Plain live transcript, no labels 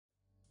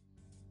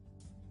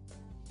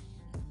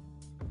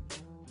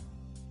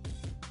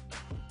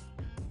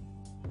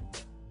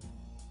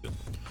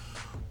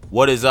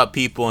What is up,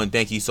 people, and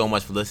thank you so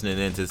much for listening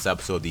in to this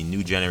episode of the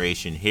New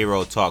Generation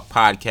Hero Talk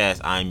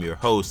podcast. I'm your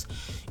host,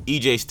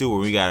 EJ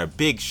Stewart. We got a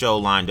big show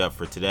lined up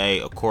for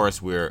today. Of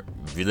course, we're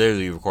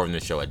literally recording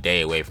this show a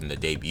day away from the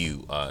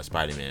debut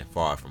Spider-Man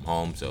Far From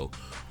Home, so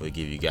we'll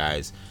give you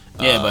guys...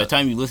 by the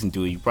time you listen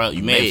to it,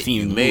 you may have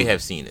seen it. You may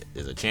have seen it.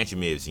 There's a chance you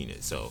may have seen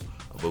it, so...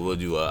 But we'll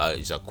do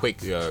just a quick,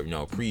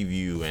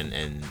 preview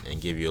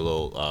and give you a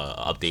little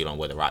update on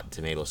where the Rotten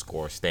Tomatoes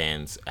score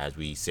stands as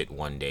we sit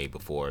one day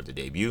before the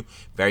debut.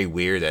 Very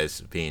weird that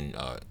it's being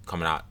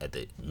coming out at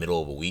the middle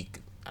of a week.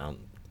 I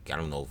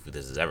don't know if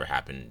this has ever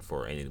happened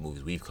for any of the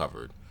movies we've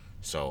covered.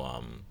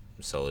 So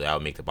that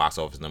would make the box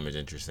office numbers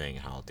interesting,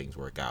 how things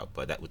work out.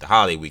 But with the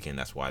holiday weekend,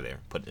 that's why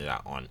they're putting it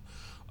out on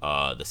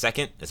the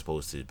 2nd as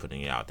opposed to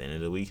putting it out at the end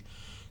of the week.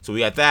 So we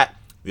got that.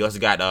 We also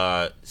got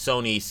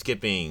Sony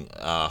skipping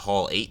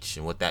Hall H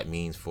and what that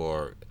means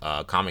for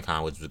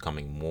Comic-Con, which is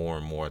becoming more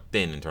and more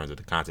thin in terms of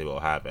the content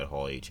we'll have at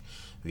Hall H.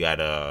 We got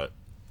a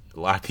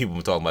lot of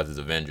people talking about this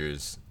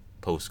Avengers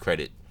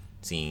post-credit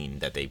scene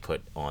that they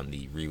put on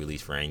the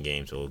re-release for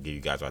Endgame, so we'll give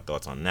you guys our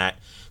thoughts on that.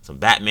 Some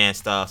Batman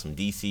stuff, some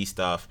DC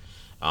stuff.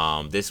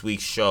 This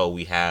week's show,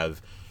 we have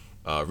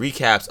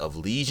recaps of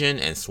Legion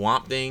and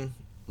Swamp Thing.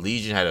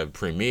 Legion had a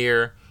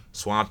premiere.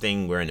 Swamp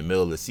Thing, we're in the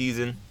middle of the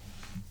season.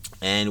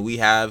 And we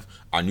have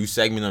our new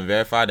segment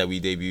Unverified that we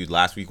debuted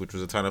last week, which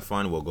was a ton of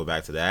fun. We'll go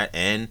back to that.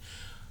 And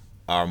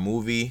our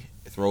movie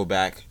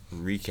throwback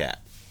recap.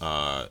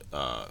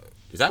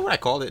 Is that what I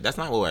called it? That's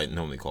not what I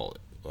normally call it.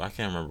 Well, I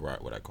can't remember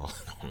what I call it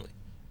normally.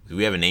 Do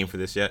we have a name for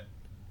this yet?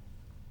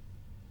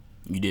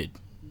 You did.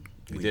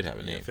 We did have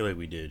a name. I feel like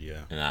we did,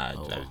 yeah.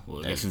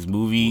 And this is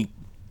movie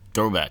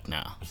throwback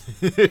now.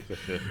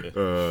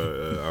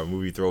 Our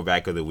movie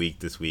throwback of the week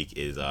this week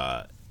is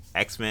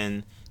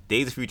X-Men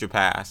Days of Future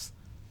Past,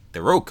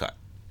 The Road Cut,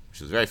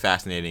 which was very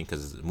fascinating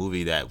because it's a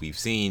movie that we've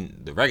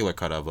seen the regular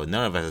cut of, but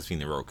none of us have seen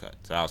the Road Cut.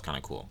 So that was kind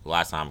of cool. The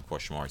last time, of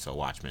course, Shamari saw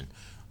Watchmen.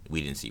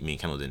 Me and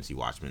Kendall didn't see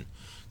Watchmen.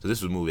 So this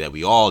was a movie that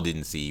we all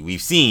didn't see.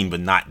 We've seen, but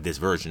not this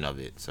version of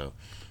it. So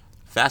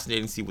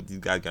fascinating to see what these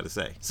guys got to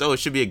say. So it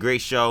should be a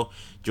great show.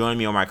 Join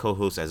me on my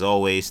co-host, as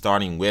always,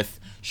 starting with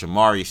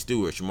Shamari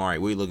Stewart. Shamari,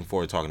 what are you looking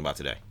forward to talking about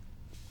today?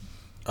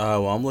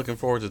 Well, I'm looking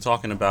forward to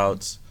talking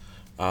about...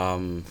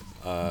 I'm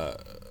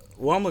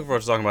looking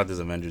forward to talking about this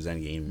Avengers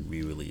Endgame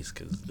re-release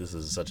because this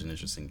is such an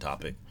interesting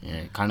topic.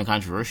 Yeah, kind of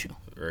controversial.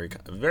 Very,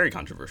 very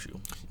controversial,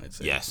 I'd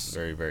say. Yes.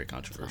 Very, very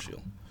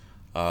controversial.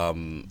 So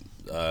I'm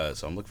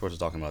looking forward to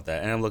talking about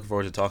that, and I'm looking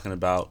forward to talking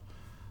about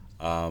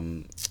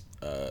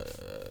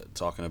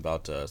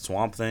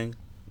Swamp Thing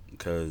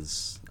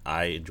because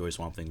I enjoy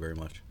Swamp Thing very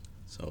much.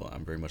 So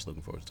I'm very much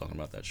looking forward to talking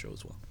about that show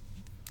as well.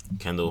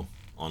 Kendall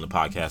on the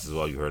podcast as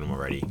well. You heard him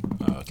already.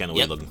 Kendall,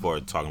 what are you looking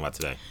forward to talking about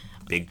today?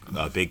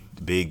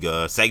 Big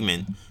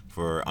segment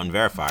for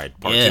Unverified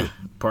Part 2.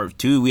 Part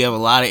 2. We have a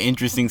lot of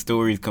interesting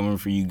stories coming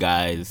for you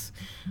guys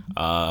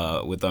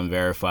with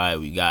Unverified.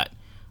 We got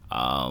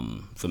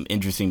some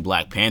interesting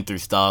Black Panther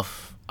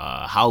stuff.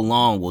 How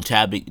long will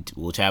Chadwick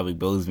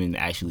Boseman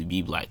actually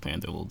be Black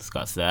Panther? We'll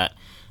discuss that.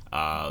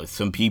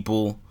 Some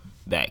people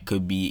that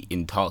could be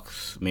in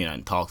talks, maybe not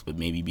in talks, but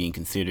maybe being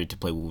considered to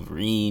play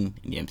Wolverine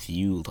in the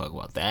MCU. We'll talk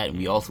about that. And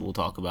we also will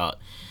talk about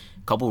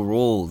a couple of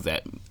roles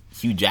that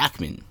Hugh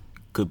Jackman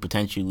could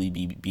potentially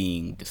be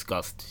being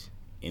discussed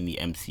in the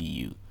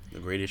MCU. The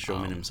greatest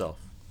showman himself.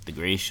 The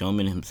greatest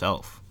showman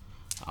himself.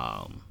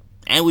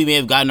 And we may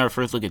have gotten our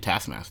first look at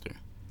Taskmaster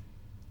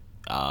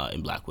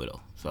in Black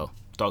Widow. So,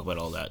 talk about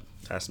all that.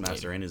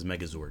 Taskmaster and his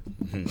Megazord.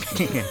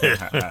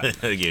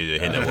 Give you a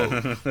hint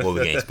of what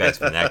we can expect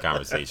from that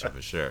conversation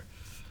for sure.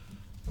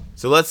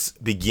 So, let's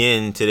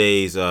begin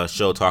today's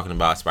show talking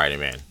about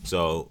Spider-Man.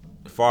 So,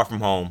 Far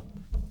From Home,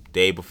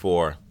 day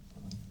before.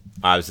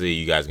 Obviously,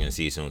 you guys are going to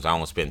see it soon, so I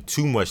don't want to spend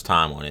too much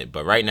time on it.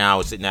 But right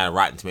now, it's sitting at a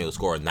Rotten Tomatoes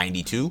score of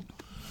 92,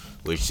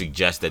 which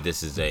suggests that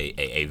this is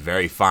a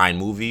very fine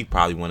movie,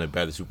 probably one of the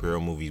better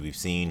superhero movies we've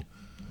seen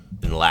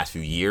in the last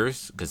few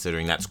years,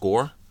 considering that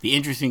score. The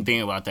interesting thing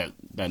about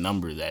that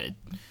number is that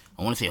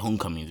I want to say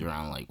Homecoming is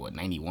around,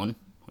 91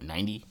 or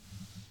 90?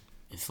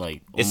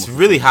 It's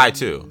really high,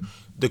 too.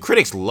 The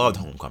critics loved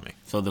Homecoming.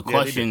 So the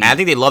question... I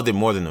think they loved it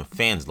more than the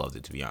fans loved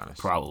it, to be honest.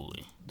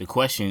 Probably. The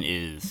question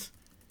is...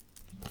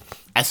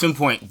 At some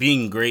point,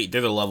 being great,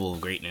 there's a level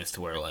of greatness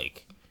to where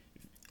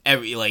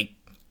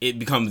it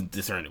becomes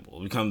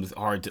discernible. It becomes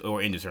hard to,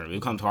 or indiscernible. It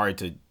becomes hard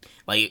to,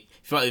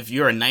 if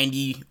you're a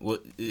 90,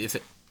 what is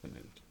it?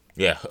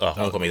 Yeah,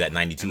 Homecoming at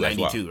 92 as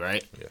well. 92,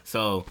 right? Yeah.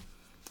 So,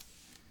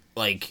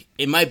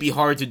 it might be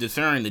hard to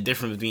discern the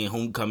difference between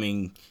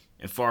Homecoming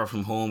and Far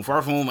From Home.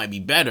 Far From Home might be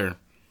better,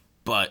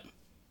 but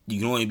you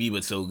can only be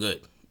but so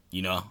good.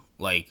 If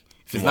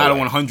it's not a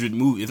 100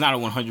 movie, it's not a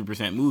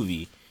 100%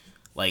 movie.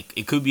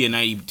 It could be a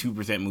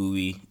 92%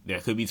 movie.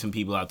 There could be some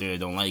people out there that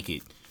don't like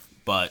it,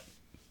 but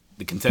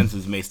the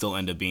consensus may still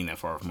end up being that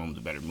Far From Home is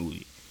a better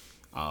movie.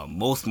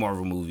 Most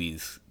Marvel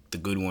movies, the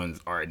good ones,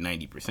 are at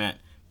 90%,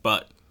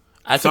 but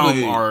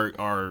some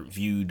are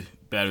viewed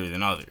better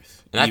than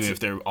others, And even if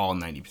they're all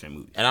 90%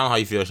 movies. And I don't know how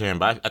you feel, Sharon,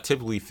 but I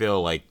typically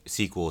feel like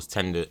sequels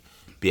tend to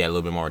be at a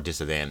little bit more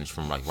disadvantage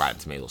from like Rotten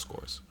Tomato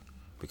scores,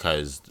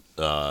 because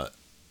I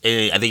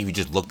think if you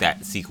just looked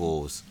at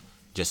sequels,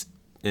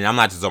 and I'm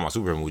not just talking about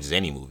superhero movies, just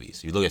any movies.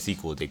 If you look at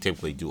sequels, they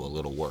typically do a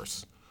little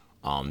worse.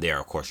 There,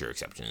 of course, your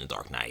exception in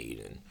Dark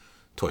Knight, and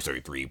Toy Story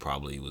 3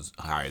 probably was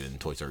higher than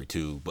Toy Story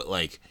 2, but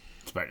like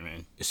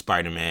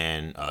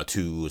Spider-Man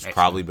 2 is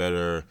probably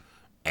better.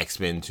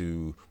 X-Men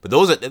 2, but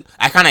those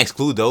I kind of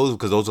exclude those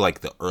because those are like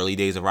the early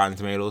days of Rotten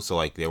Tomatoes, so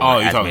like there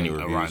weren't as many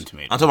reviews.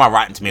 I'm talking about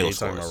Rotten Tomatoes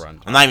scores.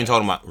 I'm not even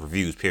talking about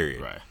reviews. Period.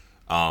 Right.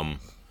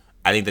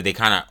 I think that they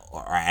kind of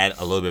are at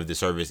a little bit of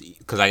disservice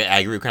because I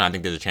agree with Ken. I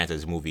think there's a chance that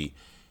this movie,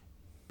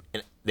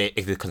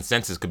 if the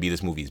consensus could be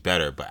this movie is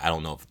better, but I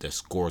don't know if the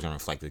scores are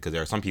reflected because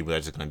there are some people that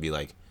are just going to be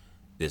like,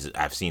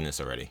 I've seen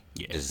this already.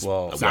 Yeah. This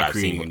Well, is what I've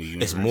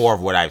seen. It's more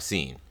of what I've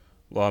seen.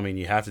 Well, I mean,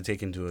 you have to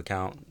take into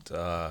account,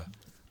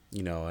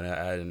 you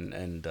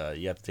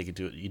have to take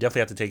you definitely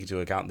have to take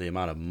into account the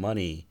amount of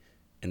money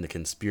and the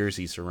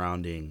conspiracy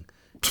surrounding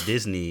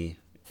Disney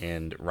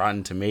and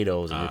Rotten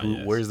Tomatoes,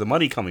 and where's the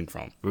money coming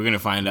from? We're gonna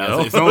find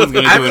out. If someone's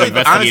gonna do an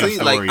investigative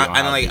story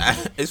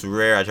it's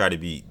rare I try to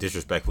be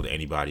disrespectful to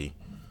anybody,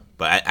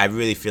 but I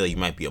really feel like you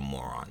might be a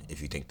moron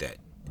if you think that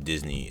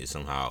Disney is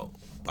somehow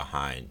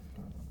behind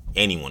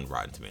anyone's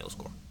Rotten Tomatoes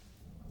score.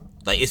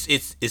 Like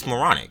it's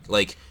moronic.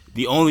 Like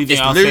the only thing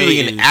it's I'll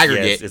literally say an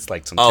aggregate it's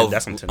like of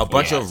a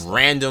bunch of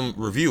random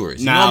reviewers.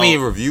 You know how many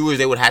reviewers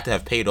they would have to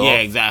have paid off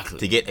exactly.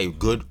 to get a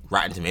good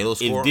Rotten Tomatoes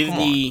score? If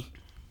Disney,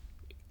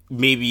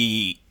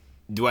 maybe,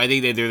 do I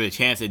think that there's a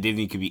chance that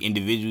Disney could be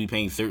individually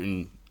paying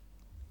certain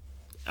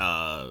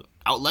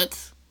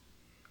outlets?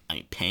 I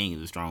mean, paying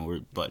is a strong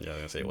word, but I was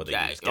gonna say, what they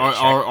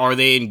are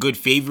they in good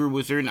favor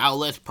with certain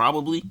outlets?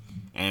 Probably.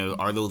 And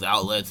are those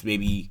outlets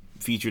maybe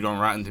featured on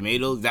Rotten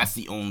Tomatoes? That's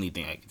the only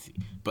thing I can see.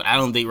 But I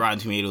don't think Rotten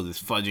Tomatoes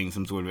is fudging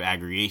some sort of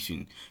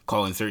aggregation,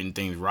 calling certain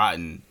things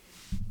rotten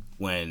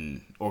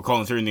when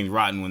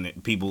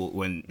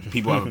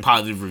people have a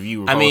positive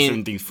review, or calling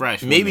certain things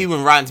fresh. Maybe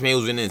when Rotten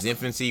Tomatoes was in its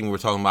infancy, when we're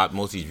talking about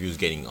most of these reviews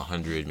getting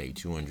 100, maybe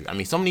 200. I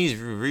mean, some of these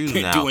reviews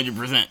now,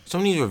 200%.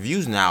 Some of these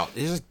reviews now,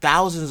 there's like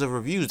thousands of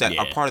reviews that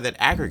are part of that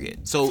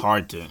aggregate. So it's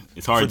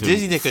hard for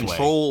Disney to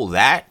control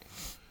that.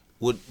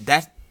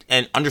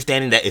 And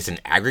understanding that it's an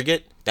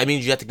aggregate, that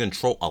means you have to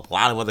control a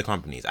lot of other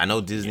companies. I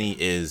know Disney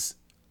is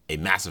a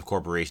massive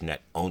corporation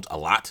that owns a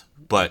lot,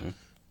 but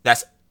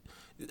that's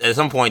at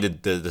some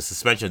point the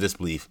suspension of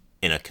disbelief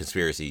in a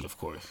conspiracy. Of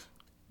course,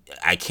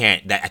 I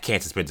can't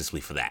suspend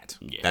disbelief for that.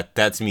 Yeah.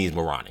 That to me is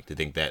moronic to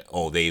think that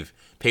they've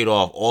paid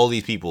off all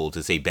these people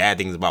to say bad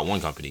things about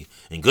one company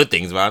and good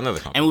things about another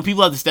company. And when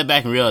people have to step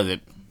back and realize that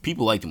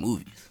people like the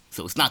movies,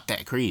 so it's not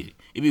that crazy.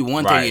 It'd be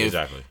one thing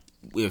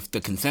if the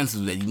consensus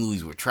was that these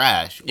movies were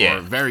trash or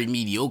very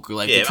mediocre,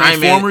 like the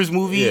Transformers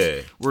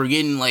movies were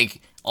getting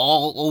like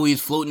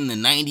always floating in the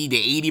 90 to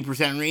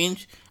 80%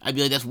 range, I'd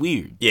be like, that's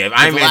weird. Yeah, if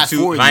Iron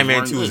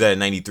Man 2 was at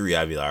 93,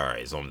 I'd be like, all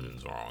right,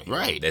 something's wrong.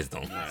 Right. That's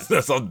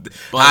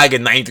I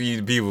get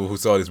 93 people who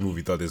saw this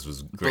movie thought this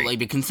was great. But like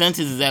the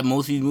consensus is that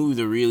most of these movies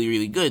are really,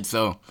 really good.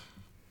 So,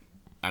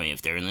 I mean,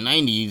 if they're in the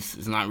 90s,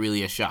 it's not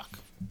really a shock.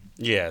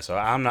 Yeah, so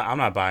I'm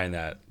not buying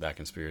that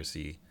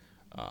conspiracy.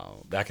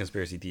 That's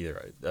conspiracy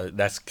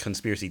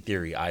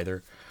theory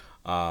either.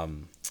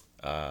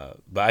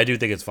 But I do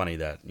think it's funny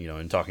that,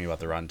 in talking about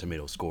the Rotten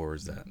Tomato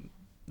scores,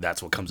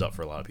 that's what comes up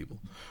for a lot of people.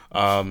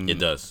 It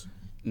does.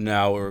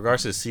 Now, in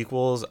regards to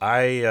sequels,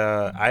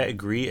 I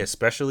agree,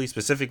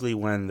 specifically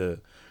when the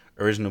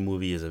original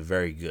movie is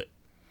very good.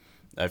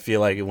 I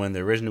feel like when the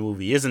original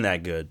movie isn't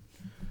that good,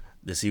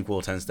 the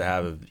sequel tends to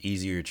have an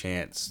easier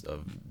chance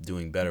of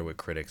doing better with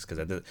critics,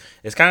 because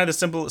it's kind of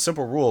the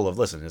simple rule of,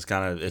 listen, it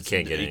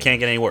can't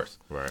get any worse.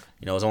 Right.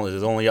 It's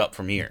only up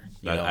from here.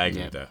 I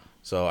agree with that.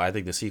 So I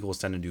think the sequels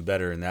tend to do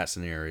better in that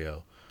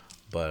scenario.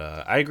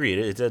 But I agree,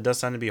 it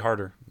does tend to be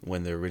harder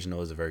when the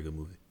original is a very good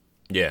movie.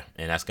 Yeah,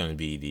 and that's going to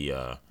be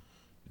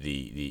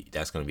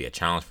that's going to be a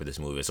challenge for this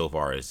movie. So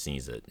far, it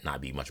seems to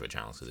not be much of a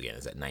challenge because, again,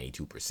 it's at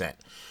 92%.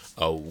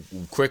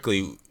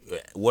 Quickly,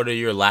 what are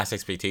your last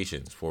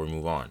expectations before we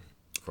move on?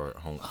 For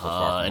home,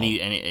 I mean,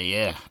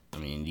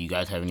 do you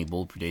guys have any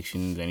bold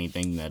predictions?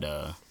 Anything that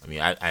I mean,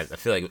 I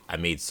feel like I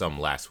made some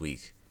last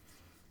week.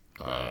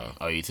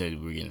 You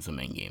said we're getting some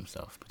endgame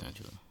stuff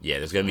potentially. Yeah,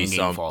 there's gonna be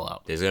some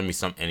fallout. There's gonna be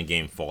some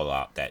endgame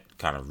fallout that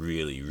kind of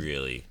really,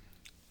 really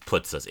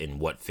puts us in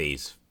what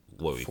phase?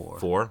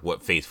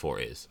 What phase 4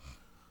 is?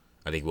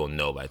 I think we'll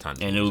know by the time.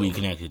 And it will be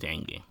connected to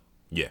endgame.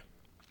 Yeah.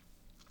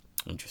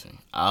 Interesting.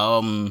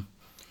 My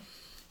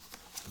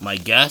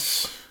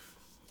guess.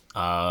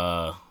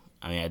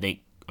 I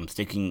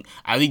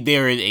think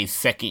there is a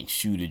second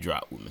shoe to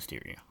drop with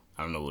Mysterio.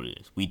 I don't know what it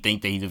is. We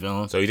think that he's a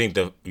villain. So you think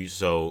when you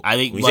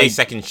say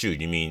second shoe,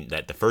 you mean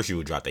that the first shoe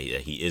would drop that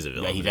he is a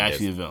villain? That he's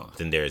actually a villain.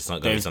 Then there's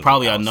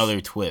probably another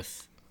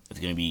twist. It's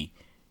gonna be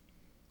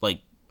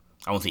like,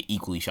 I won't say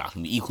equally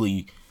shocking, but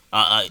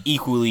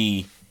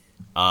equally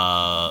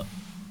of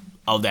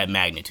that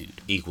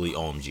magnitude. Equally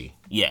OMG.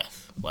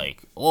 Yes.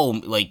 Like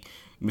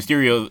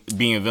Mysterio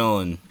being a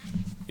villain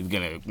is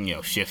gonna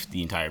shift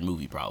the entire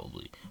movie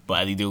probably. But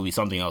I think there will be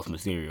something else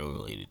Mysterio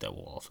related that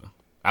will also.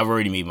 I've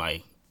already made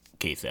my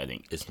case. I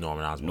think It's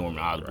Norman Osborn.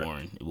 Norman Osborn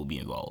Right. it will be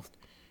involved,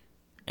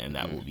 and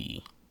that will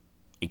be.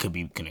 It could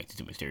be connected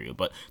to Mysterio,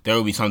 but there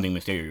will be something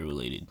Mysterio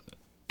related.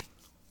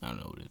 I don't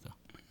know what it is though.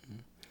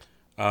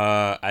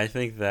 I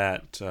think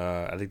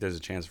there's a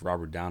chance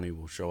Robert Downey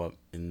will show up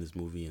in this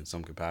movie in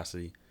some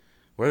capacity,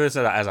 whether it's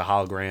as a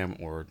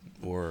hologram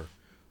or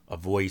a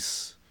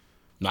voice.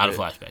 Not a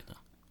flashback though.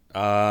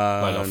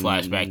 Like a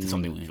flashback to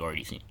something we've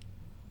already seen.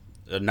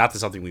 Not to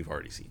something we've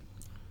already seen.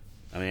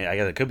 I mean, I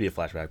guess it could be a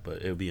flashback,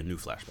 but it would be a new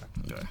flashback.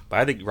 Okay. But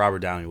I think Robert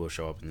Downey will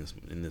show up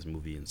in this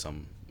movie in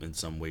some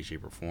way,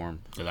 shape, or form.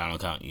 Because I don't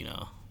count,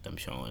 them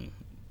showing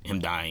him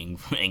dying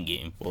from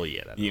Endgame. Well,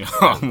 yeah,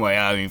 I'm like,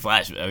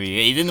 flashback. I mean,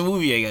 he's in the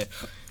movie, I guess.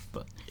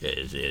 But Yeah,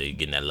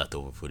 getting that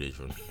leftover footage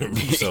from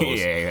Russo's.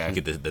 Yeah.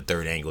 Get the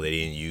third angle they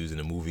didn't use in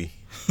the movie.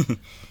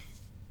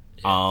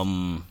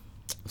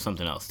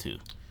 something else too.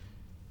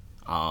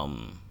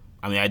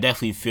 I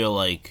definitely feel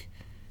like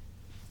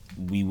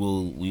we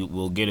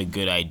will get a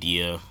good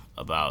idea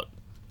about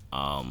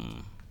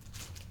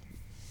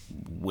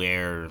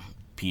where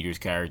Peter's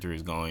character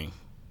is going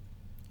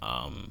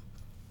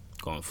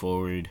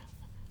forward.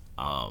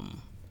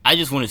 I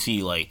just want to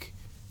see, like,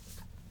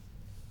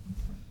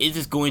 is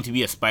this going to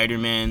be a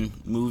Spider-Man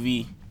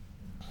movie,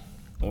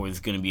 or is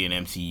it going to be an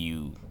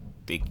MCU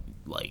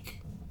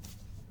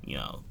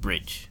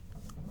bridge?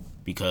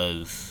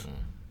 Because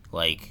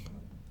like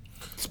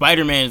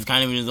Spider-Man is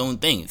kind of in his own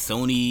thing.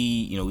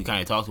 Sony, we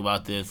kind of talked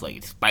about this. Like,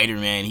 it's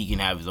Spider-Man, he can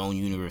have his own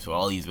universe with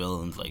all these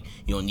villains. Like,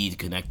 you don't need to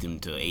connect him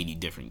to 80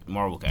 different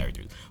Marvel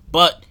characters.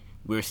 But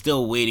we're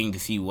still waiting to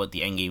see what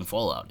the Endgame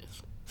fallout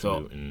is.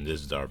 So, And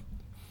this is our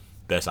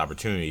best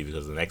opportunity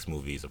because the next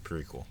movie is a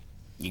prequel.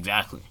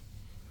 exactly.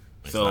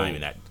 It's So- not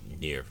even that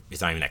near.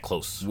 It's not even that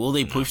close. Will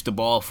they push the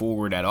ball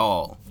forward at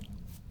all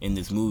in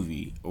this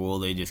movie, or will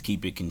they just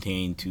keep it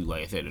contained to,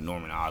 like I said, a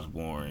Norman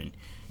Osborn,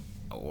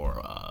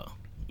 or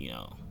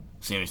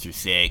Sinister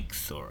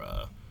Six, or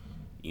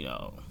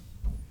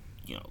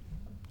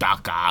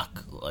Doc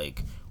Ock?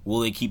 Like,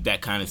 will they keep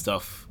that kind of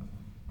stuff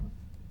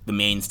the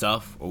main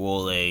stuff, or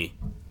will they?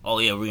 Oh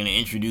yeah, we're gonna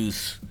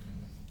introduce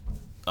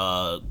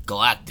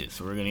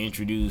Galactus, we're gonna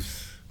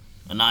introduce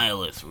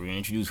Annihilus, we're gonna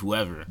introduce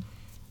whoever.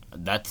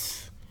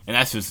 That's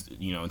just,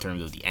 in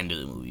terms of the end of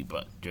the movie,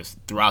 but just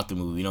throughout the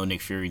movie, we know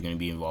Nick Fury's going to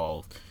be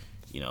involved.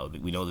 We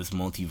know this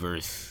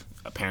multiverse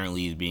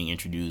apparently is being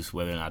introduced.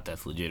 Whether or not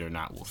that's legit or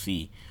not, we'll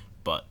see.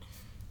 But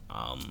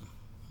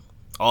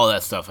all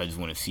that stuff, I just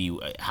want to see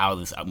how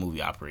this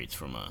movie operates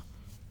from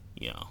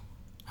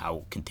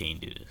how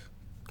contained it is.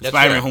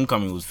 Spider-Man fair.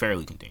 Homecoming was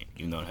fairly contained,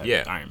 even though it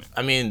had Iron Man.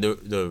 I mean,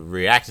 the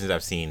reactions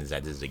I've seen is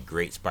that this is a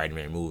great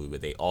Spider-Man movie,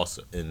 but they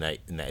also in that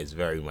it's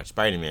very much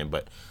Spider-Man.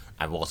 But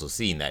I've also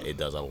seen that it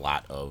does a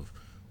lot of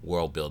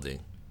world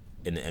building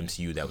in the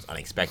MCU that was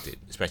unexpected,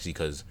 especially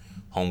because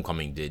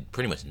Homecoming did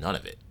pretty much none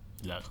of it.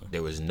 Exactly.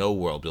 There was no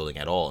world building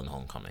at all in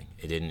Homecoming.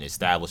 It didn't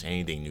establish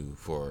anything new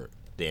for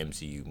the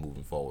MCU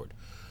moving forward.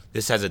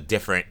 This has a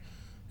different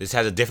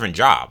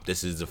job.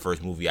 This is the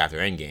first movie after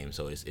Endgame,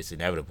 so it's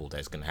inevitable that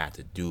it's going to have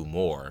to do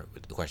more.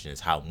 But the question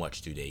is, how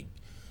much do they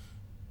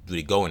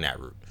go in that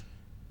route?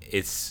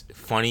 It's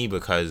funny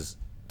because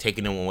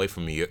taking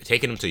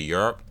them to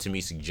Europe, to me,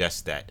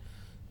 suggests that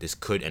this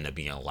could end up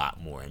being a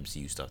lot more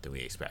MCU stuff than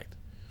we expect,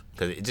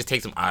 because it just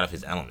takes him out of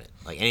his element.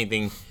 Like,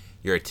 anything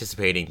you're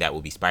anticipating that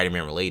will be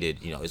Spider-Man related,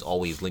 is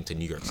always linked to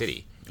New York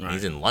City. When Right.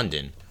 he's in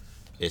London,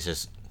 it's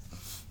just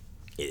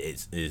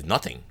it is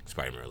nothing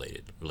Spider-Man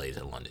related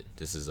to London.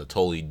 This is a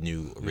totally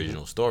new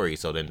original story.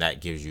 So then that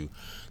gives you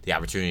the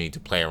opportunity to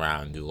play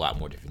around and do a lot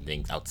more different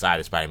things outside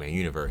the Spider-Man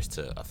universe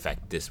to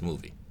affect this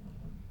movie.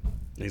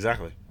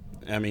 Exactly.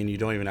 I mean, you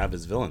don't even have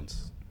his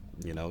villains,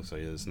 so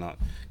it's not,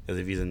 because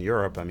if he's in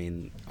Europe, I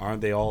mean,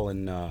 aren't they all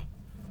in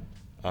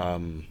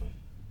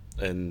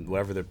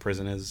whatever the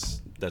prison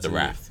is? That's The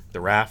Raft. The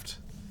Raft.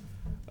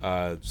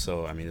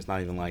 So I mean, it's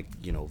not even like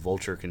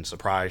Vulture can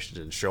surprise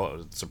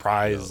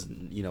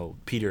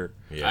Peter.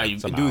 Yeah. I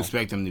somehow. do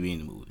expect him to be in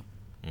the movie.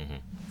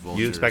 Mm-hmm.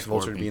 You expect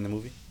Vulture to Scorpion. be in the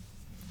movie?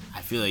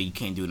 I feel like you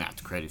can't do an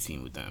after credit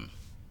scene with them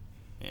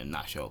and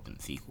not show up in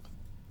the sequel.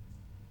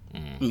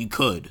 Mm-hmm. I mean, you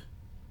could,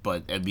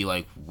 but it'd be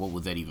like, what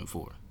was that even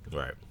for?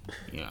 Right.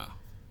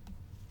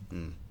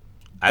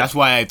 That's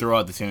why I throw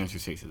out the Sinister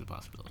Six as a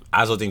possibility.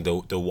 I also think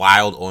the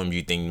wild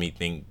OMG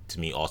thing to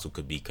me also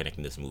could be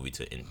connecting this movie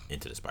to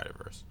Into the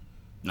Spider-Verse.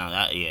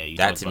 No, you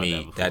That talked to about me,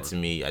 before. that to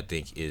me, I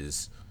think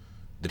is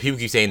the people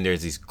keep saying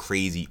there's these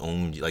crazy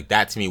OMG, like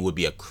that to me would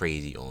be a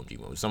crazy OMG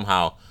movie.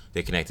 Somehow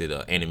they connected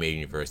an animated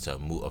universe to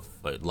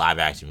a live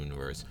action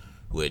universe,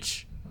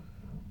 which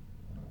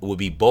would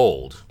be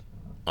bold,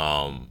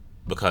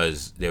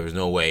 because there was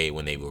no way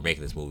when they were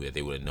making this movie that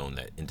they would have known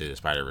that Into the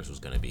Spider-Verse was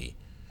going to be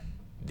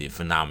the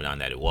phenomenon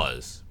that it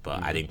was.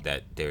 But I think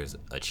that there's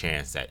a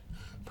chance that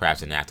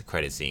perhaps in an after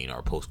credit scene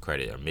or post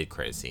credit or mid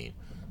credit scene,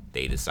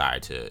 they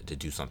decide to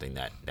do something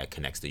that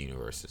connects the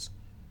universes.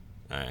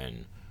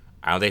 And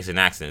I don't think it's an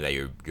accident that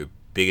you're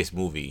biggest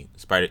movie,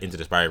 Into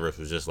the Spider-Verse,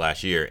 was just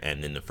last year,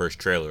 and in the first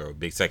trailer, or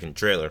big second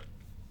trailer,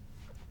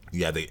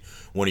 you have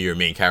one of your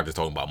main characters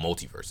talking about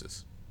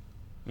multiverses.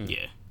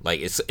 Yeah. Like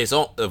it's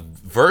all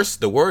verse.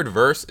 The word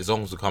verse is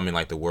almost becoming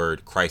like the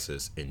word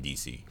crisis in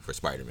DC for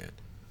Spider-Man.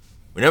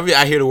 Whenever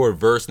I hear the word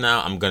verse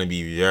now, I'm gonna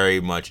be very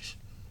much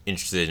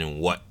interested in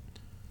what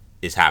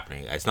is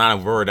happening. It's not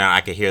a word that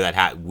I can hear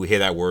hear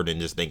that word and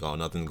just think, oh,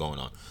 nothing's going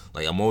on.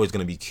 Like I'm always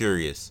gonna be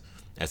curious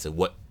as to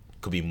what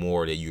could be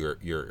more that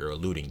you're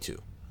alluding to.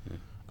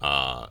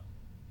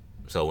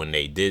 So when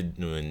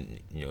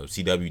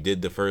CW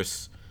did the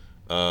first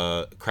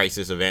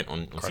Crisis event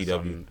on CW,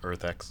 on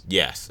Earth X.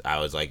 yes, I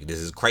was like, this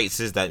is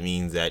Crisis. That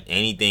means that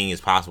anything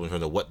is possible in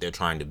terms of what they're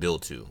trying to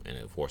build to. And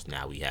of course,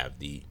 now we have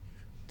the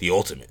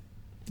ultimate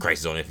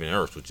Crisis on Infinite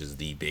Earths, which is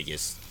the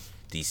biggest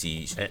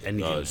DC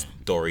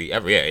story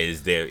ever. Yeah, it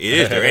is their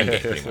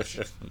endgame pretty much.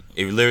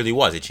 It literally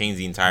was. It changed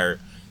the entire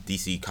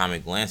DC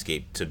comic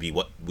landscape to be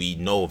what we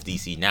know of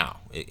DC now.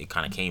 It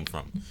kind of came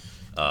from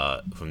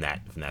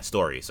that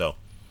story. So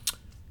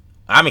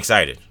I'm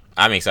excited.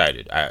 I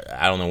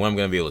don't know when I'm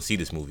gonna be able to see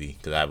this movie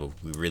because I have a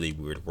really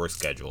weird work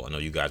schedule. I know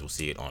you guys will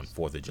see it on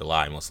 4th of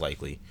July most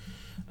likely.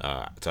 So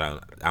I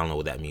don't know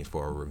what that means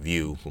for a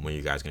review from when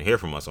you guys can hear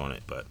from us on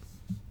it, but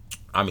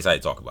I'm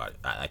excited to talk about it.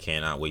 I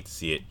cannot wait to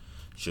see it.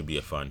 Should be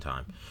a fun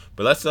time.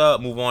 But let's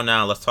move on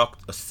now. Let's talk.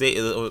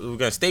 We're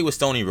gonna stay with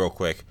Sony real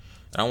quick.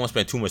 I don't want to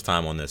spend too much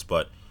time on this,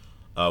 but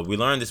we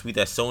learned this week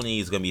that Sony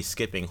is gonna be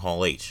skipping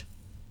Hall H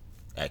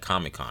at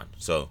Comic-Con.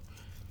 So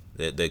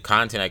the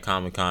content at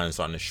Comic-Con is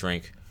starting to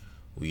shrink.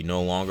 We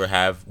no longer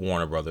have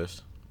Warner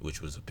Brothers,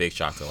 which was a big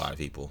shock to a lot of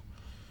people.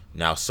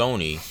 Now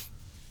Sony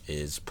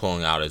is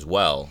pulling out as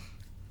well.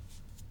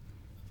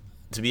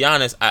 To be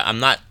honest, I'm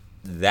not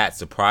that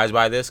surprised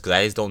by this because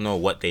I just don't know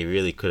what they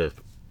really could have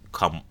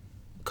come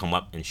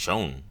up and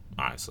shown.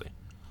 Honestly,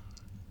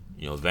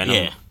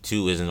 Venom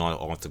 2 isn't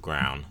off the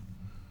ground.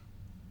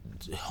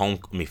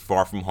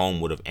 Far From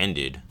Home would have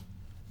ended,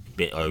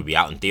 or be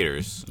out in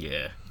theaters.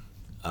 Yeah.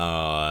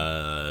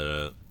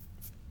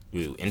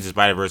 Into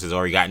Spider-Verse has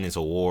already gotten its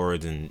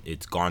awards and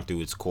it's gone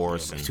through its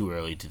course. It's too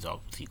early to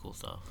talk sequel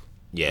stuff.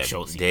 Yeah,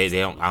 they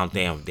have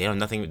nothing. They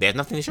have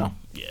nothing to show.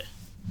 Yeah,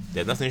 they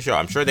have nothing to show.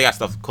 I'm sure they got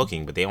stuff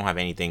cooking, but they don't have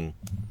anything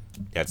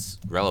that's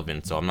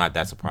relevant. So I'm not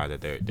that surprised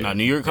that they're now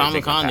New York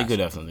Comic Con. They could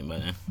have something by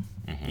then.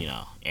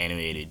 Mm-hmm.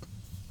 Animated.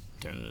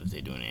 In terms of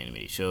they're doing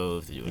animated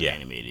shows, they're doing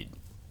animated.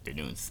 They're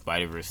doing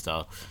Spider-Verse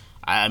stuff.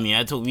 I mean, me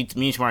and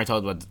Shamari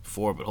talked about this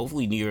before, but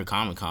hopefully New York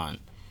Comic Con,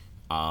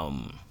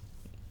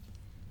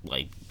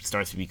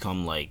 starts to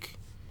become like,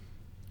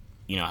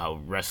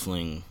 how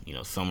wrestling,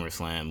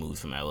 SummerSlam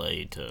moves from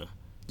LA to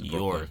New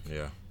York.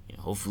 Yeah.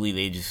 Hopefully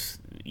they just,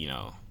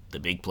 the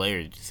big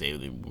players just say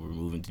we're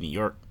moving to New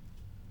York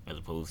as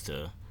opposed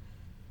to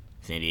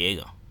San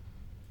Diego.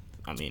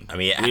 I mean,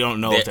 we don't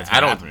know if that's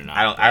going to happen or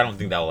not. I don't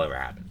think that will ever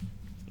happen.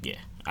 Yeah.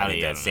 I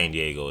think that San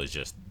Diego is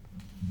just.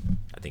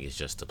 I think it's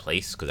just a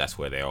place because that's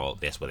where they all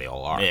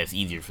are. Yeah, it's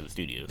easier for the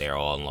studios. They're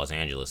all in Los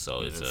Angeles,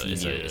 so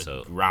it's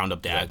a round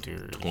up the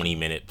actor.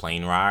 20-minute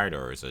plane ride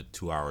or it's a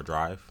 2-hour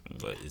drive,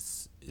 but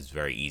it's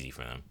very easy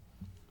for them.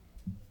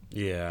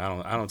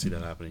 Yeah, I don't see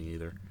that happening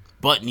either.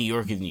 But New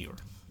York is New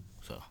York,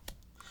 so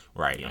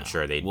right. I'm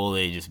sure they will.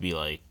 They just be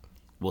like,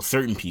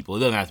 certain people.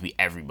 It doesn't have to be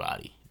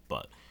everybody,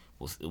 but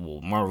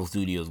will Marvel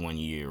Studios 1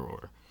 year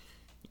or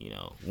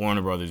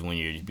Warner Brothers 1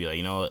 year just be like,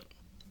 you know what.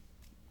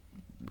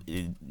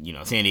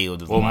 San Diego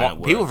doesn't line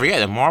up. People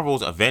forget that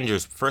Marvel's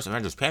first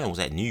Avengers panel was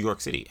at New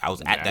York City. I was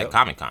at that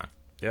Comic-Con.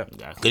 Yeah,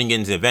 exactly. Couldn't get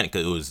into the event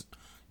because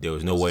there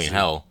was no way in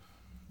hell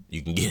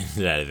you can get into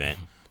that event.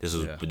 This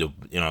was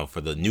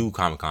for the new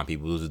Comic-Con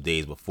people. Those were the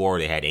days before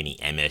they had any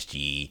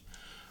MSG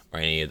or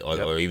any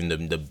or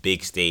even the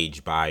big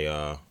stage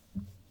by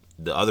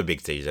the other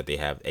big stages that they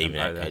have. Even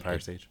at Empire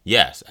Stage.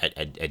 Yes, at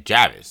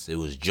Javits. It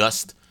was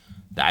just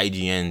the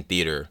IGN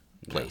theater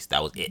place.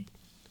 That was it.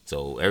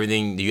 So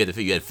everything you had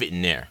to fit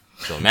in there.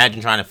 So imagine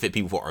trying to fit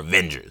people for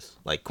Avengers.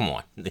 Like, come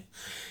on.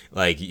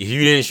 Like, if you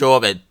didn't show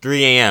up at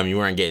 3 a.m., you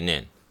weren't getting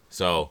in.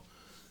 So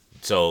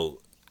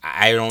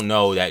I don't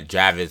know that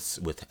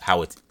Javits, with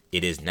how it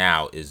is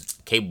now, is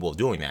capable of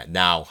doing that.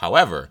 Now,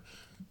 however,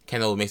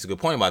 Kendall makes a good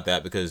point about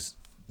that because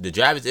the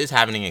Javits is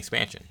having an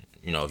expansion.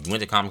 If you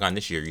went to Comic-Con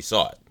this year, you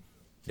saw it.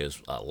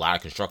 There's a lot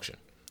of construction.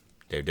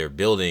 They're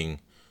building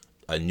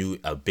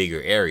a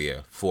bigger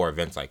area for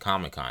events like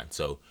Comic-Con.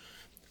 So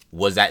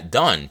was that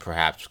done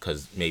perhaps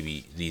because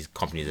maybe these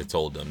companies have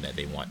told them that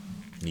they want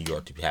New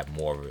York to have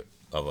more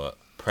of a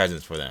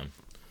presence for them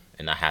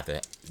and not have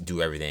to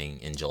do everything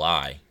in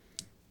July?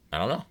 I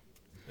don't know.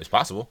 It's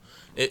possible.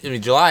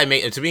 July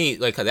to me,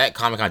 like, that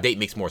Comic-Con date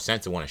makes more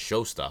sense to want to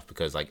show stuff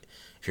because, like,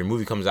 if your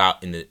movie comes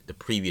out in the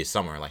previous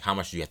summer, like, how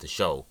much do you have to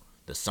show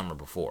the summer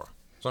before?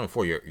 Summer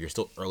before, you're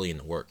still early in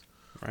the work.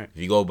 Right.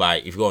 If you go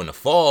in the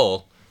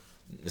fall,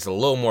 it's a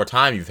little more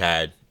time you've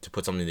had to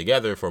put something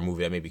together for a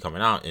movie that may be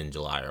coming out in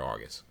July or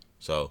August,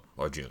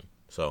 or June.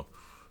 So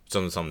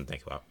something to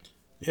think about.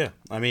 Yeah,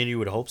 I mean, you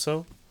would hope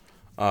so.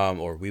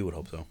 Or we would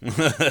hope so,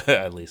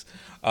 at least.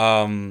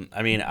 I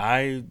mean,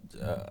 I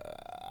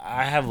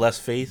have less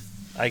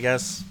faith, I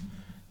guess.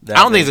 I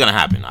don't think it's gonna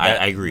happen.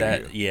 I agree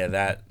with you. Yeah,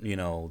 that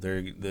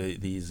they're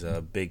these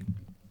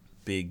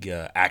big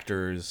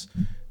actors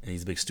and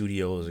these big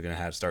studios are gonna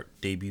have to start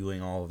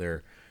debuting all of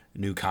their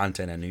new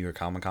content at New York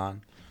Comic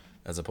Con,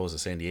 as opposed to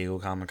San Diego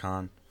Comic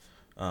Con.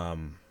 I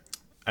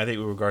think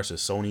with regards to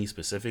Sony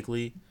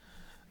specifically,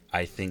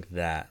 I think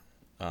that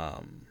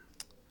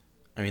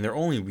their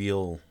only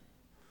real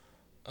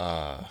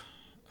I'm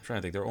trying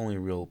to think their only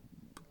real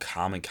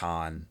Comic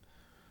Con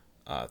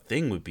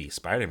thing would be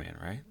Spider-Man,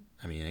 right?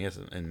 I mean, I guess,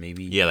 and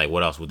maybe like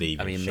what else would they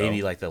even show?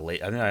 Maybe like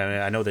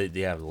I know that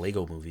they have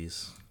Lego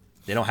movies.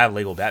 They don't have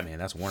Lego Batman.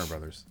 That's Warner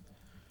Brothers.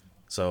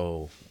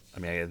 So I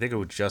think it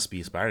would just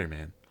be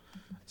Spider-Man.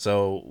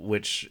 So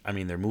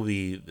their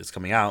movie is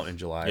coming out in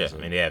July. Yeah, so.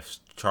 they have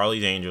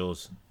Charlie's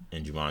Angels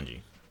and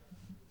Jumanji.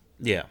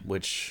 Yeah, no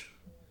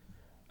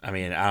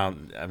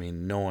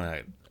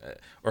one,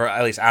 or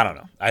at least I don't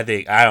know. I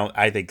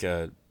think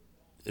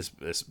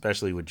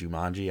especially with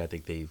Jumanji, I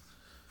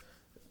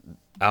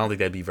don't think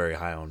that'd be very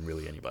high on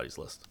really anybody's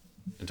list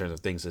in terms of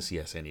things to see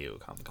at San Diego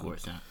Comic Con. Of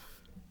course not.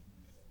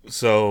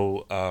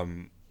 So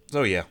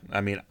yeah,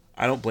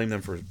 I don't blame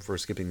them for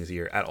skipping this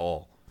year at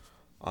all,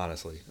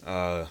 honestly.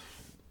 I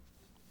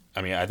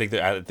think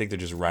they're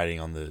just riding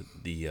on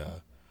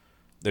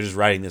they're just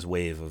riding this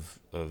wave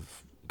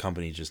of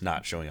companies just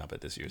not showing up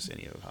at this year's San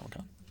Diego Comic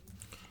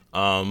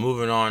Con.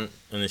 Moving on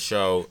in the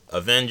show,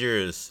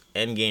 Avengers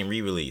Endgame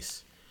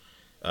re-release.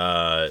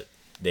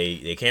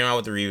 They came out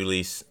with the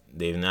re-release.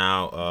 They've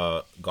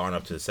now gone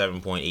up to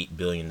 $7.8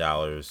 billion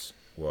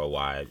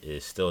worldwide. It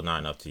is still not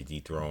enough to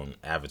dethrone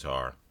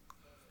Avatar.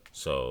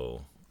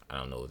 So I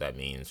don't know what that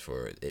means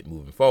for it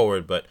moving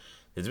forward. But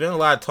there's been a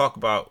lot of talk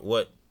about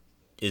what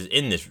is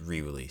in this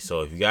re-release.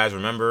 So if you guys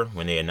remember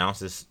when they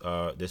announced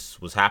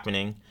this was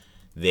happening,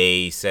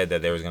 they said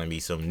that there was going to be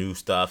some new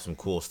stuff, some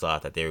cool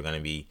stuff that they were going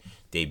to be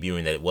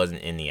debuting that it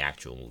wasn't in the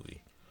actual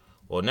movie.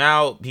 Well,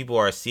 now people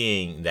are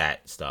seeing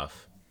that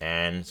stuff.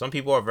 And some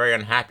people are very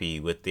unhappy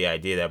with the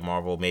idea that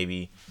Marvel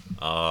maybe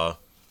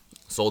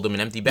sold them an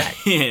empty bag.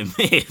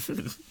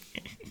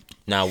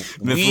 Now,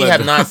 we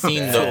have not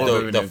seen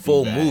the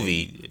full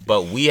movie,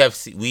 but we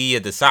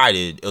had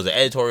decided it was an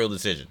editorial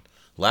decision.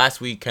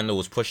 Last week, Kendall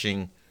was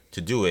pushing to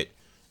do it,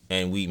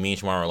 and me and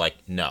Shamar were like,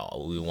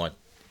 no, we want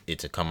it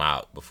to come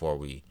out before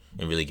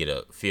and really get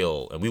a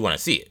feel, and we want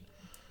to see it.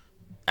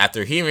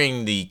 After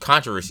hearing the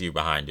controversy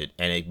behind it,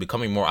 and it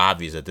becoming more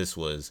obvious that this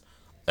was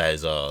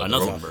as a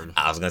nothing burger.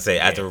 I was gonna say,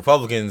 as the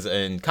Republicans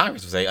in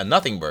Congress would say, a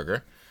nothing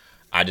burger.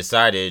 I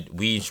decided,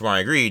 we and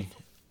Shamar agreed,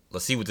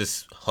 let's see what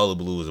this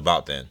hullabaloo is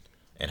about then,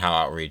 and how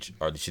outraged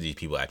should these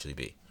people actually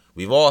be.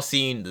 We've all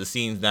seen the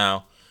scenes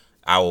now.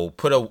 I will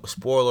put a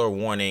spoiler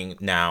warning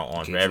now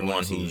on for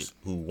everyone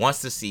who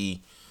wants to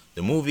see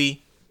the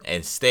movie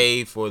and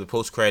stay for the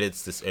post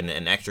credits and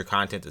extra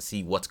content to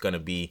see what's gonna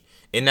be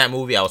in that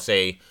movie. I'll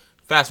say,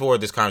 fast forward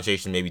this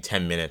conversation maybe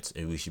 10 minutes,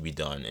 and we should be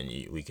done, and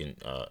we can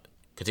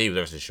continue with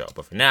the rest of the show.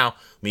 But for now,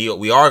 we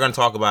are going to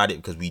talk about it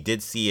because we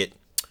did see it.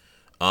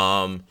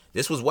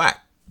 This was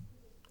whack.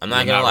 I'm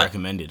not going to lie.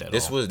 Recommended at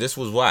this all. This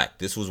was whack.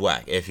 This was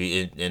whack. If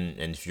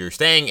you're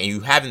staying and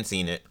you haven't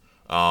seen it,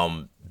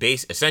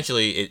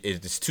 essentially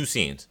it's two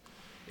scenes.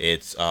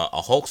 It's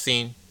a Hulk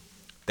scene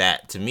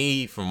that, to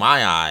me, from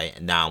my eye,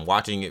 now I'm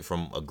watching it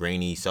from a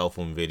grainy cell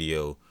phone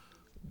video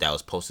that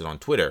was posted on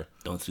Twitter.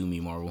 Don't sue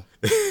me, Marvel.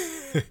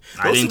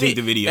 I didn't take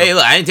the video. Hey,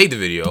 look, I didn't take the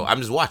video. I'm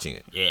just watching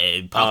it. Yeah,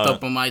 it popped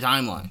up on my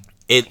timeline.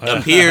 It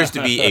appears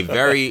to be a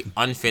very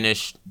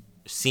unfinished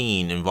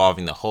scene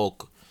involving the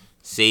Hulk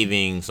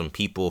saving some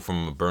people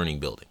from a burning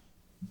building.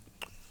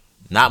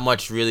 Not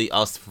much really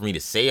else for me to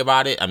say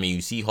about it. I mean,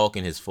 you see Hulk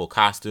in his full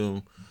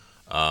costume.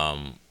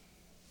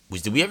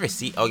 Which did we ever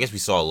see? Oh, I guess we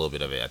saw a little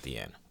bit of it at the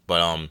end.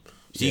 But you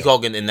see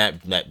Hulk in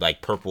that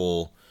like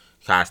purple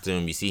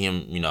costume. You see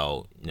him,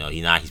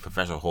 he's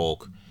Professor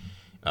Hulk.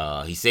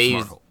 He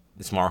saves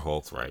the Smart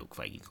Hulk, right?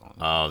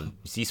 You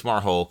see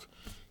Smart Hulk.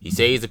 He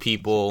saves the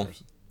people.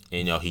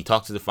 And, he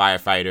talks to the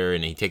firefighter,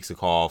 and he takes a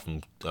call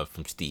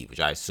from Steve, which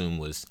I assume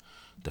was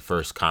the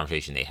first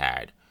conversation they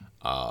had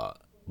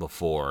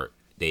before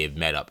they had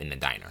met up in the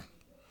diner.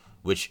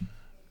 Which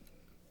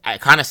I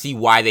kind of see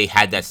why they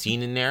had that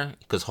scene in there,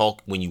 because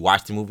Hulk, when you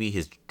watch the movie,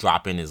 his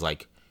drop-in is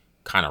like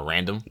kind of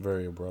random.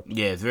 Very abrupt.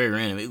 Yeah, it's very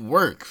random. It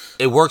works.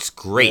 It works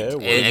great.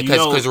 Yeah,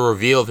 because the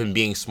reveal of him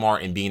being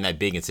smart and being that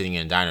big and sitting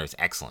in a diner is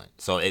excellent.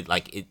 So it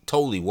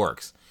totally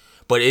works.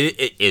 But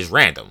it is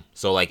random.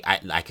 So I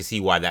can see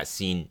why that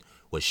scene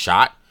was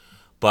shot.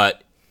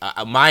 But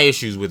my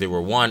issues with it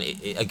were, one,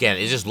 it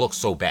just looks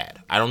so bad.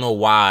 I don't know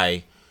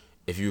why,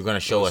 if you were going to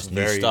show us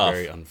new stuff,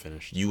 very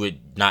unfinished, you would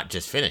not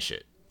just finish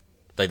it.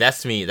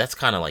 That's, to me, that's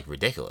kind of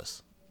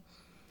ridiculous.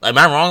 Am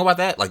I wrong about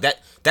that?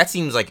 That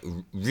seems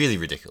really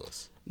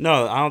ridiculous.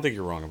 No, I don't think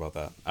you're wrong about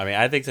that. I mean,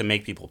 I think to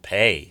make people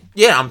pay.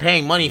 Yeah, I'm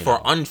paying money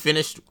for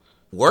unfinished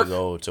work. To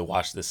go to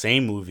watch the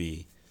same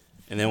movie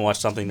and then watch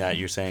something that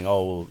you're saying,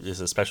 oh, this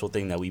is a special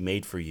thing that we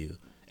made for you.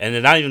 And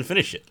then not even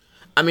finish it.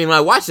 I mean, when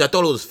I watched it, I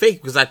thought it was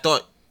fake because I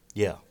thought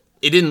Yeah.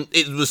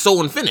 it was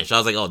so unfinished. I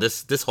was like, oh,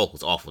 this Hulk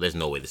was awful. There's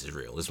no way this is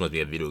real. This must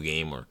be a video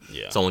game or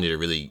someone did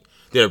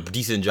a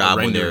decent job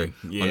on their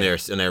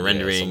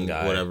rendering,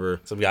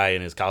 whatever. Some guy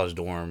in his college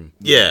dorm.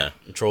 Yeah.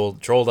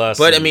 Trolled us.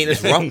 But I mean,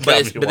 it's rough.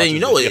 But then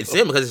it's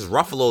him because it's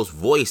Ruffalo's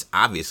voice.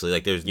 Obviously,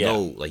 like there's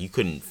no like you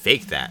couldn't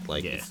fake that.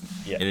 Like, and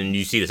then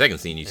you see the second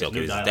scene, you say, okay,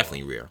 this is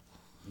definitely real.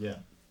 Yeah.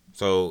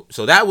 So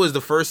that was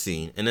the first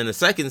scene, and then the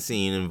second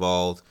scene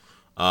involved,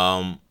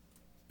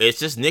 it's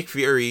just Nick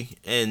Fury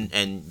and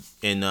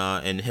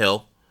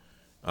Hill,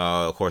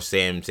 of course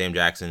Sam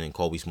Jackson and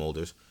Colby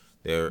Smulders.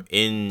 They're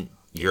in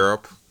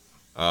Europe,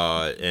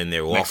 and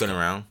they're walking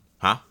around.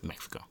 Huh?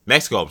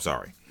 Mexico. I'm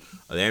sorry.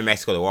 They're in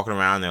Mexico. They're walking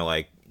around. They're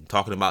like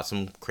talking about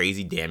some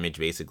crazy damage,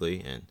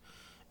 basically,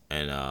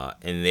 and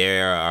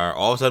there are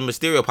all of a sudden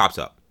Mysterio pops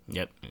up.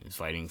 Yep, he's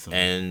fighting some.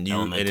 And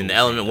in the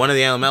element, one of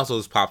the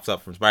elementals pops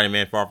up from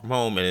Spider-Man: Far From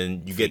Home, and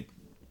then you get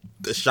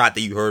the shot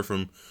that you heard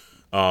from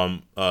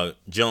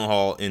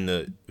Gyllenhaal in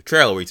the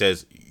trailer where he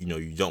says, you know,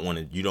 you don't want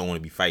to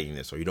be fighting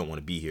this, or you don't want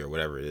to be here, or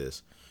whatever it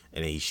is,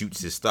 and then he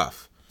shoots his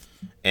stuff,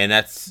 and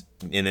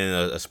then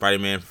a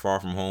Spider-Man: Far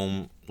From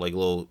Home like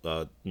little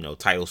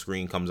title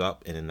screen comes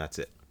up, and then that's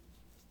it.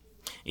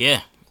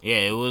 Yeah,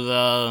 it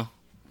was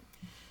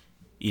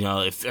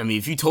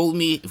if you told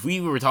me, if we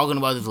were talking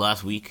about this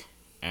last week.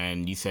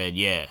 And you said,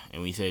 yeah.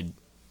 And we said,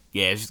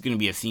 yeah, it's just going to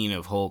be a scene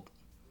of Hulk,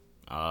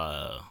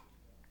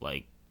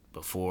 like,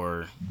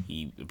 before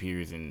he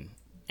appears in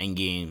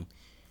Endgame.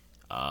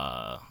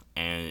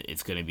 And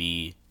it's going to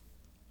be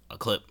a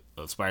clip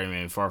of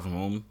Spider-Man Far From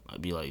Home.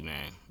 I'd be like,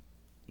 man,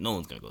 no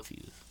one's going to go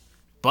see this.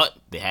 But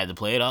they had to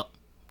play it up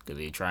because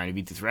they're trying to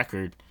beat this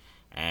record.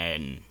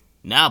 And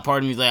now part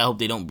of me is like, I hope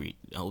they don't break.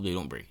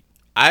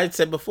 I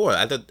said before,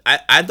 I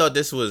thought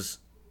this was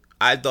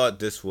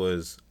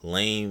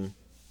lame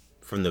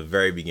from the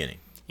very beginning.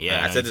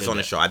 Yeah, I said this on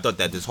the show. I thought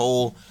that this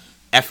whole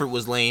effort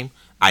was lame.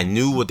 I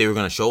knew what they were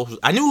going to show.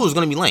 I knew it was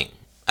going to be lame.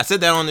 I said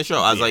that on the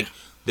show. I was like,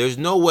 there's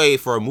no way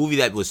for a movie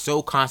that was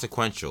so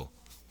consequential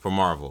for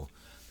Marvel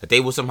that they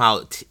would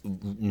somehow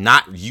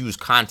not use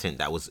content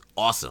that was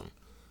awesome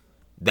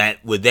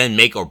that would then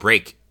make or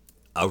break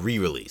a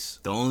re-release.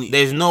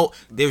 There's no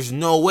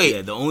way.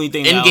 Yeah, the only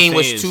thing Endgame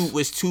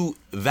was too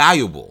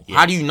valuable. Yeah.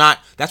 How do you not?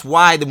 That's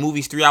why the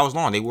movie's 3 hours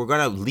long. They were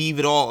gonna leave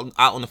it all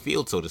out on the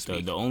field, so to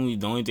speak. The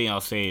only thing I'll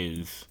say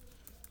is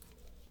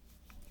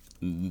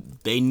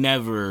they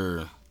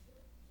never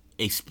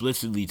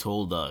explicitly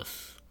told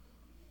us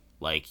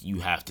like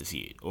you have to see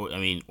it, or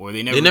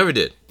they never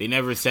did. They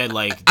never said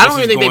like I don't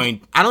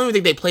even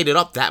think they played it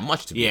up that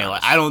much. To be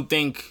honest. Like, I don't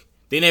think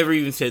they never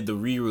even said the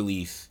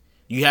re-release.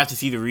 You have to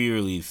see the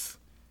re-release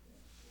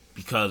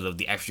because of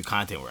the extra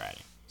content we're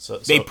adding. So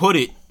they put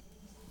it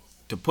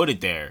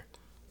there,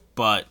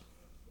 but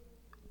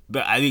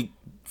I think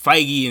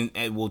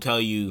Feige will tell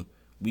you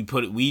we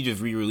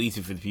just re-released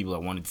it for the people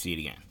that wanted to see it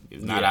again.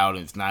 It's not out.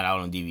 It's not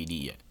out on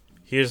DVD yet.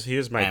 Here's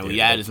my theory. And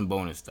we added some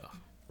bonus stuff.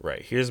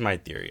 Right. Here's my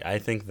theory. I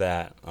think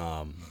that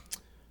I'm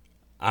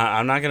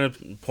not gonna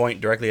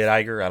point directly at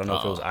Iger. I don't know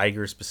if it was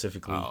Iger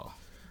specifically. Oh,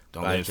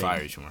 don't get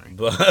fired, Shamari.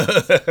 Bob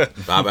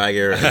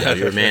Iger,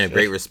 you're a man of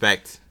great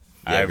respect.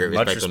 I have great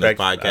respect on this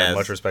podcast. I have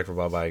much respect for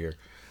Bob Iger.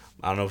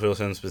 I don't know if it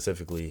was him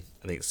specifically.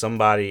 I think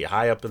somebody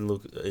high up in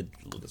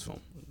Lucasfilm.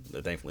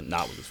 Thankfully,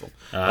 not Lucasfilm.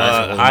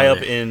 High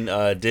up in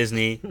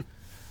Disney,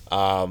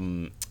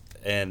 and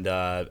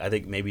I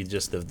think maybe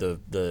just the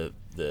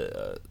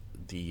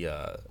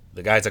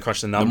guys that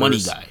crunch the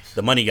numbers,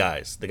 the money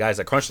guys, the guys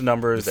that crunch the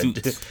numbers,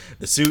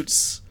 the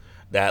suits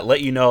that let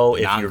you know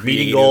if you're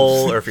meeting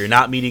goal or if you're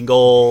not meeting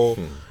goal.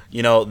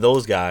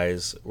 Those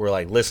guys were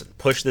like, listen,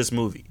 push this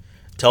movie.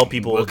 Tell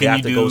people they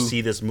have to go see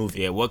this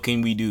movie. Yeah, what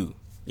can we do?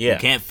 Yeah, we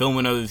can't film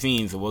another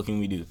scene, so what can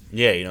we do?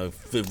 Yeah,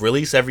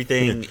 release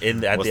everything at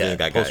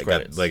the post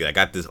credits. Like I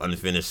got this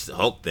unfinished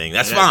Hulk thing.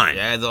 That's fine.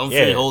 Yeah, the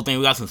unfinished whole thing.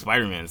 We got some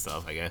Spider-Man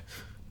stuff. I guess.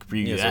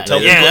 Preview that. So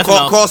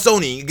call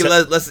Sony.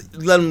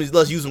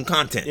 Let's use some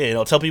content.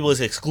 Yeah, tell people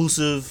it's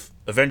exclusive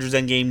Avengers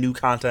Endgame new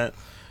content.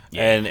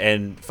 Yeah.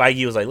 And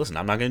Feige was like, listen,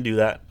 I'm not going to do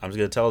that. I'm just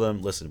going to tell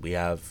them, listen, we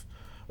have.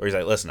 Or he's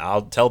like, listen,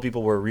 I'll tell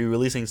people we're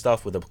re-releasing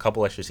stuff with a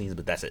couple extra scenes,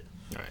 but that's it.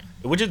 Right.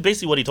 Which is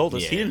basically what he told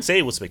us. Yeah. He didn't say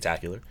it was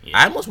spectacular. Yeah.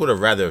 I almost would have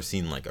rather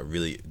seen like a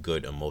really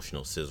good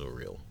emotional sizzle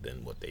reel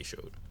than what they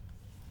showed.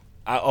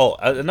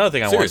 Another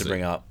thing I wanted to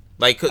bring up.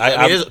 Like,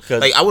 I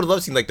would have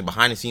loved to see like the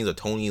behind the scenes of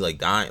Tony like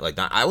dying. Like,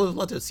 I would have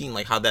loved to have seen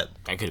like how that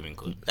could have been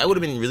cool. That would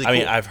have been really cool. I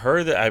mean, I've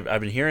heard that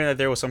I've been hearing that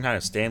there was some kind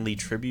of Stan Lee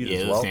tribute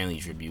as well. Stan Lee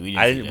tribute. We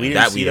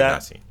didn't see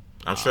that.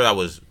 I'm sure that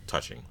was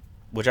touching.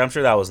 Which I'm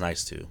sure that was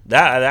nice too.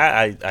 That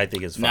I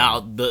think is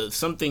fun. Now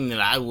something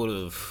that I would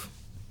have,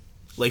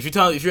 like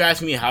if you're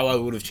asking me how I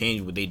would have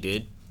changed what they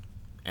did,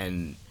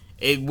 and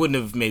it wouldn't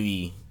have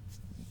maybe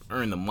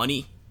earned the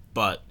money,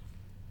 but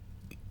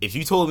if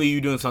you told me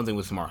you're doing something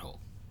with Smart Hulk,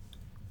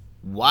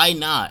 why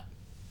not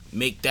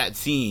make that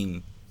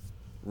scene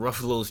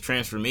Ruffalo's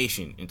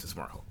transformation into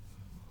Smart Hulk?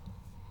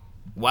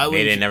 Why would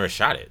they never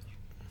shot it?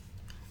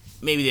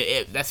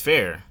 Maybe that's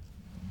fair,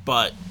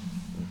 but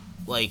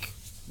like.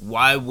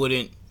 why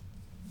wouldn't,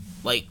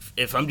 like,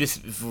 if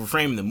we're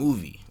framing the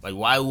movie, like,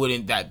 why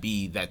wouldn't that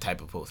be that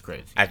type of post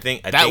credits? I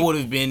think that would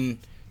have been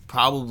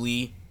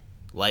probably,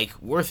 like,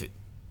 worth it.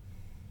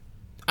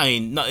 I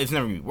mean, no, it's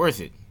never gonna be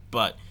worth it,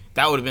 but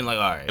that would have been like,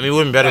 all right. I mean, it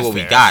would have been better what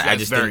we got. I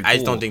just don't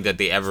think that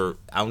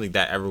I don't think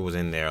that ever was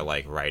in there,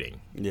 like,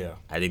 writing. Yeah.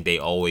 I think they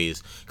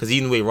always, because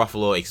even the way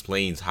Ruffalo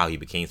explains how he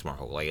became Smart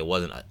Hulk, like, it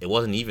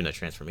wasn't even a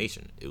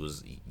transformation. It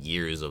was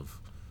years of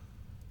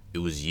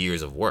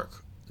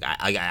work.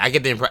 I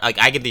get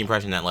the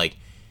impression that, like,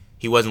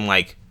 he wasn't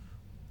like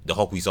the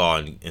Hulk we saw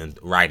in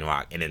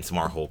Ragnarok and then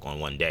Smart Hulk on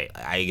one day.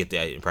 I get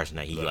the impression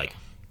that he like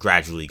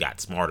gradually got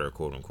smarter,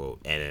 quote unquote,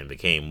 and then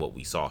became what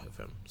we saw of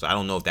him. So I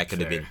don't know if that could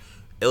have been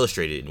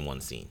illustrated in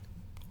one scene.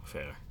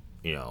 Fair.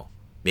 You know,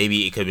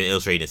 maybe it could have been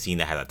illustrated in a scene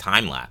that had a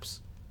time lapse,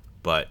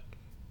 but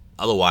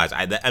otherwise,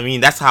 I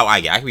mean, that's how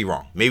I get. I could be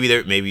wrong. Maybe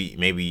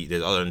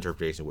there's other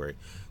interpretation where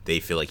they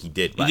feel like he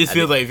did. It just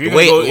feels like if you're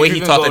the way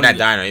he talked in that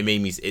diner, it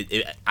made me.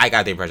 I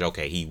got the impression,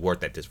 okay, he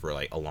worked at this for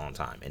like a long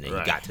time, and then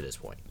he got to this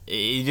point.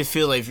 It just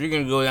feels like if you're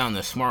gonna go down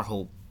the Smart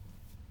Hulk,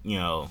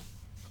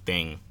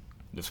 thing,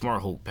 the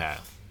Smart Hulk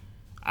path,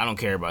 I don't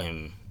care about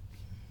him,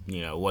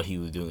 what he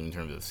was doing in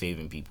terms of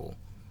saving people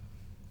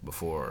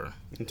before.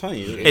 I'm telling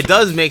you, it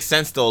does make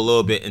sense though a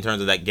little bit in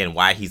terms of, like, again,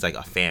 why he's like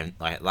a fan,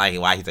 like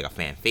why he's like a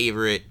fan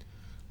favorite,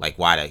 like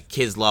why the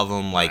kids love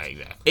him, like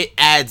exactly. It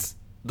adds.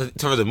 In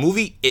terms of the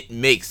movie, it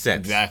makes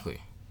sense.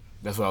 Exactly.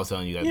 That's what I was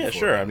telling you guys before.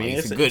 Sure. I mean,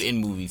 it's a good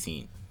in-movie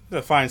scene. It's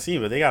a fine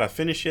scene, but they gotta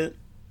finish it,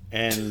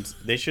 and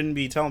they shouldn't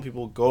be telling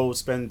people go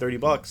spend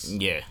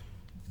 $30.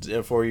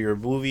 Yeah. For your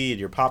movie and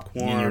your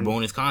popcorn and your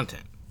bonus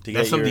content.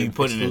 That's something you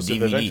put in a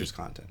DVD. Adventures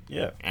content.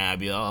 Yeah. And I'd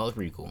be like, oh, that's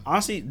pretty cool.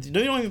 Honestly, you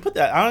don't even put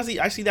that. Honestly,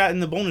 I see that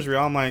in the bonus reel.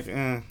 I'm like,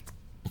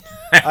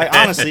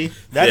 honestly,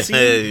 that scene.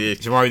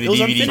 Jamari, the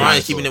DVD.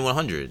 Jamari's keeping it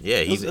 100.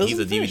 Yeah, he's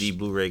a DVD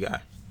Blu-ray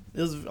guy.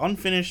 It was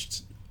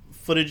unfinished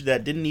footage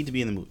that didn't need to be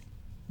in the movie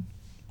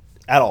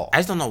at all. I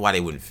just don't know why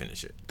they wouldn't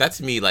finish it. That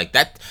to me, like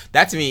that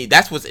to me,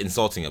 that's what's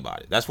insulting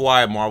about it. That's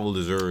why Marvel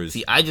deserves.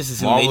 See, I just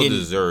assumed Marvel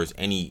deserves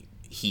any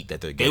heat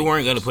that they're getting. They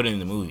weren't going to put it in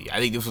the movie. I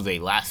think this was a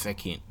last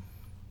second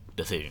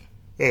decision.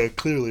 Yeah,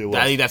 clearly it was.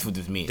 I think that's what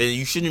this means. Then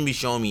you shouldn't be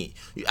showing me.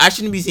 I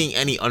shouldn't be seeing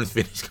any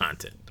unfinished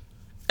content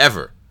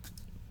ever.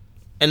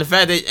 And the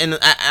fact that, and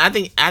I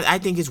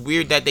think it's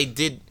weird that they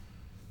did.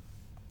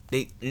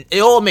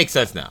 It all makes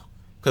sense now.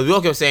 Because we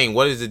all kept saying,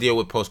 what is the deal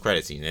with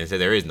post-credit scene? And they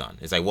said there is none.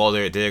 It's like, well,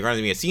 there's going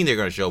to be a scene they're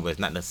going to show, but it's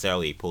not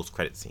necessarily a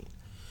post-credit scene.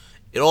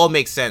 It all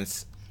makes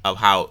sense of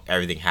how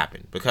everything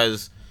happened.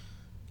 Because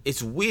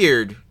it's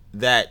weird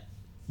that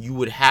you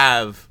would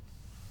have,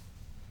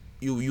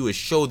 you would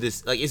show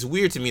this, like, it's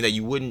weird to me that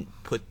you wouldn't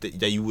put,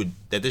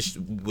 that this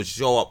would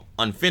show up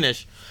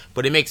unfinished,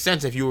 but it makes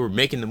sense if you were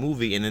making the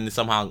movie and then it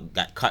somehow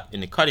got cut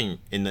in the cutting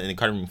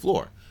room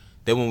floor.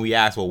 Then when we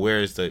asked, well,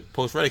 where's the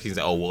post-credit scene? It's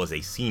like, oh, well, it's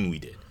a scene we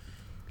did.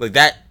 Like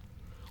that,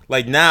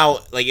 like now,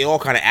 like it all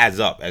kind of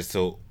adds up as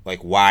to like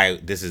why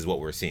this is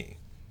what we're seeing,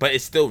 but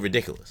it's still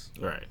ridiculous.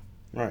 Right.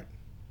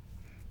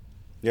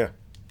 Yeah,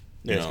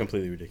 it's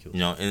completely ridiculous.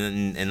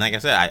 And like I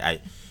said,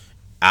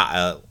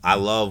 I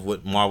love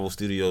what Marvel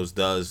Studios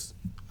does.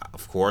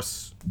 Of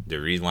course, the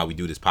reason why we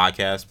do this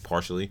podcast,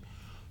 partially,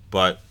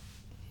 but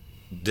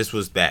this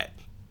was bad.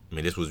 I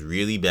mean, this was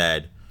really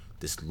bad.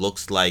 This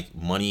looks like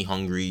money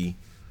hungry.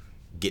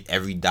 Get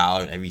every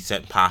dollar and every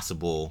cent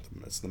possible.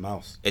 It's the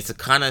mouse. It's the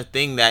kind of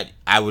thing that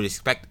I would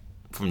expect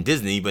from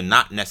Disney, but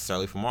not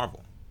necessarily from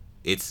Marvel.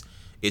 It's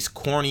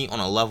corny on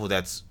a level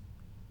that's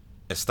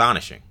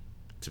astonishing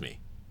to me.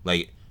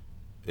 Like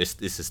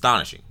it's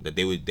astonishing that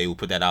they would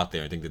put that out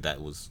there and think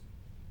that was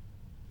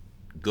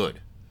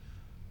good.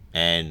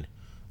 And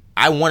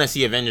I want to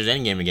see Avengers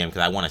Endgame again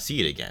because I want to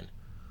see it again.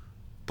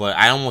 But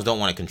I almost don't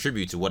want to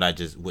contribute to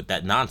with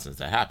that nonsense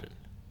that happened.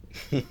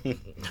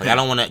 Like I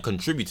don't want to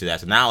contribute to that.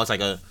 So now it's like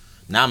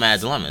now I'm at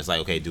a dilemma. It's like,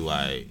 okay, do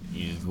I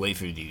you just wait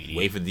for the DVD?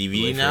 Wait for the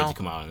DVD now? To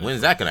come out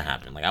When's that gonna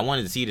happen? Like I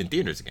wanted to see it in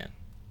theaters again,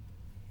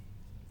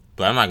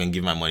 but I'm not gonna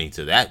give my money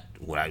to that.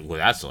 What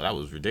I saw, that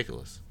was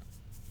ridiculous.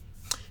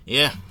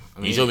 Yeah, I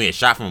mean, you showed me a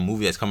shot from a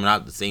movie that's coming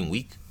out the same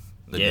week,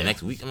 the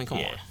next week. I mean, come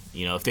on.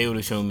 If they would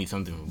have shown me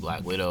something from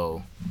Black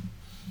Widow,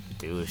 if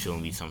they would have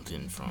shown me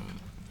something from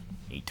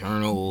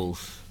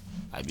Eternals,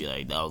 I'd be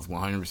like, that was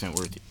 100%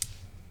 worth it.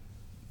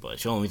 But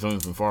showing me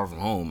something from Far From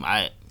Home,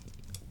 I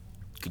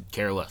could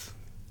care less.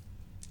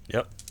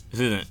 Yep. This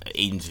isn't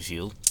Agents of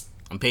S.H.I.E.L.D.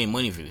 I'm paying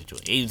money for this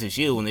joint. Agents of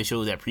S.H.I.E.L.D., when they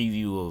showed that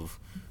preview of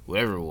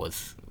whatever it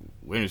was,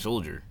 Winter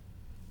Soldier,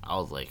 I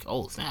was like,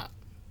 oh, snap.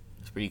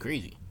 That's pretty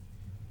crazy.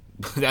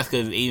 But that's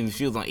because Agents of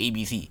S.H.I.E.L.D.'s on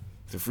ABC.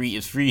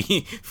 It's free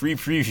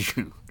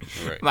preview.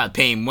 Right. I'm not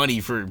paying money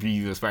for a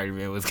preview of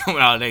Spider-Man what's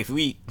coming out next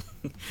week.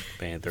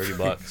 Paying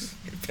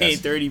 $30. Paying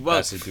 $30.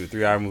 That's a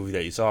 3-hour movie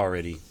that you saw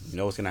already. You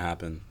know what's going to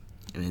happen.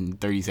 And then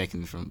 30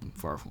 seconds from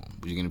Far From Home.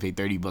 But you're going to pay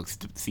 $30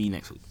 to see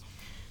next week.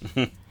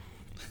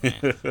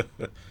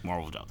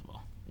 Marvel dropped the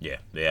ball. Yeah,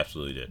 they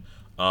absolutely did.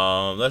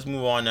 Let's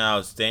move on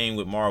now. Staying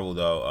with Marvel,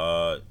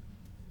 though.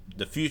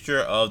 The future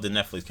of the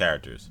Netflix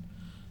characters.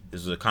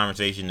 This was a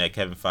conversation that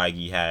Kevin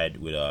Feige had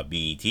with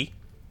BET.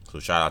 So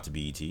shout out to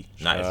BET.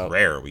 Not as out.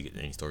 rare we get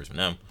any stories from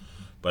them.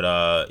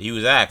 But he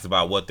was asked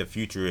about what the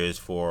future is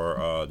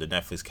for the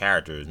Netflix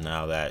characters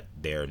now that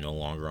they're no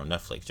longer on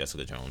Netflix.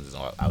 Jessica Jones is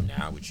out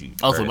now, which you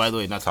Also, by the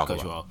way, not to talk cut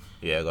about. you off,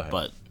 Yeah, go ahead.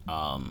 but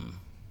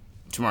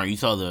Shamar, you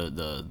saw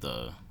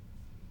the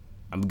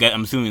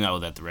I'm assuming that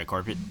was at the red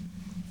carpet.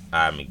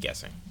 I'm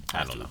guessing. I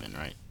Has don't to know. have been,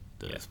 right?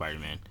 The Yeah.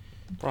 Spider-Man.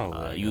 Probably.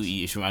 I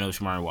guess. I know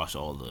Shamar watched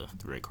all the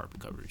red carpet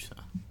coverage, so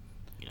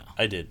you know.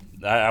 I did.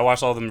 I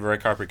watched all the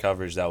red carpet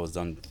coverage that was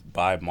done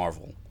by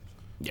Marvel.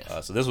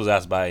 Yes. So this was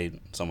asked by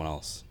someone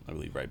else, I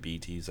believe, right?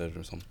 BET said it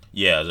or something.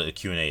 Yeah, the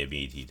Q&A at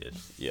BET did.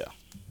 Yeah.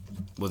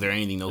 Was there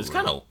anything It's noteworthy?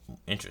 kind of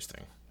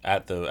interesting.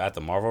 At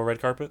the Marvel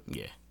red carpet.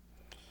 Yeah.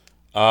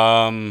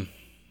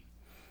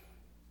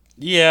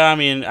 Yeah, I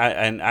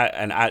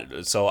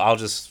mean, so I'll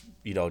just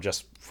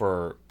just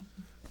for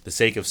the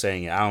sake of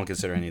saying it, I don't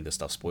consider any of this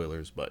stuff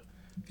spoilers. But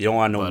if you don't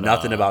want to know But,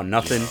 nothing about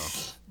nothing, you know,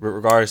 with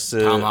regards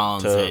to Tom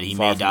Holland to said he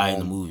Far may From die in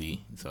the Home,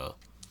 movie, so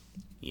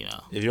you know.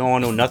 if you don't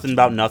want to know nothing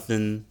about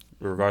nothing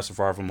with regards to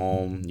Far From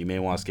Home, you may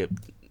want to skip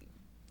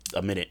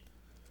a minute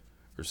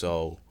or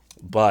so.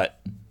 But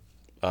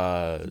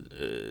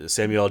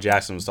Samuel L.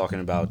 Jackson was talking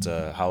about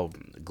how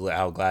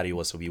glad he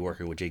was to be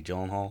working with Jake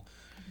Gyllenhaal.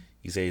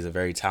 He said he's a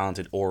very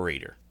talented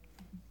orator,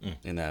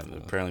 and that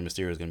apparently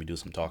Mysterio is going to be doing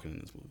some talking in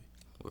this movie.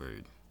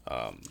 Word.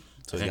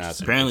 So he's gonna have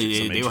some Apparently,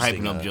 some they were hyping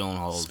interesting, up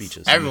Gyllenhaal's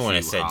speeches. Everyone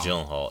has Chemistry said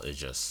with Holland.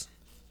 Gyllenhaal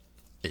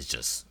is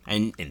just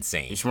And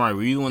insane. Shamar,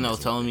 were you the one that was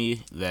telling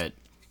me that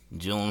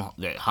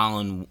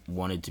Holland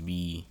wanted to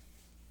be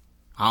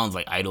Holland's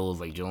like idol is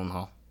like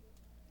Gyllenhaal,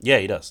 Yeah,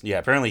 he does. Yeah,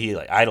 apparently he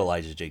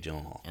idolizes Jake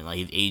Gyllenhaal. and like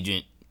his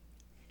agent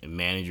and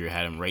manager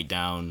had him write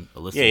down a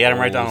list. Yeah, of he had him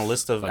write roles, down a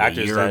list of like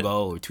actors a year that-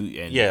 ago or two.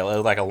 And Yeah,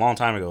 like a long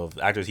time ago, of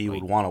actors he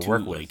like would want to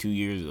work with. like 2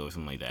 years ago or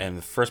something like that. And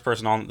the first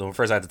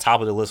at the top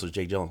of the list was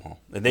Jake Gyllenhaal,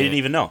 and they didn't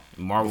even know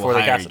Marvel before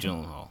they hired cast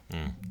him. Gyllenhaal,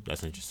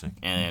 That's interesting.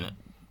 and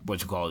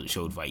what you call it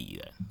showed Feige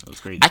that. It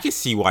was crazy. I can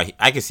see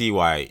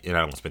why, and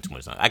I don't spend too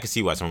much time. I can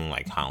see why someone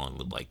like Holland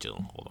would like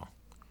Gyllenhaal. Though.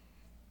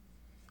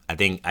 I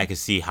think I could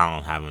see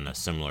Holland having a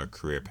similar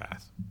career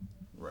path,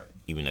 Right.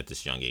 even at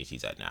this young age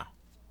he's at now.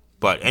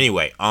 But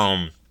anyway,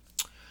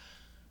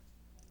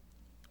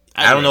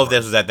 I don't know if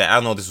this was at that. I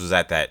don't know if this was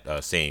at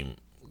that same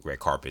red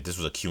carpet. This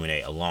was a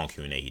Q&A, a long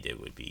Q&A he did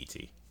with BET.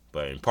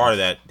 But in part of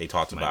that, they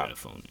talked Might have about been a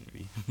phone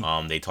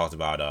interview. they talked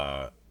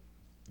about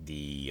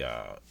the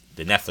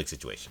Netflix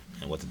situation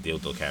and what the deal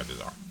with those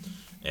characters are.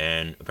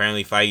 And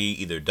apparently Feige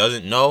either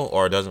doesn't know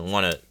or doesn't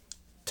want to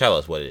tell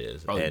us what it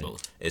is. Probably and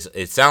both.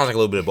 It sounds like a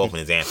little bit of both in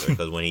his answer,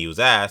 because when he was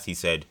asked, he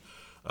said,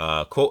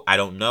 quote, "I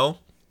don't know.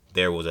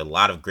 There was a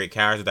lot of great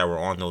characters that were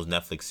on those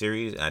Netflix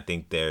series, and I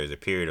think there's a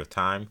period of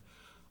time.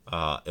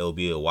 It'll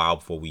be a while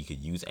before we could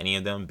use any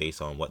of them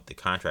based on what the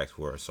contracts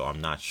were, so I'm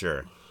not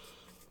sure."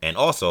 And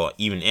also,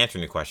 even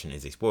answering the question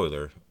is a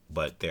spoiler,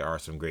 but there are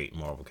some great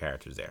Marvel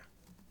characters there.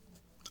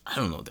 I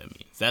don't know what that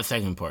means. That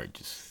second part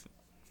just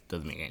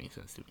doesn't make any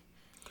sense to me.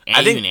 I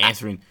And think even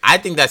answering, I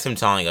think that's him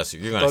telling us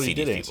you're going to Thought see he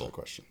did these answer the people.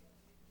 question.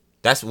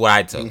 That's what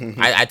I took.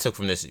 I took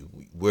from this,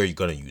 where are you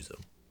going to use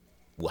them?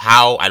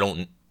 How? I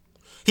don't.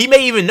 He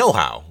may even know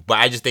how, but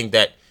I just think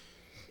that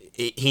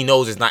he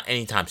knows it's not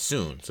anytime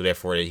soon, so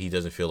therefore he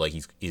doesn't feel like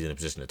he's in a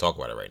position to talk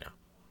about it right now.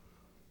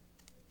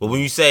 But when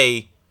you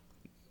say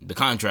the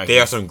contract. there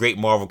are is- some great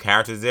Marvel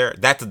characters there,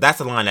 that's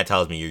a line that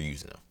tells me you're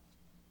using them.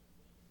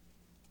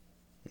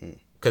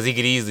 Because he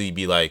could easily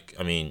be like,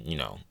 I mean,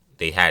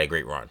 they had a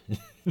great run.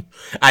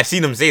 I've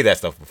seen them say that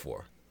stuff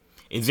before.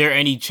 Is there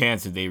any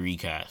chance that they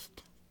recast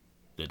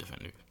the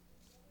Defender?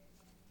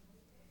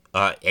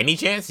 Any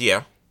chance?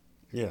 Yeah.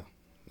 Yeah,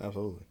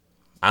 absolutely.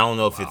 I don't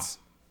know if it's.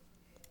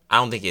 I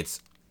don't think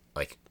it's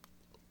like.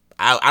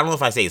 I don't know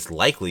if I say it's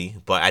likely,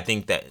 but I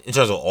think that in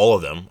terms of all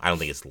of them, I don't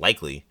think it's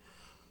likely.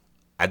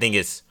 I think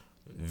it's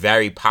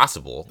very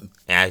possible,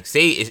 and I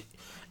say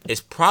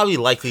it's probably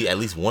likely at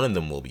least one of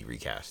them will be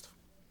recast.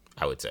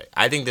 I would say.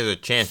 I think there's a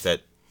chance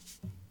that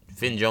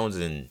Finn Jones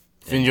and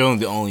Finn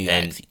Jones the only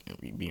and- actor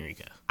being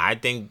recast. I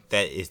think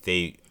that if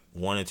they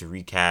wanted to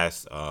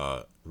recast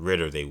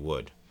Ritter, they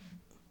would.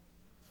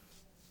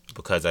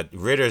 Because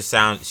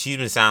she's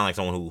been sounding like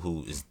someone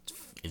who is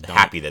done.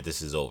 happy that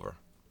this is over.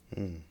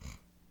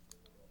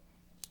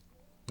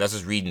 That's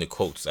just reading the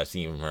quotes I've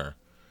seen from her.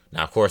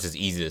 Now, of course, it's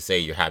easy to say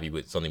you're happy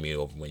with something being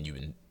over when you've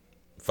been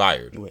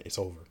fired, Wait, it's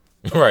over.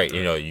 right?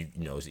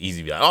 It's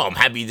easy to be like, oh, I'm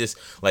happy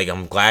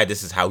I'm glad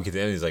this is how we get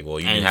to end. It's like, well,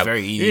 you And didn't it's have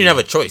very you easy. didn't have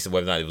a choice of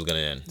whether or not it was gonna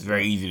end. It's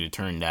very easy to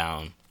turn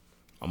down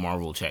a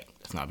Marvel check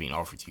that's not being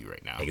offered to you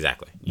right now.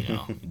 Exactly.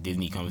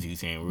 Disney comes to you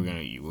saying we're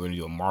gonna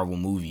do a Marvel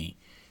movie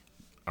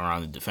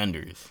around the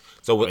Defenders.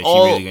 So But with she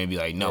all really gonna be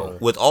like, no,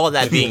 with all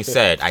that being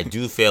said, I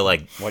do feel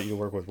like Want you to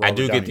work with. I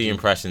do Robert get Downey the Jr.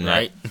 impression that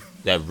Right.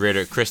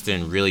 that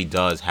Kristen really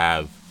does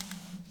have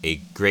a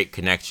great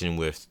connection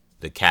with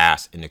the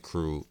cast and the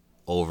crew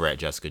over at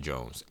Jessica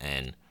Jones,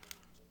 and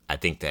I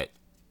think that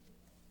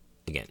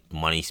again,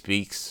 money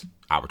speaks,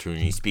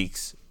 opportunity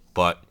speaks,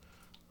 but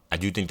I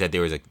do think that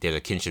there's a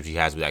kinship she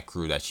has with that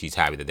crew that she's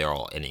happy that they're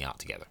all ending out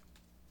together.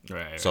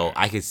 Right. So right.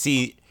 I could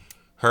see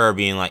her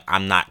being like,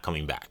 I'm not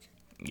coming back.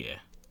 Yeah.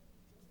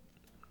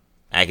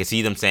 I could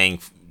see them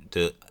saying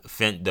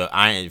the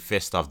Iron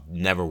Fist stuff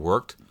never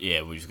worked.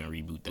 Yeah, we're just gonna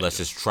reboot that. Let's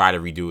just try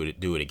to do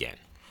it again.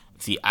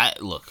 See, I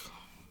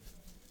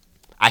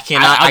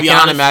cannot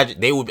honest. imagine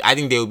they would. I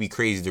think they would be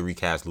crazy to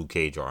recast Luke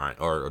Cage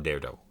or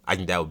Daredevil. I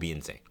think that would be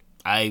insane.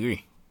 I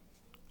agree.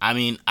 I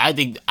mean, I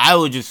think I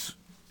would just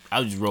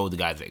roll with the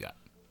guys they got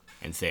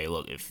and say,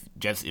 look, if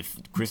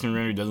Kristen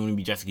Renner doesn't want to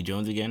be Jessica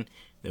Jones again,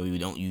 then we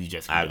don't use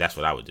Jessica Jones. That's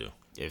what I would do.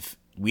 If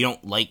we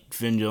don't like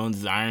Finn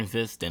Jones' Iron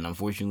Fist, then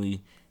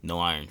unfortunately, no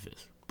Iron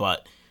Fist.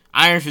 But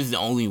Iron Fist is the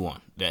only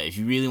one that if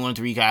you really wanted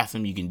to recast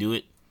him, you can do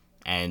it.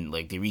 And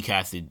like they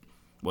recasted,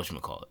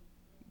 whatchamacallit,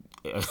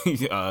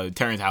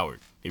 Terrence Howard.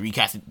 They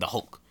recasted the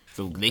Hulk,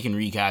 so they can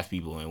recast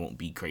people and it won't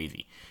be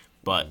crazy.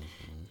 But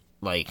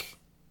like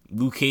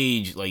Luke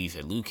Cage, like you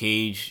said, Luke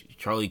Cage,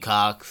 Charlie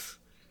Cox,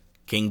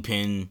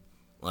 Kingpin,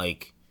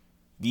 like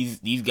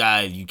these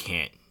guys, you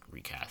can't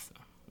recast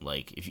them.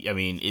 Like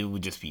it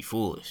would just be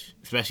foolish,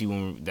 especially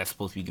when that's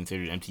supposed to be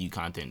considered MCU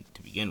content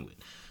to begin with.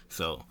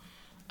 So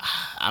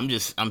I'm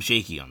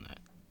shaky on that.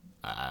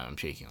 I'm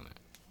shaky on that.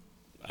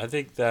 I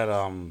think that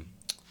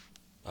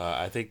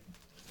I think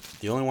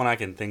the only one I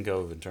can think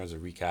of in terms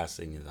of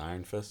recasting is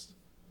Iron Fist,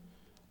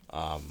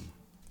 and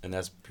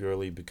that's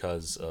purely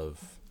because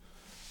of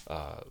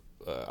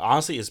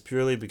honestly, it's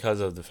purely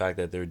because of the fact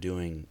that they're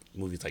doing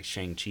movies like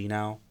Shang-Chi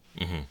now,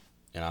 and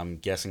I'm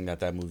guessing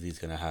that movie is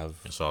gonna have.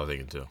 That's all I'm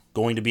thinking too.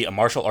 Going to be a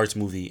martial arts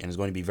movie, and it's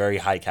going to be very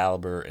high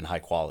caliber and high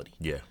quality.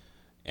 Yeah,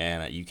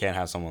 and you can't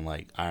have someone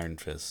like Iron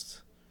Fist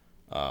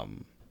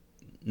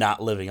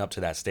not living up to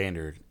that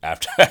standard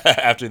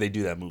after they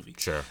do that movie.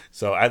 Sure.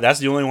 So that's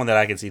the only one that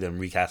I can see them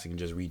recasting and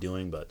just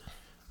redoing. But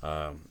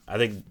I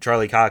think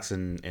Charlie Cox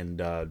and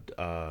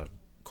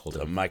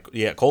Coulter.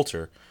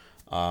 Coulter.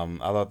 I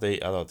thought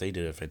they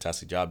did a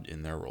fantastic job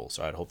in their role.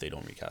 So I'd hope they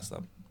don't recast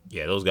them.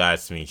 Yeah, those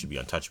guys to me should be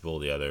untouchable.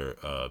 The other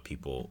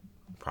people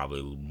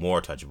probably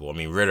more touchable. I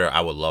mean, Ritter,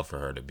 I would love for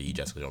her to be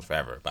Jessica Jones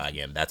forever. But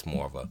again, that's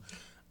more of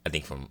I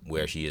think from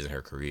where she is in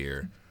her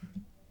career,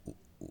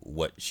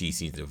 what she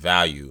sees the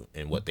value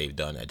in what they've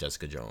done at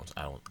Jessica Jones.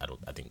 I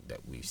think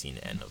that we've seen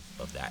the end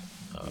of that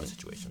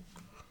situation.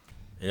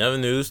 In other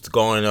news,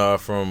 going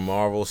from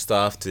Marvel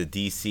stuff to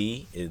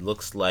DC, it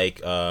looks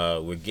like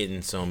we're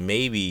getting some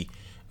maybe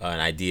an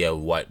idea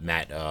of what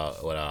Matt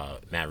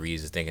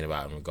Reeves is thinking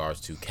about in regards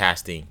to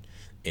casting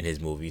in his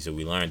movie. So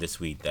we learned this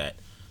week that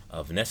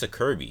Vanessa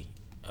Kirby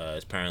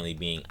is apparently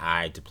being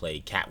eyed to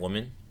play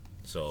Catwoman.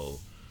 So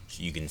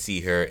you can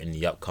see her in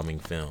the upcoming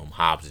film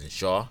Hobbs and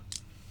Shaw.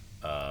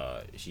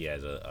 She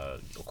has,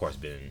 of course,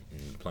 been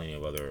in plenty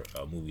of other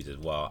movies as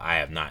well. I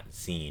have not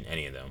seen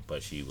any of them,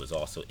 but she was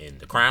also in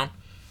The Crown,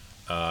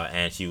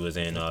 and she was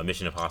in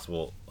Mission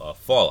Impossible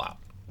Fallout,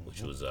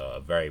 which was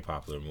a very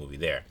popular movie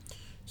there.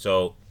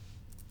 So,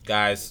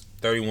 guys,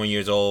 31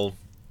 years old,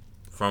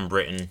 from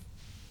Britain,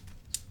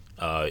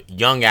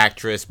 young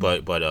actress,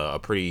 but a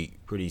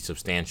pretty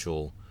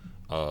substantial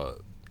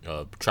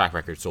track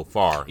record so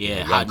far.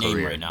 Yeah, hot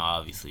name right now,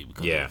 obviously,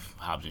 because of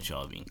Hobbs and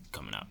Shaw being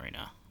coming out right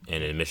now.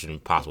 And then Mission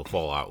Impossible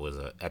Fallout was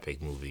an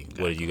epic movie.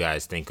 Exactly. What did you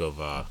guys think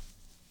of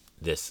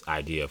this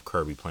idea of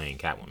Kirby playing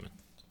Catwoman?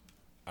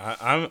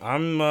 I'm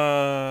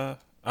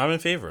in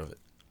favor of it.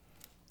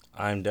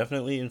 I'm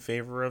definitely in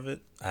favor of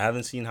it. I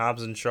haven't seen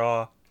Hobbs and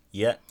Shaw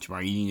yet.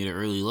 Tomorrow you didn't get an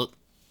early look.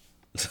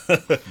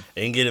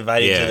 And get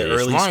invited to the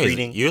early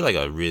screening. You're like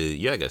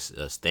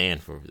a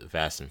stand for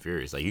Fast and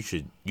Furious. Like you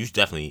should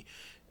definitely.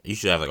 You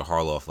should have like a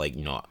Harloff, like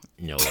meltdown.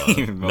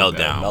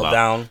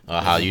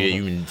 How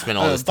you been spend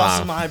all this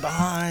time. Busting my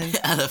behind.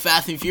 The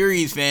Fast and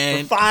Furious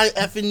fan. For 5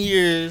 effing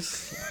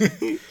years.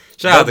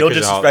 Shout out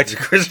to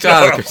Christian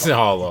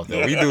Harloff.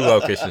 Though. We do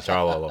love Christian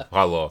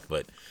Harloff,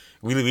 but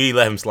we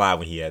let him slide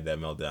when he had that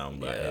meltdown.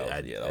 But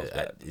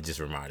it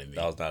just reminded me.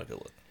 That was not a good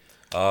one.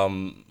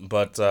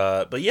 But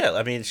yeah,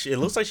 I mean, it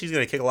looks like she's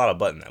gonna kick a lot of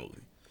butt in that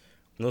movie.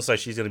 It looks like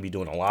she's gonna be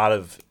doing a lot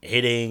of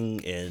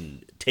hitting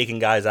and taking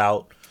guys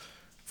out.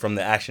 From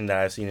the action that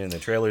I've seen in the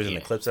trailers and the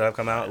clips that have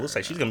come out, it looks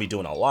like she's going to be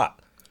doing a lot.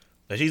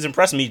 Like, she's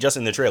impressed me just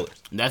in the trailers.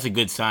 That's a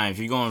good sign. If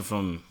you're going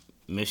from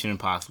Mission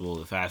Impossible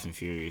to Fast and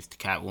Furious to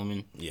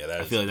Catwoman,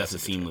 I feel like that's a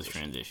seamless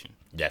transition.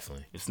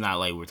 Definitely. It's not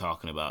like we're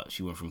talking about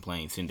she went from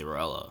playing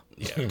Cinderella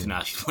to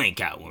now she's playing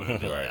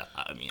Catwoman. Right.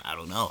 I mean, I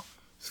don't know.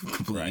 It's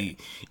completely...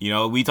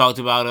 Right. We talked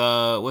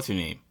about, what's her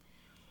name?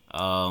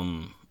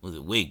 Was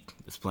it Wig?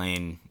 That's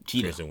playing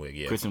Cheetah. Kristen Wiig,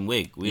 yeah. Kristen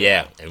Wiig.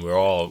 And we're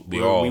all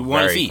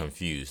very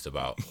confused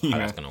about how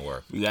that's gonna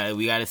work. We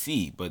gotta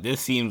see. But this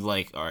seems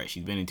like, all right,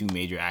 she's been in 2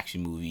 major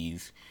action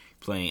movies,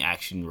 playing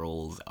action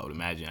roles. I would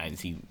imagine. I didn't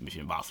see Mission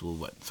Impossible,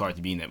 but it's hard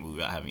to be in that movie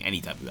without having any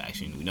type of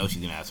action. We know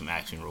she's gonna have some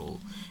action role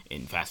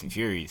in Fast and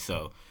Furious.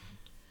 So,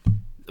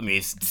 I mean,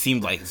 it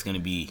seems like it's gonna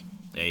be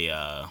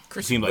a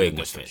Kristen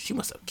Wiig she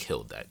must have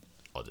killed that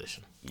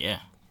audition.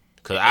 Yeah.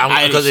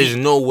 Because there's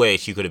no way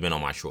she could have been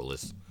on my short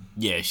list.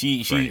 Yeah,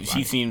 she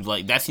seems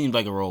like that seems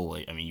like a role.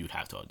 I mean, you'd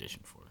have to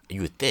audition for it.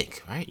 You would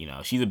think, right? You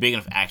know, she's a big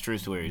enough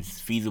actress where it's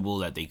feasible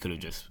that they could have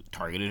just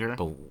targeted her.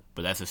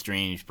 But that's a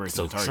strange person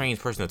So to target. strange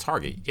person to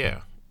target,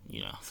 yeah.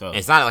 You know, so And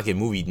it's not like a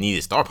movie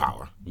needed star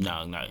power.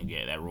 no,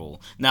 that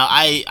role. Now,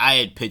 I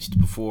had pitched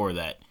before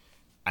that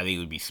I think it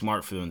would be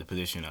smart for them to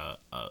position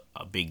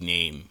a big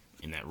name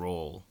in that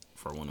role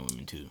for Wonder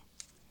Woman 2.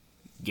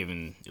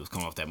 Given it was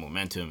coming off that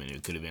momentum, and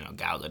it could have been a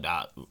Gal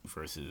Gadot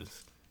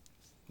versus,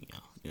 you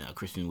know,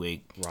 Kristen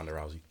Wiig. Ronda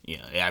Rousey.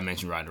 Yeah, I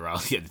mentioned Ronda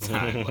Rousey at the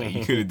time. Like,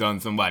 you could have done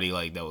somebody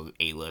like that was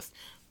A-list,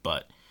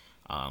 but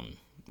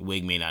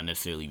Wiig may not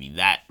necessarily be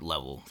that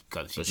level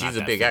because But she's not she's a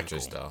that big physical.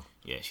 actress, though.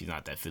 Yeah, she's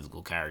not that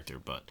physical character,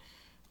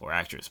 or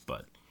actress,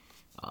 but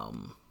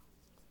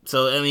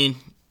so I mean,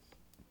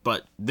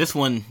 but this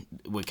one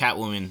with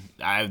Catwoman,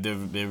 there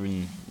have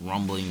been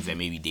rumblings that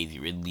maybe Daisy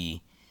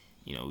Ridley.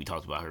 You know, we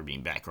talked about her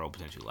being Batgirl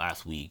potentially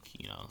last week.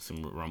 You know,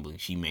 some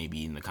rumblings she may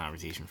be in the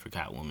conversation for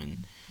Catwoman.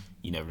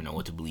 You never know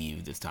what to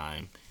believe this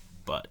time,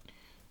 but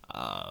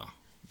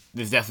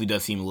this definitely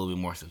does seem a little bit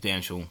more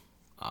substantial,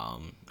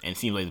 and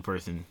seems like a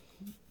person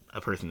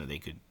that they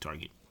could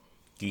target.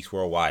 Geeks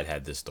Worldwide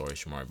had this story,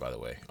 Shamari, by the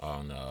way,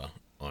 on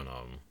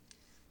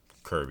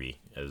Kirby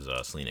as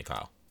Selena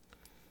Kyle.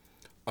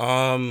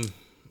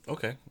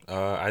 Okay.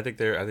 I think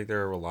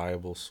they're a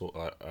reliable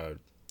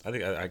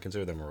I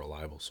consider them a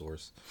reliable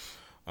source.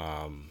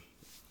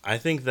 I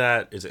think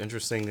that it's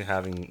interesting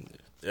having.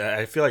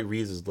 I feel like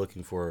Reeves is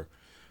looking for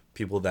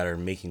people that are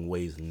making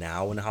waves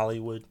now in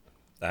Hollywood.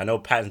 I know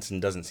Pattinson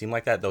doesn't seem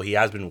like that, though he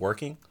has been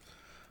working.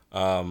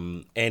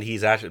 And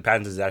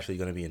Pattinson is actually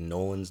going to be in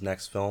Nolan's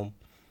next film.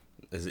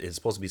 It's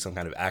supposed to be some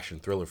kind of action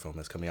thriller film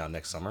that's coming out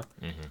next summer.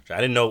 Mm-hmm. I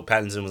didn't know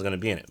Pattinson was going to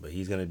be in it, but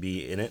he's going to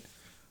be in it.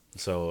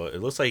 So it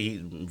looks like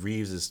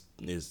Reeves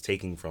is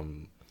taking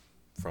from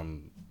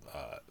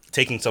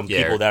taking some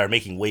people that are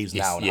making waves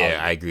now. Yeah,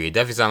 I agree. It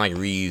definitely sounds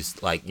like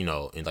Reeves, like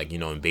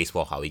in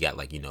baseball, how we got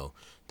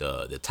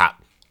the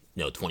top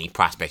 20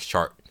 prospects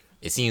chart.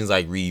 It seems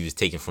like Reeves is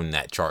taking from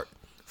that chart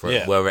for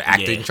whatever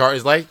acting chart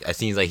is like. It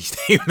seems like he's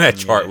taking that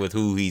chart with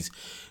who he's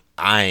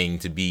eyeing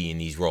to be in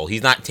these roles.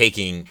 He's not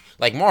taking,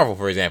 like Marvel,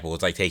 for example.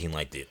 It's like taking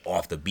like the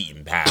off the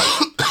beaten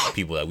path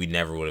people that we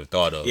never would have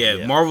thought of.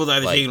 Yeah, Marvel's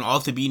either taking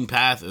off the beaten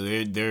path,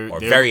 or they're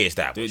very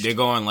established. They're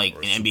going like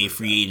an NBA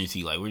free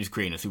agency. Like, we're just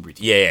creating a super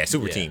team. Yeah,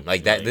 super team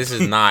like that. This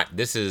is not.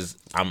 This is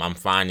I'm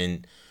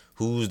finding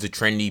who's the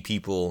trendy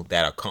people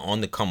that are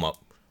on the come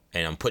up,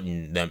 and I'm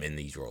putting them in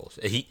these roles.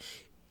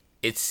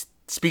 It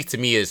speaks to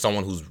me as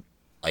someone who's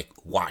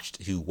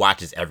who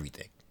watches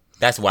everything.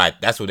 That's what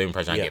the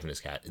impression I get from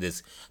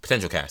this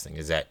potential casting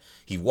is that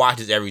he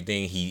watches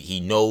everything. He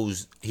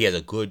knows, he has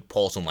a good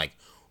pulse on like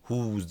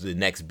who's the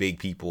next big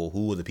people,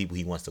 who are the people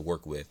he wants to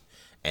work with,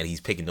 and he's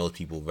picking those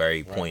people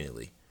very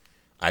pointedly.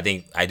 I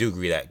do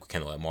agree that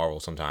kind of like Marvel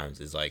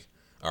sometimes is like,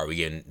 are we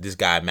getting this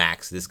guy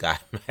Max, this guy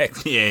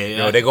Max?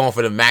 Yeah. They're going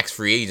for the Max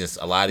free agents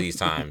a lot of these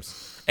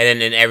times.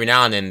 And then every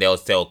now and then they'll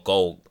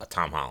go a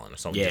Tom Holland or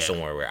something just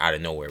somewhere where out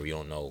of nowhere we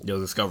don't know. They'll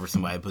discover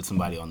somebody, put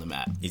somebody on the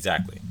map.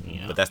 Exactly.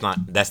 Yeah. But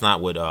that's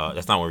not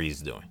what Reeves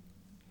is doing.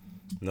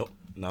 Nope,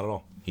 not at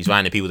all. He's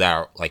finding people that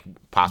are like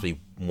possibly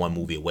one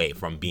movie away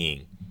from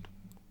being,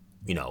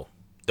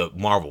 the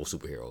Marvel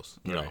superheroes.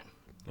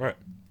 Right.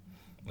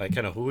 Like,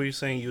 kind of, who were you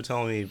saying? You were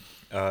telling me,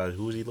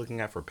 who was he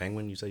looking at for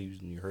Penguin? You said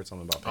you heard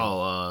something about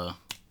Penguin.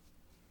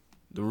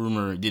 The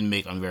rumor didn't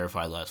make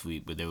Unverified last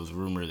week, but there was a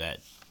rumor that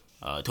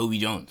Toby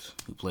Jones,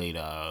 who played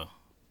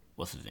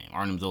what's his name,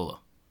 Arnim Zola,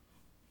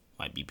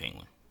 might be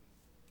Penguin.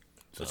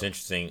 So it's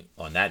interesting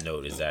on that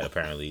note is that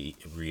apparently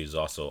Reeves is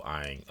also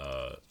eyeing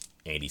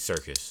Andy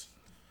Serkis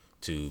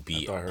to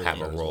have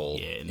a role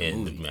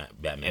in the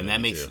Batman, and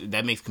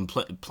that makes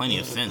plenty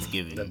of sense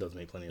given that does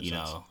make plenty of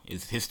sense.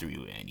 His history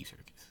with Andy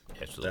Serkis.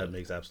 Absolutely. That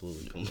makes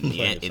absolutely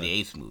in the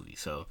Ace movie.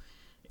 So,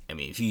 I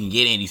mean, if you can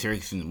get Andy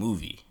Serkis in the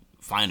movie,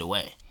 find a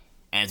way.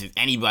 And if there's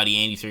anybody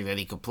Andy Serkis that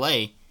he could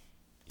play,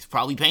 it's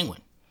probably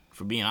Penguin,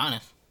 for being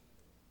honest.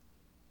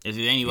 If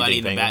there's anybody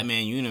in the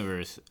Batman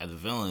universe as a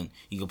villain,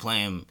 you could play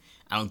him.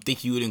 I don't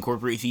think you would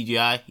incorporate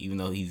CGI, even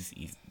though he's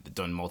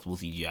done multiple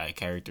CGI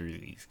characters.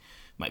 He's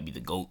might be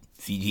the GOAT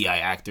CGI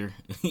actor.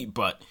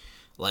 But,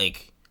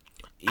 like,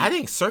 I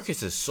think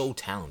Serkis is so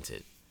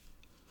talented.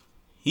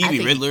 He could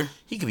be Riddler.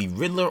 He could be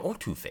Riddler or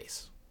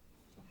Two-Face.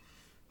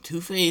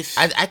 Two-Face?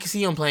 I could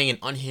see him playing an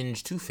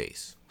unhinged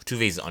Two-Face.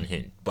 Two-Face is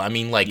unhinged. But I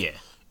mean, like...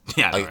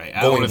 Yeah, like right.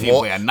 Going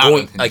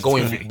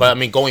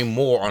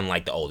more on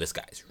like this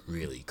guy's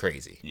really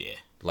crazy. Yeah.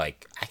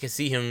 Like I can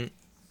see him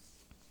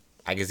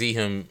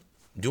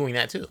doing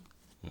that too.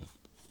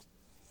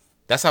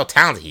 That's how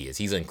talented he is.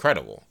 He's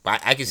incredible.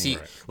 But I can see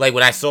like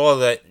when I saw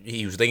that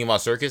he was thinking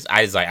about Serkis,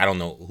 I was like, I don't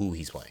know who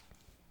he's playing.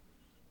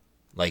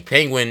 Like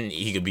Penguin,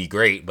 he could be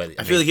great, but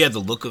I feel like he has the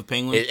look of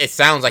Penguin. It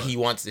sounds like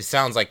it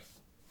sounds like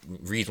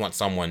Reeves wants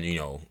someone,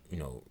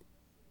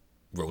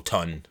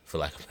 rotund, for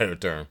lack of a better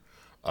term.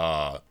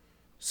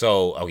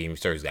 So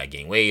Serkis got to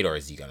gain weight, or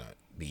is he gonna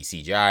be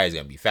CGI? Is he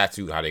gonna be fat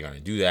suit? How are they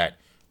gonna do that?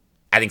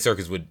 I think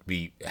Serkis would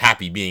be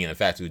happy being in a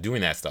fat suit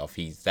doing that stuff.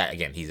 He's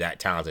that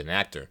talented an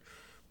actor,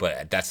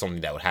 but that's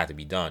something that would have to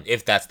be done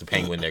if that's the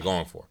Penguin they're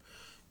going for.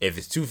 If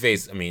it's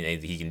Two-Face, I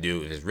mean, he can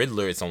do. If it's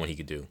Riddler, it's someone he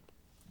could do.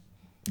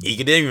 He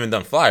could have even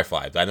done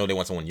Firefly, but I know they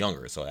want someone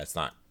younger, so that's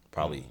not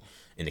probably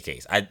in the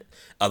case.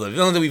 Of the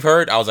villains that we've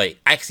heard, I was like,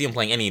 I can see him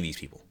playing any of these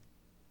people,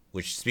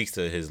 which speaks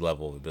to his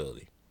level of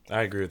ability.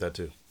 I agree with that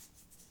too.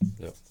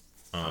 Yep.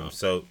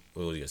 So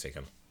what was you gonna say,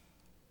 Kevin?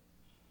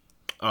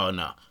 Oh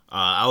no,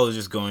 I was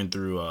just going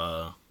through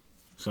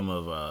some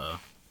of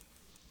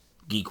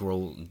Geeks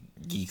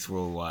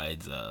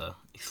Worldwide's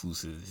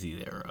exclusives. See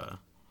their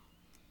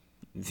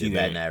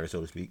batting average, so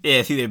to speak.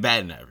 Yeah, see their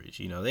batting average.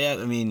 You know, they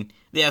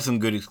have some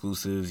good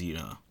exclusives. You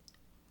know,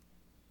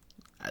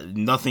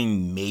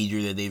 nothing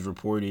major that they've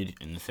reported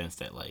in the sense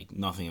that like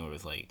nothing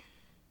was like,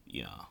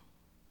 you know,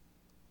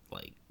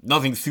 like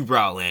nothing super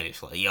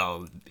outlandish. Like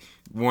yo,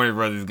 Warner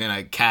Brothers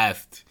gonna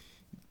cast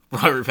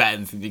Robert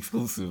Pattinson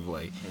exclusive.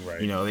 Like,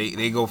 right. You know,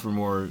 they go for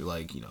more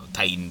like, you know,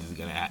 Titans is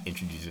gonna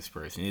introduce this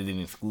person. Is it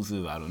an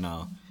exclusive? I don't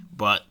know,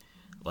 but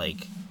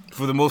like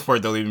for the most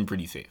part, though, they've been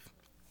pretty safe.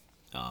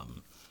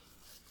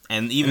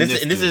 And even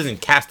this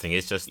isn't casting.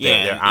 It's just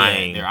they're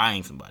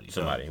eyeing somebody,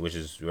 which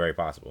is very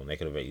possible, and they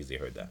could have easily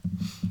heard that.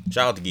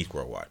 Shout out to Geeks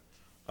Worldwide.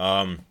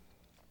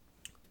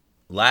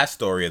 Last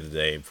story of the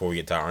day before we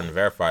get to our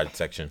unverified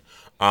section.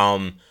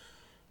 We're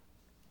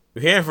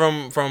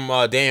hearing from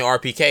Daniel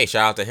RPK.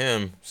 Shout out to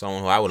him,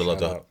 someone who I would have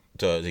loved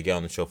to get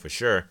on the show for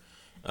sure.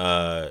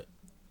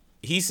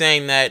 He's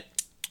saying that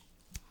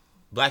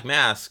Black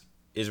Mask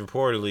is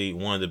reportedly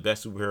one of the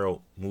best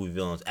superhero movie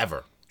villains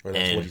ever. Or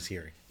that's what he's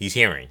hearing. He's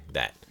hearing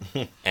that,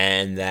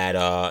 and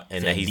that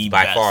he's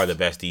by far the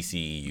best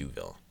DCEU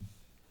villain.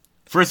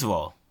 First of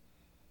all,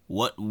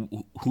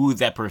 who is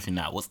that person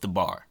now? What's the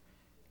bar?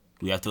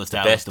 Do we have to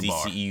establish the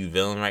bar? The best DCEU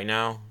villain right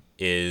now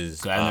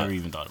is. I never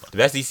even thought about the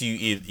best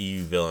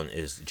DCEU villain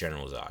is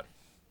General Zod.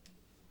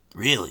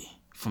 Really?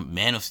 From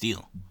Man of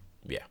Steel?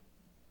 Yeah.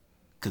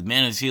 Because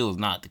Man of Steel is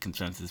not the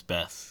consensus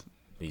best.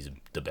 He's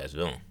the best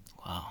villain.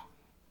 Wow.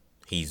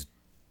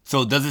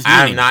 So does this mean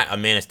I'm not a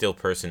Man of Steel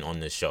person on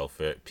this show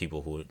for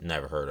people who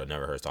never heard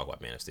us talk about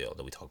Man of Steel,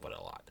 that we talk about it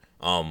a lot.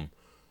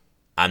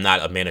 I'm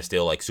not a Man of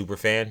Steel like super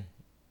fan.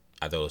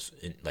 I thought it was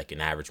like an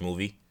average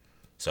movie.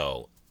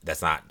 So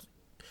that's not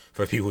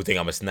for people who think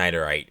I'm a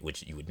Snyderite,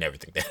 which you would never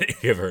think that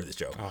if you ever heard this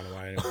joke. I don't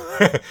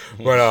know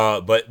why.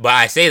 but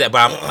I say that,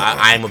 but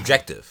I'm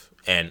objective,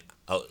 and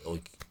I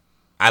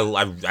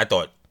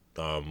thought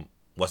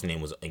what's the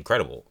name was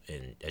incredible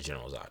as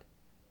General Zod.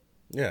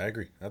 Yeah, I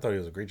agree. I thought he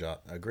was a great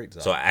job.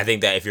 So I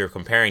think that if you're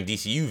comparing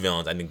DCU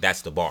villains, I think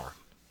that's the bar.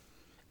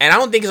 And I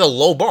don't think it's a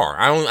low bar.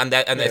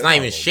 It's not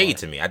even shade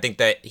to me. I think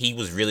that he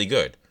was really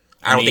good.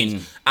 I don't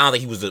think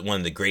he was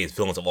one of the greatest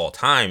villains of all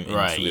time.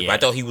 Right. Yeah. But I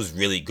thought he was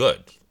really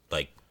good.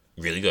 Like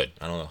really good.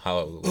 I don't know how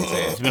I would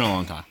say it. It's been a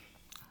long time.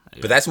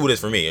 But that's who it is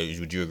for me.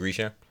 Would you agree,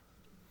 Sham?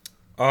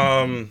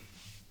 I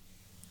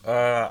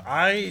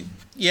agree.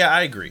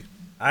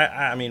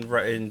 I mean,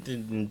 right,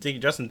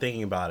 just in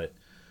thinking about it.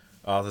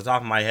 Off the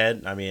top of my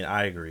head, I mean,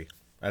 I agree.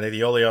 I think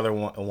the only other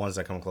ones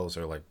that come close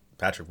are like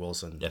Patrick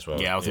Wilson. That's right.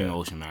 Yeah, I was thinking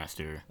Ocean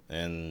Master.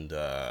 And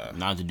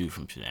not the dude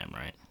from Shazam,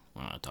 right?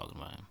 We're not talking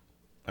about him.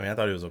 I mean, I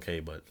thought he was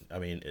okay, but I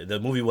mean, the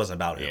movie wasn't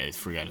about him. Yeah, it's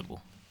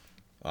forgettable.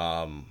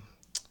 And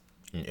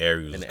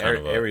Ares was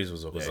Ares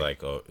was okay.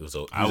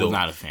 I was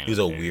not a fan. He was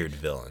a weird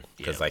villain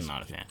because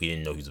not a fan. We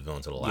didn't know he was a villain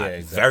until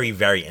the very,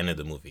 very end of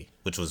the movie,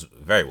 which was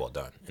very well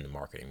done in the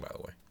marketing, by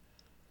the way.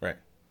 Right.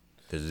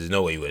 Because there's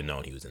no way you would have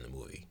known he was in the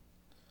movie.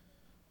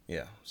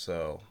 Yeah,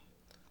 so,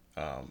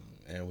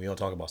 and we don't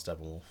talk about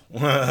Steppenwolf. We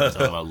don't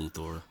talk about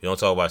Luthor. We don't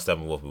talk about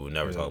Steppenwolf. We would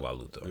never talk about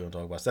Luthor. We don't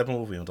talk about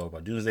Steppenwolf. We don't talk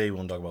about Doomsday. We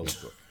don't talk about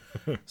Luthor.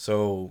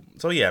 so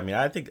yeah. I mean,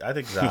 I think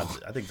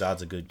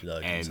Zod's a good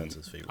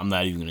consensus favorite. I'm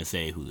not even gonna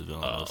say who the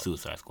villain of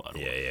Suicide Squad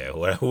was. Yeah.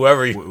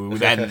 Whoever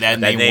that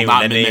name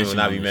will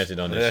not be mentioned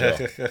on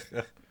this show.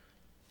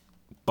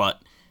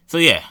 But so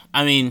yeah,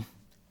 I mean,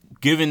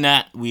 given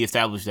that we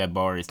established that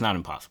bar, it's not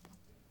impossible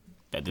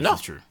that this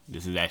is true.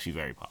 This is actually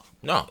very possible.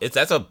 No,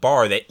 that's a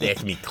bar that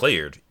can be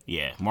cleared.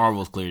 Yeah,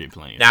 Marvel's cleared it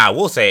plenty. Now, I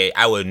will say,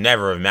 I would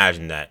never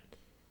imagine that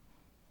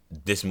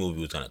this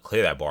movie was going to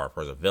clear that bar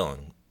for the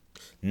villain.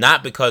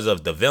 Not because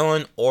of the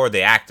villain or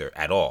the actor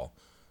at all.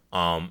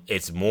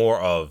 It's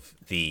more of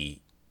the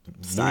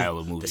style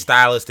of movie. The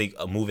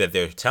stylistic movie that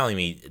they're telling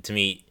me. To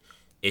me,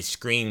 it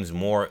screams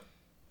more,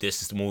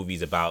 this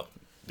movie's about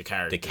the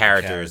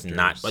characters,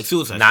 not like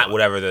Suicide not Squad.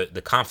 Whatever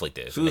the conflict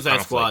is.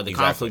 Suicide Squad, the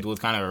conflict was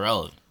kind of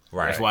irrelevant.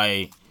 Right. That's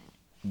why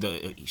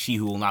she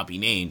who will not be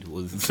named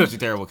was such a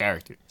terrible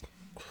character.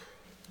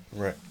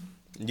 Right.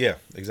 Yeah,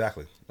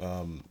 exactly.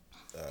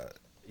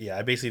 Yeah,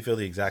 I basically feel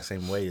the exact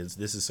same way.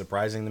 This is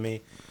surprising to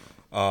me.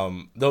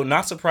 Though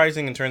not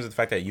surprising in terms of the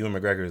fact that Ewan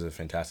McGregor is a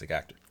fantastic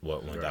actor.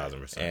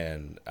 1,000%.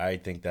 And I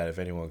think that if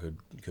anyone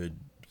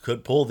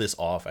could pull this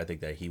off, I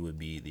think that he would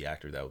be the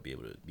actor that would be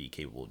able to be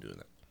capable of doing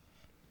that.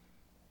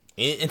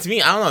 And to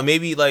me, I don't know,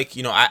 maybe like,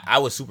 I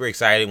was super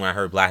excited when I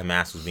heard Black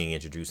Mask was being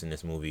introduced in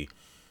this movie.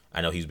 I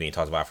know he was being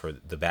talked about for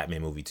the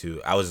Batman movie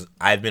too.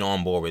 I've been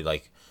on board with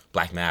like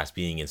Black Mask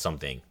being in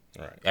something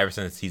Right. Ever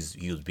since his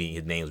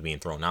name was being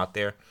thrown out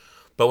there.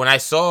 But when I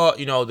saw,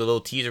 the little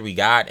teaser we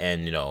got,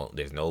 and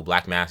there's no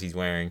black mask he's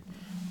wearing,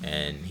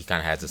 and he kind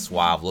of has a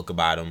suave look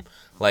about him,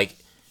 like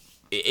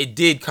it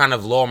did kind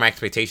of lower my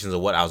expectations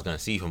of what I was gonna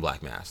see from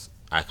Black Mask.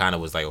 I kind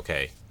of was like,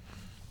 okay,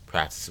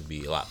 perhaps this would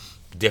be a lot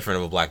different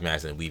of a Black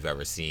Mask than we've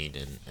ever seen,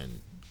 and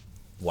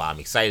while I'm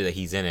excited that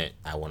he's in it,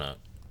 I want to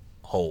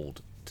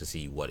hold to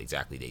see what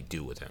exactly they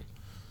do with him.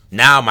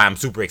 Now I'm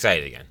super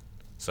excited again.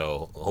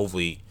 So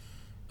hopefully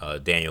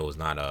Daniel is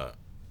not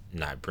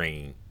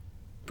bringing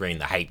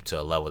the hype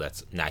to a level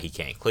that's not he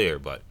can't clear.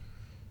 But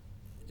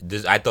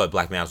I thought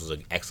Black Mask was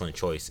an excellent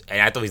choice,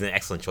 and I thought he's an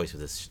excellent choice for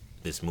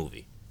this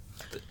movie.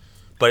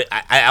 But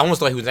I almost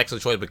thought he was an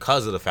excellent choice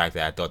because of the fact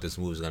that I thought this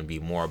movie was going to be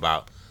more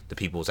about the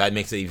people. So that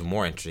makes it even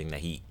more interesting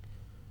that he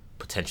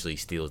potentially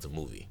steals the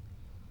movie.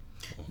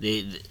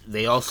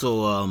 They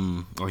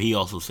also or he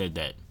also said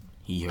that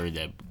he heard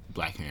that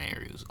Black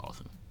Canary was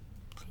awesome.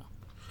 So.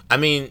 I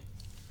mean,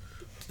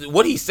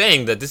 what he's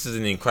saying that this is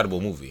an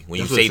incredible movie when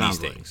That's you what say it these sounds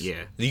things. like,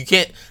 yeah. You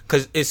can't,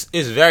 because it's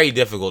very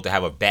difficult to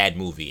have a bad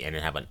movie and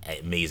then have an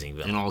amazing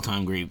villain. An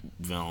all-time great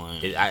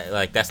villain.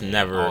 That's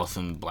never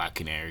awesome Black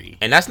Canary.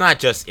 And that's not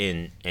just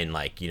in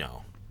like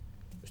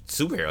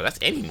superhero. That's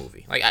any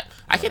movie. Like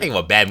I can't think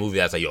of a bad movie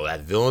that's like, yo,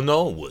 that villain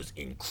though was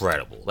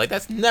incredible. Like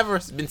that's never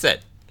been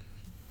said.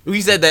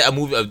 We said that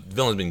a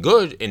villain's been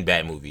good in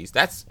bad movies.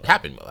 That's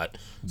happened. Like,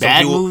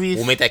 bad movies?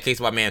 We'll make that case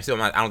about Man of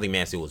Steel. I don't think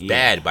Man of Steel was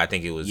bad, but I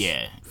think it was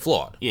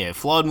flawed. Yeah,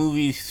 flawed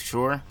movies,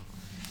 sure.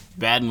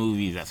 Bad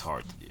movies, that's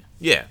hard to do.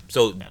 Yeah,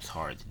 so that's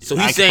hard to do. So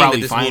he's saying that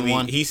this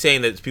movie. He's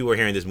saying that people are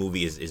hearing this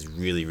movie is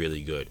really,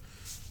 really good,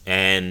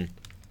 and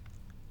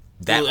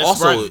that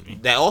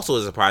also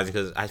is surprising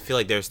because I feel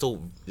like there's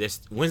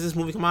when's this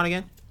movie come out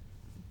again?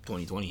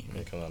 2020.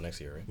 It comes out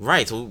next year, right?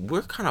 Right. So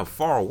we're kind of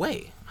far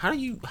away. How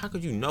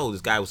could you know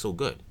this guy was so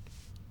good?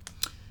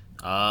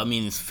 I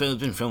mean, it's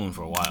been filming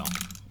for a while,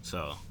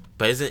 so.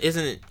 But is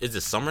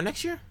it summer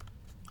next year?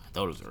 I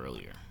thought it was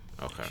earlier.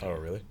 Okay. Oh,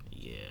 really?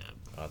 Yeah.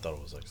 I thought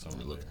it was like summer.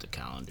 Let me look at the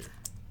calendar.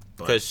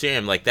 Because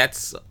Sham, like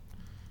that's a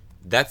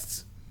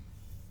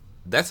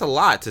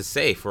lot to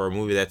say for a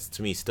movie that's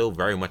to me still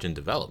very much in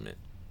development.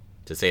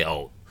 To say,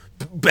 oh,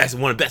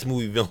 one of the best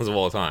movie villains of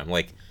all time,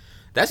 like.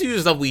 That's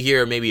usually stuff we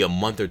hear maybe a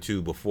month or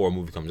two before a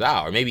movie comes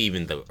out, or maybe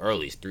even the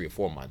earliest 3 or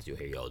 4 months. You'll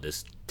hear, yo,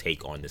 this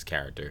take on this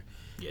character.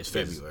 Yeah, it's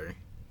February.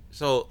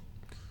 So,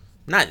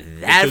 not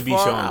that it could be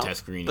far showing out, test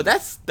screening. but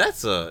that's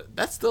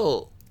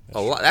still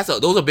a lot.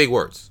 Those are big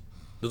words.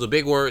 Those are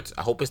big words.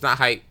 I hope it's not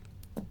hype,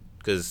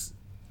 because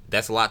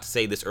that's a lot to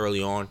say this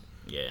early on.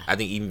 Yeah. I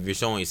think even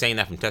if you're saying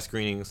that from test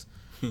screenings,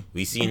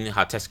 we've seen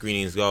how test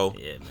screenings go.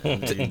 Yeah,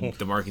 man.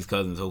 DeMarcus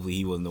Cousins, hopefully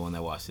he wasn't the one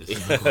that watched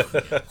this.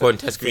 According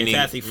to test screening,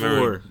 Fantastic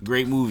Four,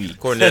 great movie.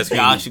 According to test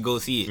screening, y'all should go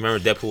see it. Remember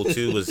Deadpool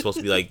 2 was supposed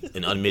to be like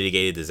an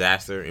unmitigated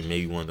disaster and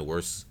maybe one of the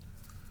worst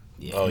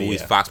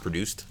movies Fox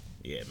produced.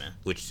 Yeah, man.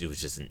 Which it was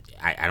just,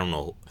 I don't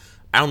know.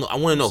 I want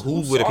to know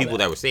who were the people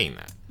that were saying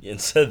that. You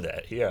said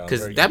that, yeah.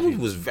 Because that movie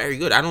was very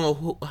good. I don't know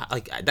who.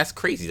 Like that's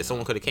crazy that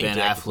someone could have came to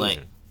that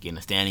conclusion. Getting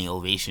a standing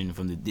ovation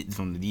from the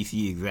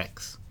DC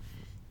execs.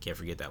 Can't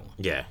forget that one.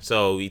 Yeah.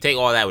 So you take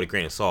all that with a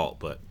grain of salt,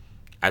 but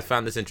I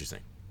found this interesting.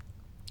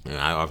 And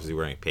I obviously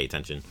we're going to pay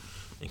attention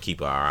and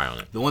keep our eye on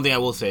it. The one thing I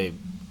will say,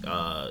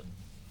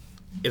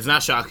 it's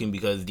not shocking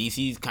because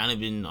DC's kind of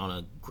been on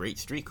a great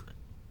streak.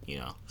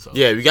 So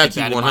yeah, we got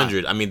to keep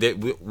 100. I mean,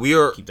 we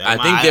are. I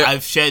think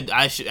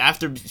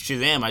after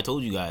Shazam, I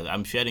told you guys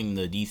I'm shedding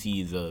the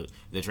DC's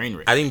the train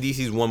wreck. I think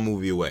DC's one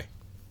movie away,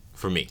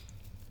 for me.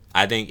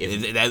 I think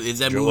is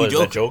that movie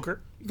Joker?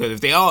 Joker? Because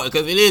if they are,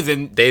 because it is,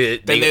 and they're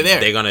there.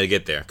 They're gonna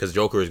get there because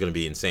Joker is gonna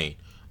be insane.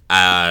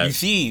 You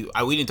see,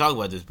 we didn't talk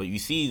about this, but you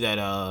see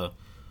that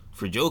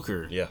for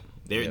Joker,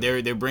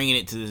 they're bringing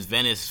it to this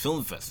Venice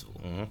Film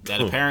Festival. Mm-hmm. That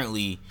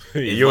apparently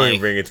you only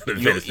bring it to the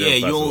Venice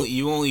Film Festival.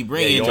 you only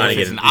bring it trying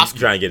to an Oscar.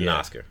 Trying to get an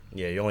Oscar.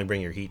 Yeah, you only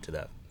bring your heat to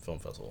that film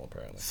festival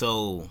apparently.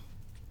 So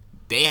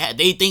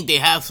they think they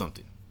have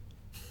something.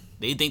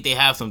 They think they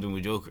have something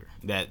with Joker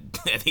that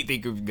I think they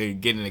could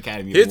get an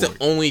Academy Award. Here's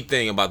the only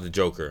thing about the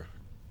Joker.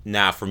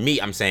 Now, for me,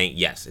 I'm saying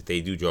yes. If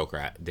they do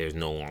Joker, there's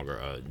no longer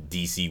a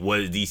DC. What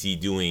is DC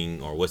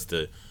doing, or what's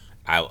the?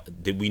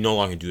 We no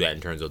longer do that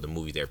in terms of the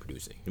movie they're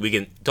producing. We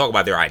can talk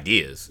about their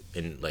ideas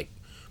and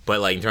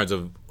but in terms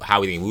of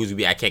how we think movies would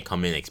be, I can't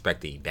come in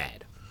expecting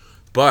bad.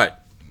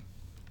 But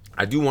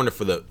I do wonder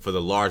for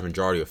the large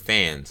majority of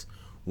fans,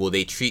 will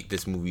they treat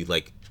this movie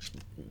like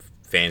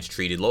fans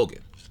treated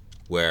Logan,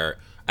 where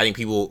I think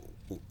people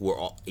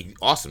were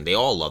awesome. They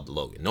all loved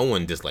Logan. No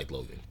one disliked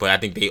Logan, but I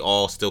think they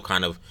all still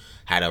kind of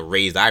had a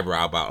raised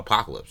eyebrow about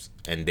Apocalypse,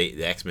 and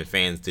the X-Men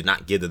fans did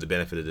not give them the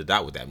benefit of the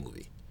doubt with that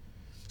movie.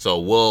 So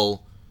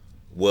will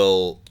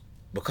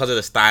because of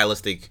the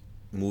stylistic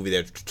movie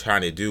they're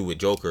trying to do with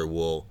Joker,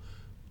 will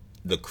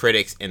the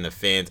critics and the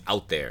fans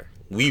out there,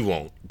 we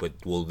won't, but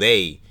will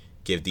they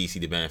give DC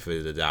the benefit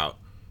of the doubt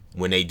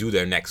when they do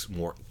their next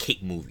more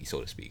cape movie,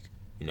 so to speak?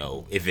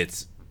 If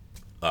it's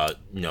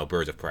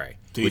Birds of Prey,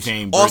 So you're which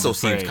saying Birds also of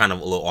seems Prey- kind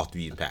of a little off the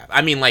beaten path.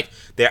 I mean, like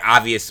their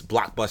obvious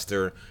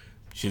blockbuster.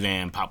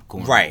 Shazam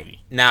popcorn Right.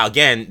 movie. Now,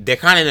 again, they're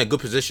kind of in a good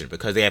position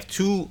because they have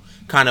two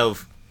kind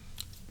of,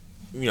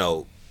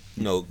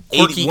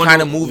 quirky Wonder-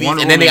 kind of movies,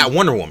 Wonder and then they Woman. got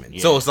Wonder Woman.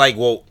 Yeah. So it's like,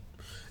 well,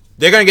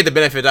 they're going to get the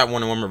benefit of that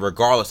Wonder Woman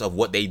regardless of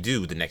what they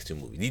do the next two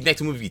movies. These next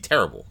two movies be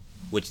terrible,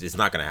 which is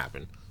not going to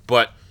happen.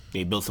 But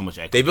They built so much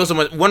equity. they built so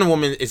much. Wonder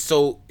Woman is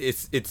so,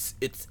 it's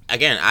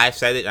again, I've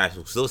said it, and I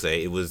will still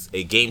say, it was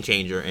a game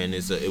changer, and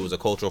it was a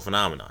cultural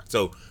phenomenon.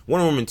 So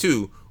Wonder Woman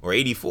 2, or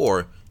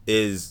 84,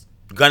 is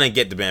gonna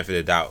get the benefit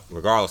of the doubt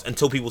regardless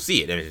until people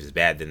see it. And if it's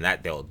bad, then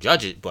they'll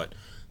judge it. But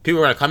people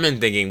are gonna come in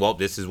thinking, well,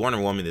 this is Wonder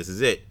Woman, this is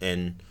it,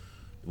 and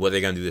what are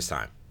they gonna do this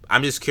time?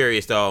 I'm just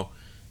curious though.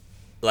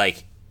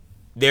 Like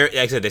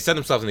I said, they set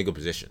themselves in a good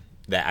position.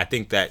 That I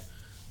think that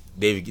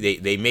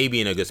they may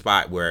be in a good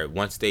spot where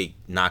once they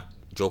knock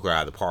Joker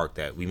out of the park,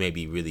 that we may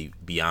be really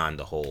beyond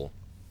the whole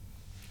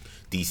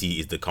DC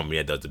is the company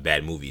that does the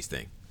bad movies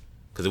thing,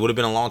 because it would have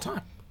been a long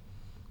time.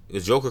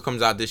 Because Joker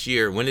comes out this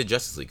year. When did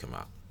Justice League come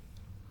out?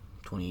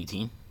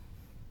 2018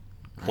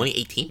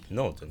 2018.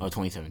 No, it didn't. or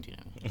 2017.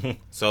 I mean.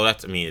 So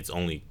it's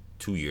only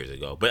 2 years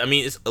ago. But I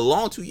mean, it's a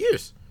long 2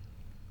 years.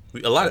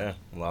 A lot Yeah,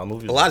 a lot of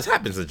movies. has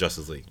happened since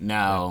Justice League,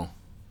 Now,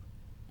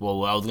 well,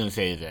 what I was gonna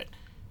say is that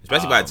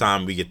especially by the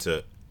time we get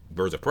to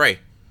Birds of Prey.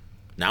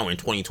 Now we're in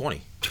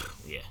 2020.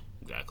 yeah,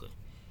 exactly.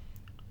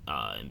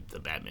 And the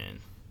Batman.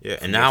 Yeah,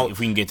 and now if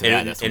we can get to and,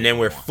 that, that's and what then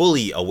we we're want.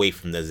 fully away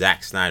from the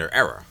Zack Snyder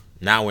era.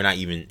 Now we're not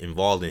even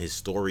involved in his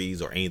stories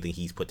or anything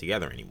he's put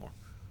together anymore.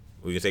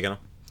 What you gonna say, Gunnar?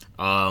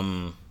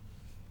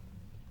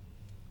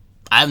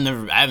 I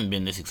haven't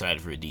been this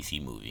excited for a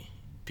DC movie.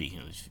 Speaking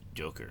of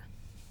Joker,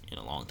 in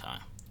a long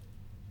time.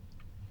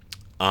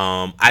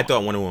 I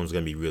thought Wonder Woman was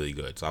gonna be really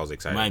good, so I was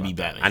excited. Might about be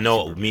that. Batman I know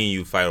Superman. me and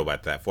you fought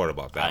about that.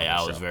 I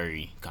on the was show.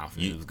 very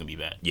confident it was gonna be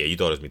bad. Yeah, you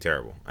thought it was gonna be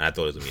terrible, and I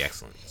thought it was gonna be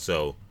excellent.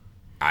 So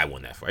I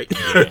won that fight.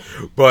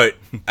 But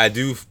I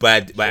do,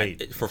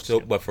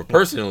 but for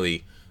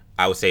personally,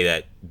 I would say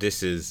that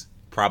this is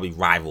probably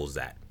rivals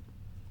that.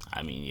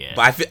 I mean, yeah.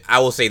 But I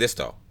will say this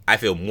though, I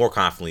feel more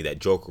confidently that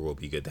Joker will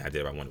be good than I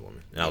did about Wonder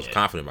Woman, and I was Yeah.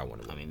 confident about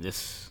Wonder I Woman.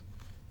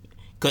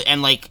 mean,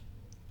 and like,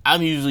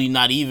 I'm usually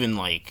not even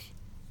like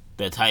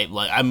the type.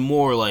 Like, I'm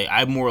more like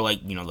the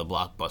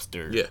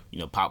blockbuster,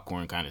 Yeah.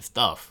 Popcorn kind of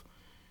stuff.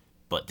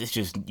 But it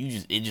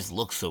just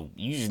looks so.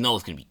 You just know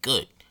it's gonna be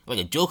good. Like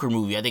a Joker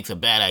movie, I think it's a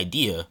bad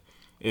idea.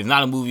 It's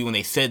not a movie when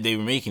they said they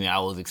were making it, I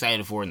was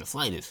excited for it in the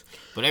slightest.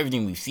 But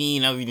everything we've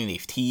seen, everything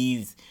they've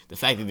teased, the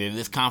fact that they're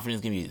this confident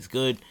it's gonna be this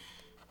good.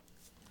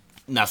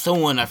 Now,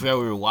 someone, I forgot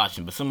what we were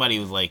watching, but somebody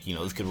was like,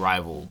 this could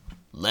rival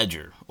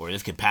Ledger, or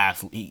this could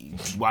pass,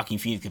 Joaquin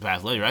Phoenix could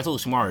pass Ledger. I told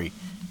Shamari,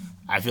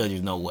 I feel like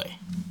there's no way.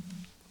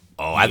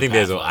 Oh, I think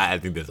there's a way. I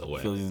feel like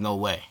there's no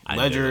way.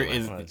 Ledger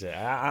is, he's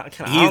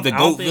the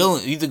GOAT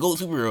villain. He's the GOAT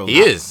superhero. He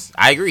is.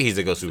 I agree. He's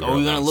a go superhero. Are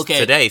we going to look at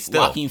today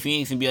still? Joaquin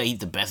Phoenix and be like, he's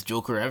the best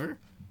Joker ever?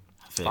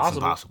 I feel like it's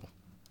impossible.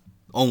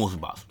 Almost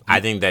impossible.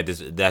 I think that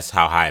that's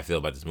how high I feel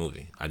about this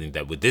movie. I think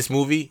that with this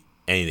movie,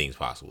 anything's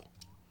possible.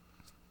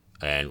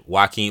 And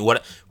Joaquin, and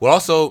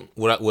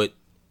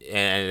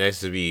this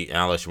to be, and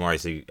I'll let Shamari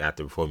say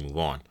after before we move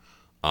on.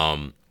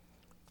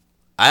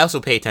 I also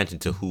pay attention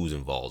to who's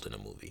involved in a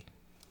movie.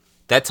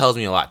 That tells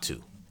me a lot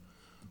too.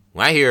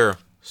 When I hear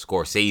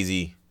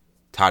Scorsese,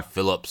 Todd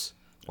Phillips,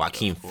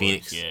 Joaquin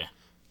Phoenix, Yeah.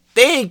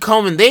 they ain't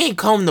coming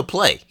to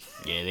play.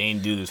 Yeah, they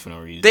ain't do this for no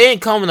reason. They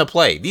ain't coming to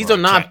play. These For are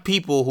a not check.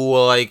 people who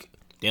are like,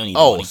 They don't need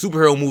oh, money.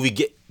 superhero movie,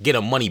 get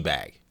a money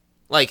bag.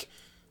 Like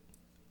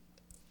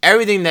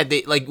everything that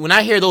they like. When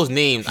I hear those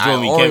names, I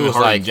Kevin always was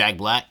Hart like, and Jack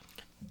Black.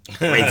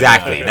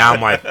 exactly. Now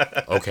I'm like,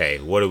 okay,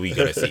 what are we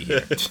gonna see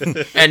here?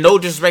 And no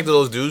disrespect to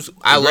those dudes,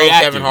 I love Great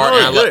Kevin actors. Hart.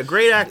 And I love,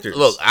 Great actors.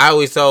 look, I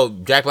always tell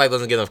Jack Black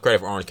doesn't get enough credit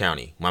for Orange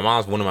County. One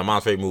of my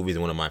mom's favorite movies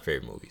and one of my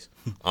favorite movies.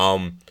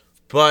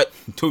 But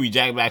Toby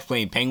Jack Black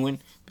playing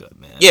Penguin. Be like,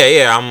 man,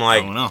 yeah, I'm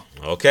like, I don't know.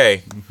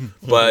 okay,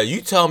 but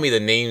you tell me the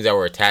names that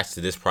were attached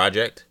to this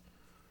project.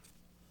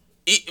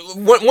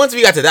 Once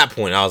we got to that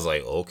point, I was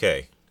like,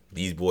 okay,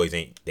 these boys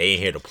ain't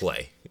here to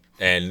play,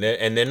 and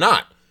they're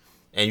not.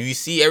 And you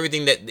see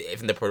everything that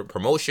from the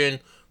promotion,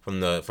 from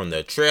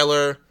the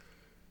trailer,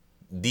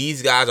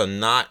 these guys are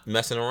not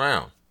messing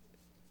around.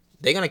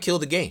 They're gonna kill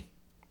the game.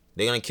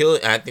 They're gonna kill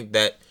it, and I think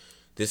that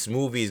this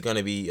movie is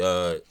gonna be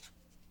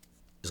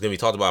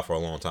talked about for a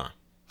long time.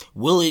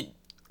 Will it?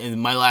 And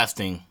my last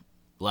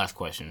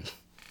question.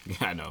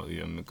 I know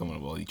I'm coming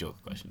up with all these Joker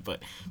questions,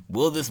 but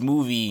will this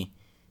movie?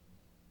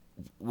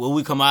 Will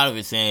we come out of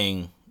it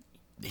saying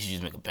they should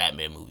just make a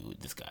Batman movie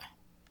with this guy?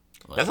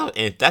 Like,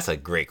 That's a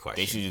great they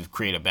question. should just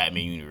create a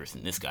Batman universe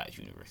in this guy's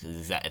universe.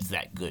 It's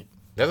that good.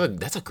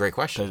 That's a great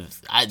question.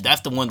 Because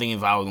that's the one thing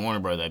if I was Warner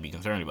Brothers I'd be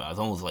concerned about. It's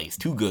almost like it's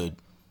too good,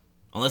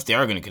 unless they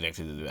are going to connect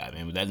it to the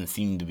Batman, but that doesn't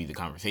seem to be the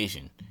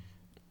conversation.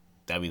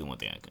 That'd be the one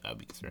thing I'd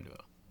be concerned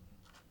about.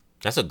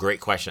 That's a great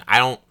question. I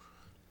don't.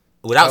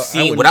 without I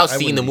seeing the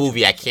wouldn't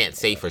movie, I can't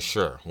say for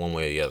sure one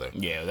way or the other.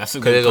 Yeah, that's a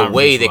Because good there's a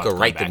way they conversation could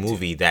we'll write have to the come back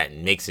movie that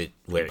makes it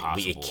where it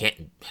Impossible.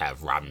 can't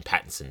have Robin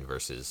Pattinson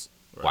versus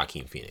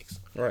Joaquin Phoenix.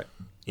 Right.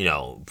 You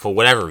know, for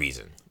whatever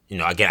reason. You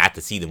know, again, I have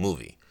to see the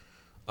movie.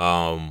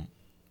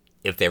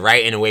 If they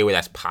write in a way where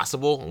that's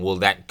possible, will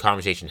that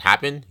conversation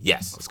happen?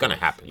 Yes, it's gonna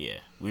happen. to. Yeah,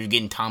 we're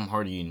getting Tom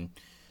Hardy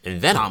And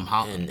Venom, Tom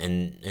Holland.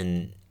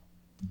 and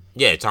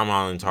yeah, Tom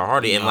Holland, Tom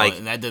Hardy, and like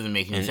and that doesn't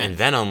make any and sense.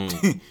 Venom,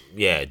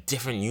 yeah,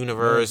 different It was in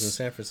universe.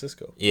 San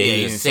Francisco. Yeah, Yeah,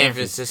 he he's was in San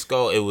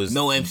Francisco. It was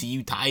No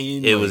MCU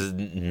tie-in. It like, was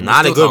we're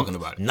not a still talking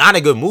good, about it. not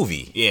a good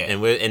movie. Yeah.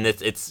 and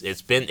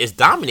it's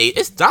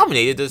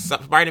dominated the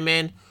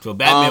Spider-Man. So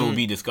Batman will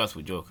be discussed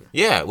with Joker.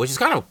 Yeah, which is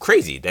kind of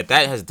crazy that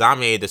has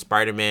dominated the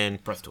Spider-Man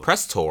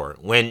Press tour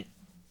when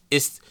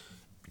it's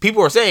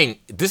people are saying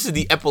this is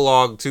the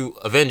epilogue to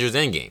Avengers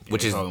Endgame,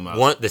 which is talking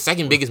about- the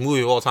second biggest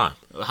movie of all time.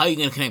 How are you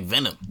gonna connect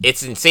Venom?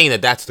 It's insane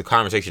that that's the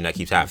conversation that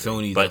keeps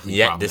happening. Sony's But definitely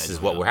yet problem this that is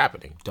don't what know. we're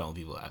happening. Telling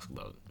people to ask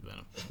about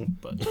Venom,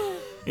 but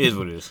it is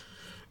what it is.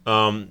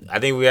 I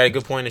think we had a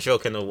good point in the show,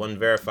 Kendall. One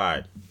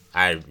verified.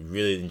 I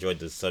really enjoyed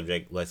the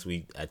subject last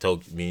week.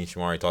 Me and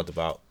Shamari talked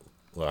about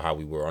how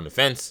we were on the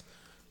fence,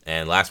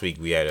 and last week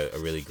we had a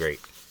really great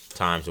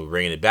time. So we're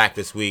bringing it back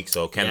this week.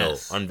 So Kendall,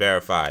 Yes.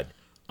 unverified.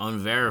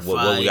 Unverified.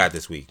 What we got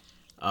this week?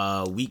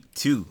 Week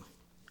 2.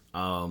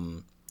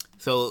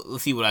 So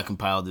let's see what I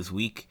compiled this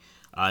week.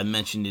 I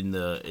mentioned in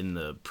the in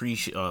the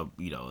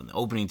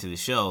opening to the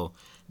show,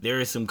 there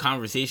is some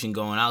conversation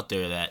going out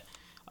there that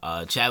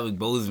Chadwick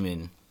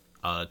Boseman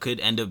could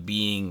end up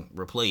being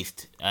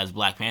replaced as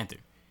Black Panther.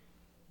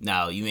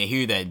 Now you may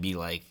hear that and be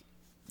like,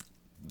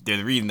 there's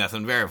a reason that's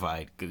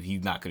unverified because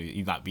he's not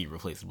being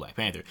replaced as Black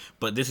Panther.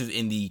 But this is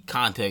in the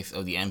context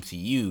of the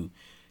MCU.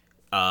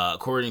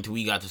 According to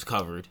We Got This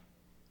Covered,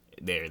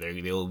 there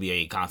will be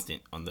a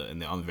constant in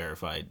the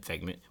unverified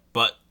segment.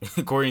 But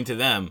according to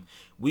them,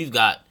 we've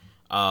got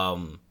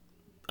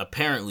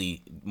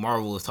apparently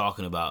Marvel is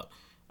talking about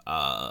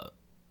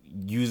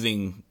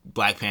using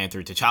Black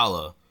Panther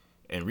T'Challa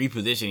and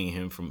repositioning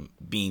him from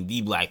being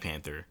the Black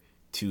Panther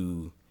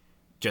to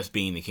just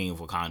being the King of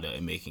Wakanda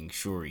and making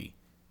Shuri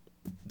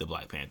the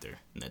Black Panther,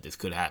 and that this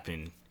could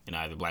happen in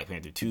either Black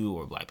Panther 2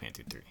 or Black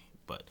Panther 3,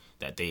 but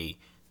that they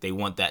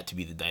want that to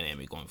be the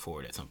dynamic going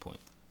forward at some point.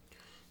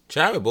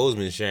 Chadwick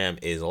Boseman Sham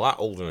is a lot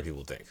older than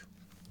people think.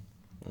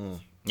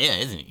 Yeah,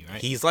 isn't he,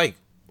 right? He's like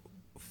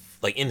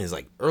in his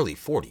early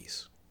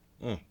 40s.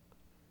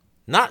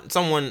 Not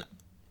someone.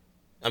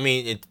 I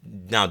mean,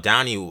 now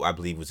Downey, I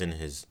believe, was in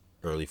his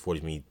early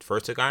 40s when he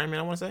first took Iron Man,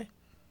 I want to say.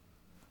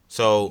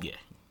 So, Yeah.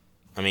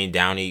 I mean,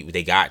 Downey,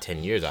 they got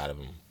 10 years out of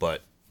him,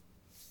 but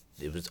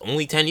it was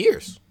only 10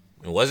 years.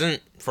 It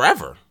wasn't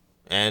forever.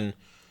 And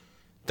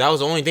that was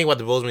the only thing about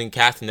the Boseman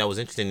casting that was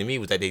interesting to me,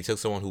 was that they took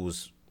someone who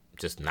was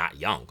just not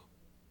young.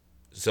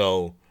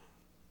 So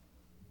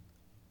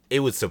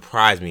it would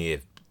surprise me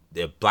if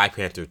Black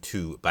Panther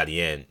 2, by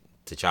the end,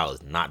 T'Challa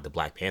is not the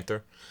Black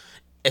Panther.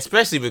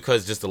 Especially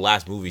because just the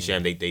last movie,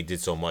 Sham, they did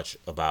so much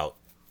about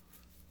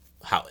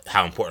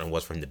how important it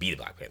was for him to be the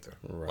Black Panther.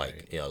 Right.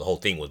 Like, the whole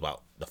thing was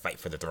about the fight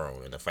for the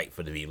throne and the fight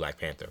for the be Black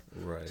Panther.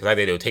 Right. So that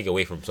they would take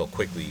away from him so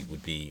quickly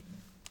would be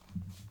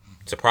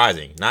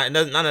surprising. Not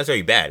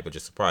necessarily bad, but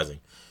just surprising.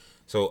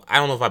 So I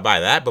don't know if I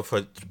buy that, but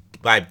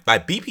by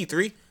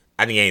BP3,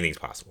 I think anything's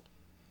possible.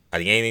 I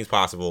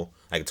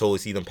can totally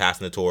see them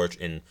passing the torch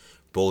and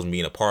Boseman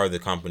being a part of the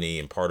company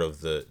and part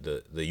of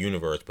the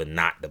universe, but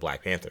not the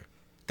Black Panther.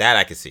 That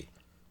I can see.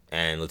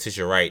 And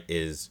Letitia Wright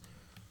is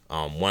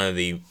one of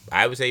the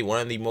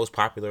most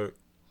popular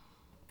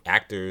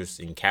actors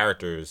and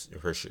characters in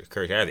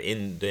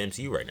the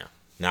MCU right now.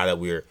 Now that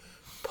we're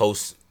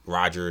post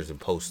Rogers and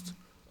post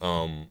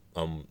Stark.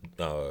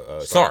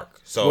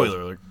 So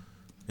Spoiler alert.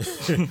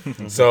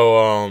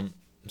 so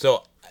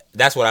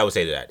that's what I would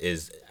say to that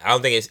is I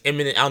don't think it's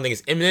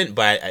imminent,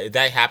 but if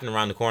that happened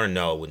around the corner,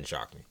 no, it wouldn't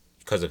shock me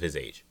because of his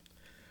age.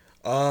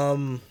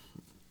 I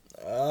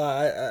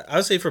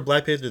would say for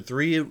Black Panther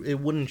 3, it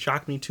wouldn't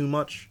shock me too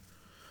much.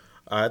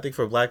 I think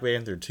for Black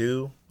Panther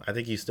 2, I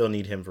think you still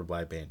need him for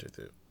Black Panther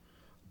 2.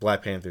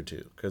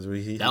 Because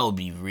That would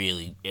be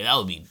really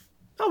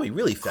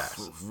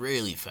fast.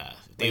 really fast.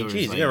 Like, Were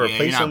geez, just you're gonna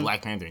replace you're not him?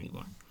 Black Panther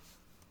anymore,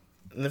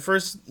 And the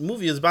first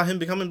movie is about him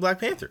becoming Black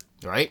Panther.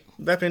 right?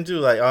 Black Panther 2,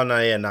 like, oh, no,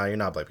 you're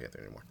not Black Panther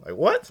anymore. Like,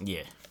 what?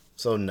 Yeah.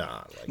 So,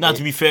 nah. Like, Now,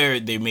 to be fair,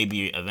 there may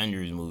be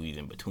Avengers movies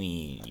in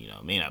between,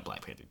 maybe not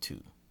Black Panther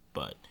 2.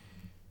 But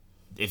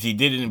if he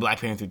did it in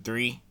Black Panther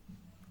 3,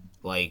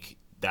 like,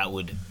 there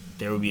would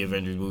be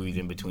Avengers movies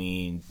in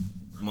between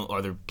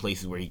other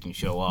places where he can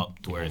show up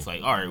to where it's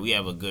like, all right, we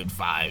have a good 6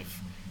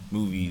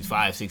 movies,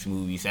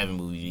 7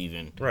 movies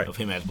even, Right. of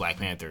him as Black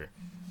Panther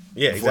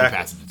yeah, before he exactly.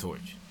 passes the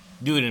torch.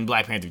 Do it in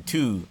Black Panther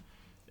 2,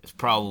 it's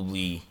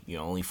probably,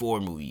 only 4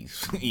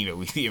 movies,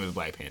 we see him as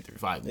Black Panther,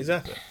 5 movies.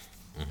 Exactly.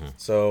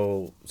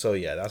 So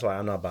yeah, that's why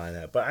I'm not buying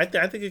that. But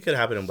I think it could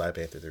happen in Black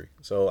Panther 3.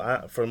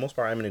 So for the most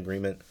part, I'm in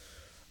agreement.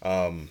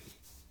 I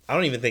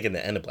don't even think in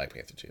the end of Black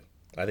Panther 2.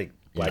 I think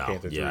Black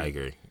Panther 3. Yeah, I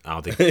agree. I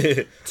don't think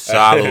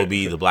T'Challa will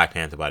be the Black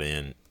Panther by the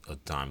end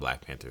the time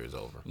Black Panther is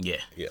over.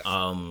 Yeah. Yeah.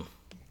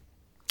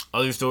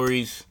 Other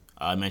stories,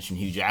 I mentioned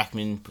Hugh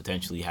Jackman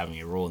potentially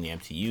having a role in the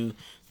MCU.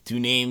 2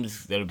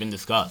 names that have been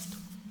discussed.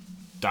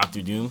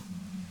 Doctor Doom.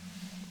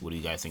 What do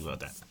you guys think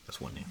about that?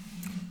 That's one name.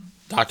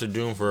 Doctor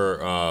Doom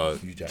for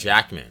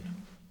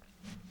Jackman.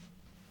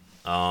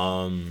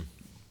 Norman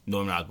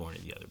Osborn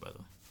is the other, by the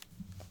way.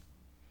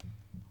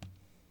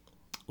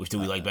 Which do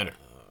we like better?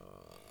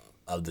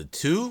 Of the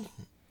two,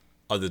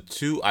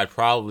 I'd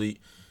probably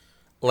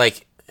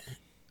like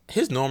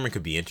his Norman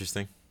could be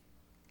interesting.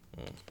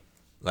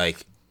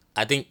 Like,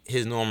 I think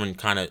his Norman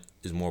kind of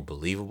is more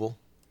believable.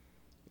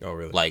 Oh,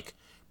 really? Like,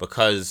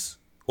 because,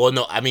 well,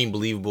 no, I mean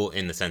believable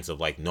in the sense of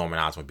like Norman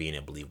Osborn being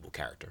a believable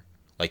character.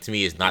 Like, to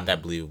me, it's not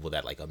that believable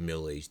that like a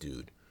middle-aged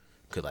dude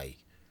could like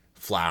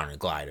fly on a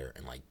glider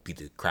and like beat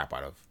the crap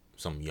out of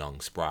some young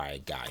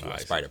spry guy who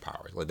has spider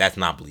powers. Like, that's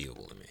not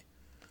believable to me.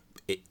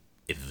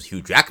 If it was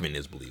Hugh Jackman,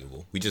 is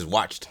believable. We just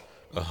watched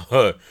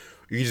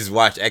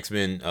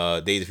X-Men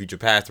Days of Future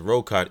Past, the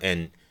road cut,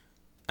 and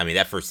I mean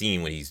that first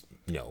scene when he's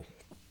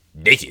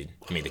naked.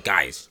 I mean the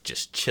guy is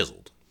just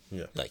chiseled.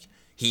 Yeah. Like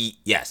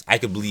yes, I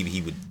could believe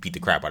he would beat the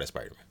crap out of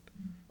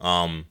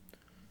Spider-Man.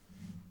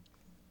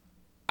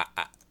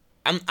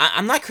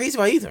 I'm not crazy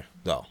about either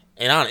though.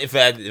 And if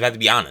I had to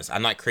be honest,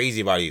 I'm not crazy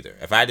about either.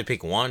 If I had to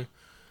pick one,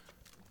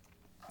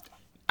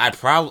 I'd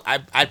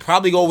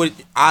probably go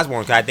with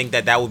Osborn because I think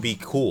that would be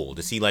cool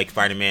to see like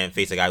Spider-Man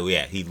face a guy who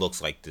he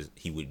looks like this,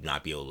 he would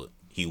not want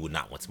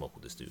to smoke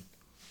with this dude.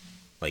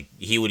 Like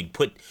he would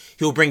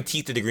bring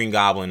teeth to the Green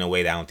Goblin in a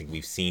way that I don't think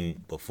we've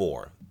seen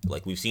before.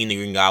 Like we've seen the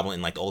Green Goblin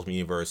in like the Ultimate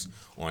Universe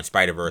or in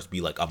Spider-Verse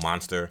be like a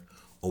monster,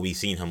 or we've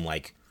seen him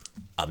like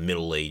a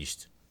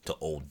middle-aged to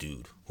old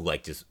dude who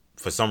like just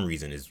for some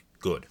reason is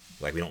good.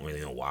 Like we don't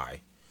really know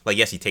why. Like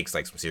yes, he takes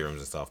like some serums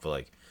and stuff, but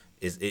like.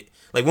 Is it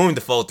like Willem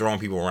Dafoe throwing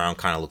people around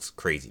kind of looks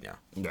crazy now?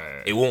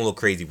 Right. It won't look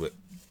crazy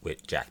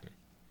with Jackman.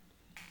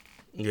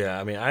 Yeah,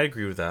 I mean, I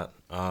agree with that.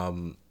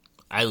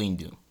 Eileen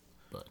Doom.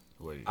 But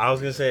I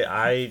was gonna say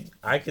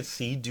I could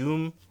see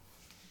Doom,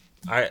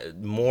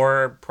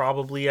 more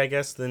probably I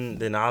guess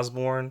than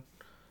Osborn,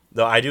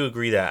 though I do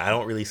agree that I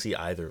don't really see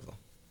either of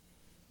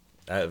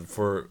them.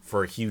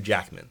 For Hugh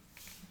Jackman,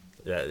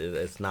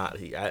 it's not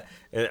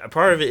and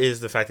part of it is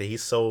the fact that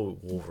he's so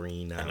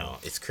Wolverine now. I know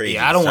it's crazy.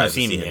 yeah, I don't want to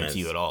see him in the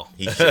MCU at all.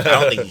 I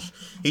don't think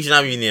he should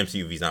not be in the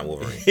MCU if he's not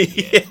Wolverine.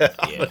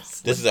 Yeah.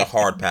 This is a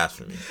hard pass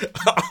for me.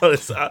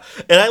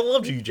 And I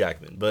love Hugh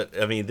Jackman,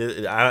 but I mean,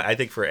 I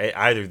think for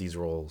either of these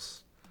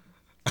roles,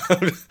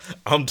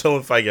 I'm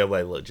telling Feige, I'm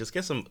like, look, just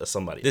get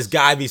somebody. There's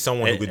got to be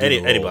someone who could do the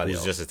role anybody who's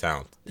else. just a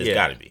talent. There's Yeah.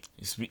 got to be.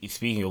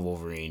 Speaking of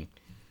Wolverine,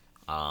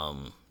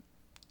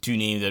 2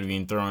 names that are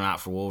being thrown out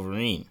for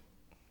Wolverine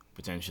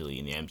potentially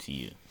in the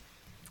MCU.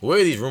 Where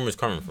are these rumors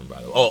coming from,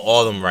 by the way? Oh,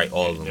 all of them, right?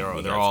 All of them.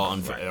 They're all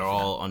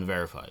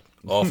unverified.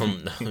 All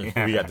from. We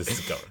got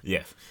this covered.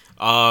 Yes.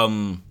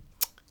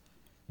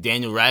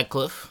 Daniel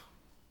Radcliffe,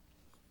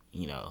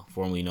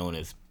 formerly known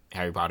as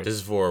Harry Potter, This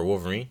is for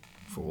Wolverine.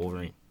 for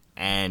Wolverine,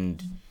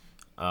 and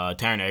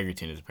Taron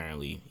Egerton is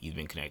apparently he's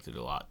been connected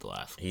a lot the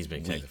last. He's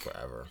been connected week.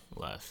 forever.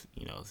 Last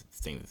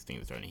things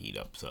are starting to heat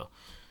up. So,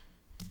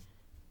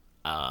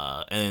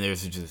 and then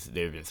there's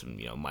been some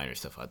minor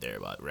stuff out there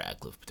about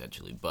Radcliffe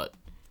potentially, but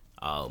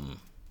How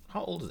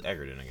old is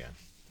Egerton again?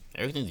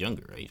 Egerton's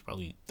younger, right? He's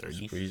probably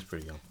 30, He's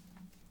pretty young.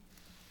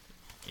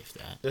 if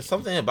that. There's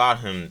something about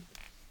him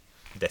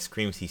that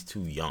screams he's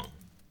too young.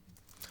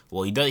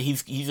 Well, he does.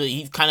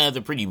 He's kind of has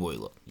a pretty boy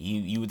look.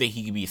 You would think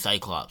he could be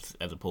Cyclops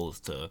as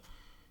opposed to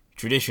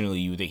traditionally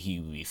you would think he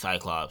would be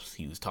Cyclops.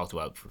 He was talked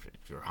about for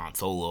Han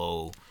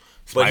Solo,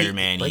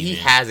 Spider-Man. But he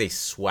even. has a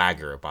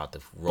swagger about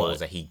the roles But-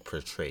 that he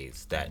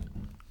portrays that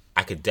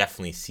I could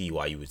definitely see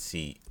why you would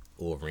see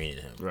Wolverine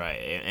in him. Right,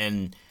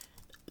 and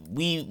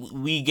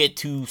we get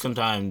too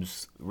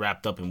sometimes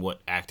wrapped up in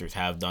what actors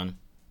have done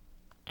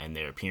and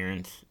their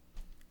appearance,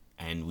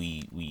 and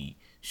we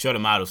shut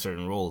them out of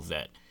certain roles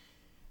that,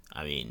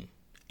 I mean,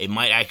 it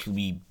might actually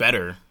be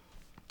better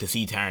to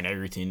see Taron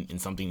Egerton in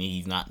something that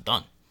he's not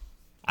done.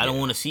 I don't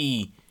want to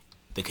see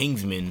the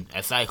Kingsman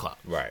as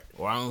Cyclops. Right.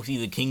 Or I don't see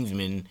the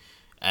Kingsman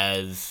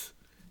as,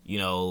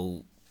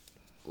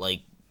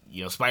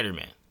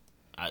 Spider-Man.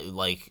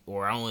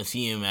 Or I don't want to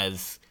see him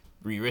as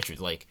Reed Richards.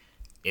 Like,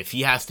 if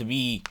he has to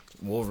be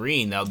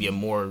Wolverine, that would be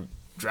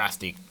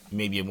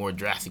maybe a more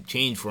drastic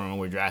change for him, a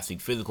more drastic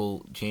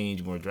physical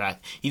change,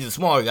 He's a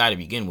smaller guy to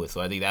begin with,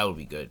 so I think that would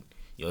be good.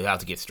 He'll have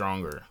to get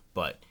stronger,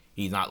 but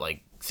he's not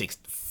like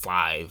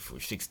 6'5" or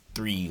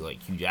 6'3"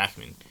 like Hugh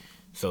Jackman,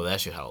 so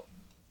that should help.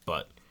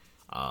 But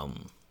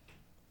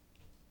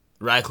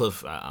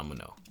Radcliffe, I'm a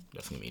no.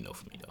 That's gonna be a no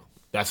for me though.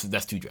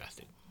 That's too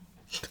drastic.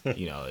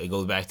 It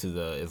goes back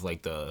to it's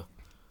like the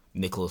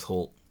Nicholas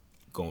Hoult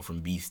going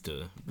from Beast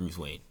to Bruce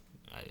Wayne.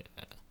 I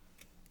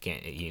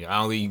can't.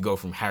 I don't think you can go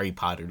from Harry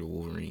Potter to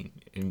Wolverine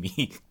and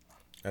me.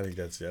 I think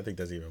that's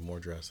even more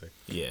drastic.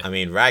 Yeah. I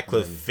mean,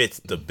 Radcliffe fits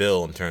the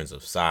bill in terms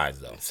of size,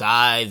 though.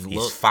 Size, He's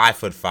look.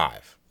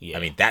 5'5". Yeah. I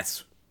mean,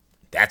 that's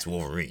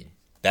Wolverine.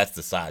 That's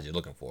the size you're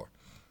looking for.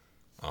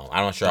 I'm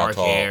not sure Dark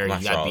how tall. hair. I'm not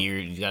He's sure got how-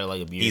 beard. He's got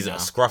like a beard He's now. a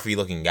scruffy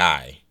looking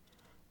guy.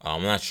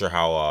 I'm not sure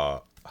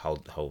how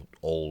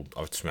old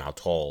or how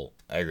tall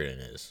Egerton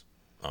is.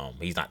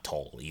 He's not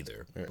tall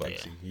either. But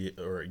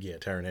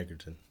Taron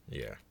Egerton.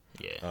 yeah.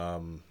 Yeah.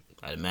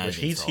 I'd imagine Which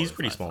he's taller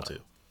pretty than small 5'5".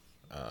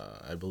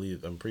 too.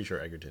 I'm pretty sure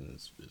Egerton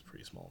is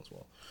pretty small as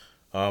well.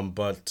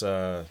 But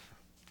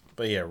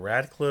yeah,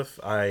 Radcliffe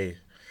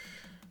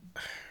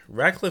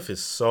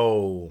is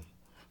so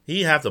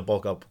he have to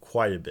bulk up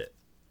quite a bit.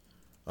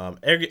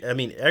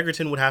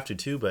 Egerton would have to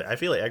too, but I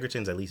feel like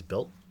Egerton's at least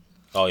built.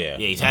 Oh yeah.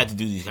 Yeah, he's had to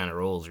do these kind of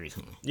roles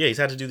recently. Yeah, he's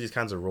had to do these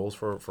kinds of roles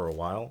for a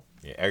while.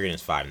 Yeah.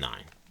 Egerton's 5'9".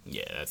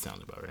 Yeah, that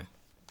sounds about right.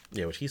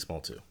 Yeah, which he's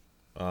small too.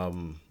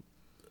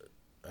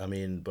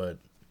 But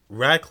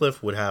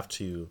Radcliffe would have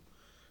to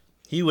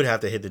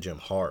hit the gym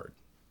hard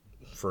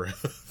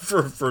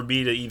for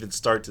me to even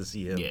start to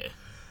see him Yeah.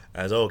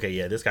 as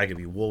this guy could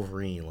be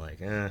Wolverine.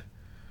 Like, I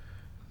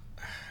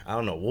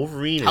don't know.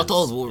 Wolverine. How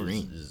tall is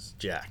Wolverine? Is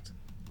jacked.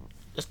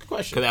 That's a good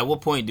question. Because at what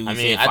point do we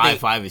say I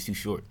think- 5'5" is too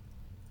short?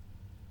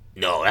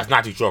 No, that's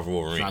not too short for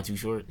Wolverine. It's not too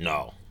short?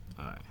 No.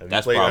 All right.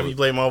 That's Have probably- you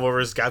played Marvel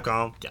vs.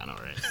 Capcom? Yeah, I know,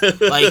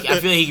 right? Like, I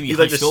feel like he can be He's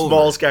like the hunched over,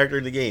 smallest character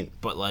in the game.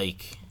 but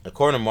like,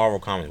 According to Marvel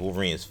Comics,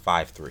 Wolverine is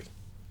 5'3".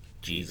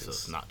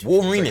 Jesus, not too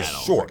Wolverine short is at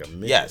all. short. Like a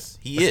midget. Yes,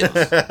 he is.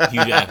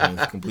 Hugh Jackman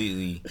is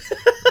completely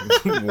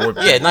warped.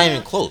 Yeah, not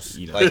even close.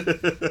 You know,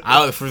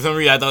 Like, for some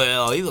reason I thought,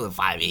 oh, he's like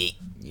 5'8",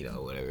 you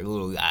know, whatever,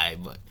 little guy,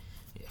 but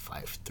yeah,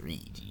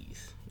 5'3", jeez,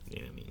 you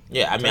know what I mean?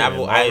 yeah, I mean,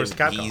 Marvel vs.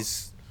 Capcom.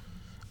 he's.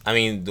 I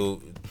mean, the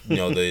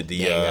Yeah,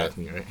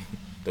 exactly, right?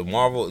 the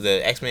Marvel,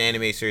 the X-Men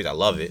anime series, I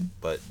love it,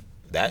 but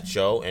that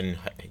show and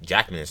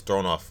Jackman has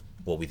thrown off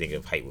what we think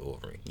of height with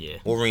Wolverine. Yeah.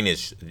 Wolverine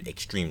is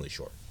extremely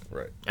short.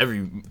 Right.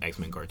 Every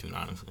X-Men cartoon,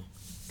 honestly.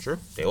 True.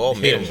 They all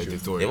made him. Yeah,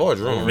 Victoria. They've all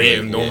drawn him. Made Really,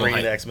 him yeah. normal Wolverine height.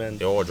 and X-Men.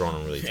 They're all drawn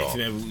him really tall.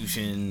 X-Men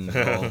Evolution,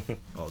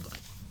 all done.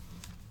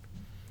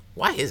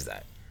 Why is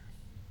that?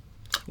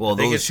 Well, I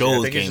think those it's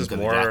shows just came because of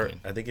more.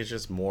 Jackman. I think it's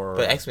just more.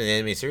 But X-Men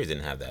anime series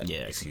didn't have that Yeah,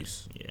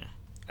 excuse. Yeah.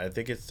 I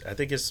think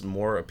it's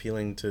more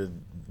appealing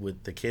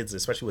with the kids,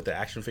 especially with the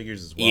action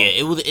figures as well. Yeah,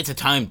 it's a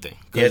time thing.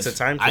 Yeah, it's a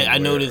time thing I where-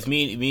 noticed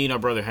me and our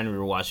brother Henry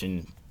were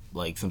watching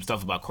like some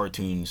stuff about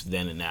cartoons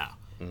then and now,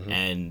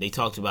 and they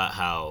talked about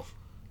how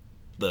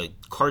the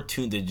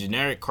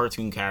generic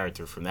cartoon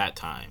character from that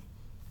time,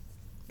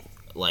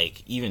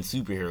 like even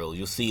superheroes,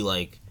 you'll see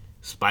like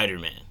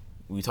Spider-Man.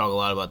 We talk a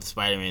lot about the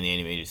Spider-Man the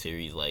animated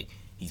series. Like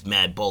he's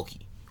mad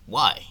bulky.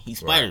 Why? He's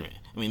Spider-Man.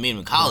 I mean, made him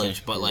in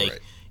college, but like Right.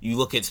 you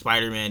look at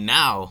Spider-Man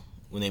now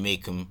when they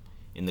make him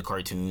in the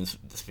cartoons,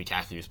 the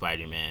Spectacular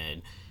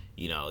Spider-Man,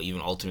 you know,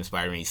 even Ultimate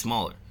Spider-Man, he's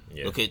smaller.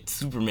 Yeah. Look at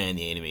Superman,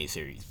 the animated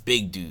series,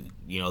 big dude.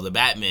 You know, the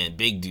Batman,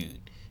 big dude.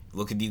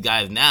 Look at these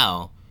guys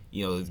now.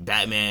 You know,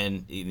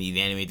 Batman, these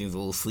animated things, a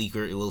little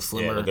sleeker, a little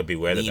slimmer. Yeah, look at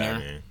Beware the leaner.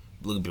 Batman.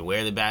 Look at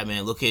Beware the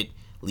Batman. Look at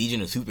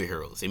Legion of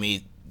Superheroes. They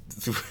made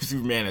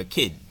Superman a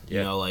kid. You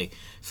Yeah. know, like,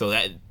 so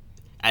that,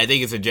 I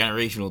think it's a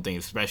generational thing,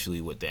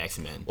 especially with the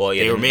X-Men. Well,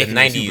 yeah, they were the making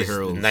 90s.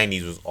 superheroes. The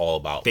 90s was all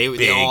about They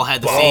big, all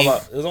had the buff,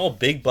 same- It was all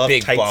big buff,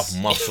 big tights.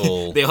 buff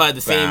muscle. They all had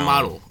the same bound.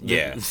 model.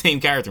 Yeah, The same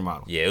character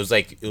model. yeah. It was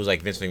like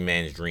Vince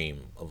McMahon's dream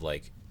of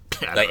like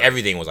Right.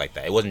 everything was like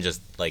that. It wasn't just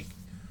like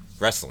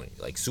wrestling.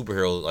 Like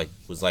superhero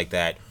was like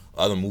that.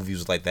 Other movies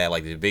was like that.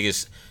 Like the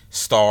biggest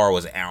star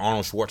was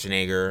Arnold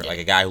Schwarzenegger, like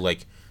a guy who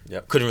like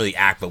Yep. couldn't really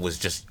act but was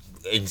just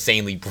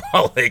insanely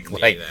brolic.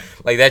 Like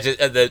exactly. like that. Just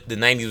the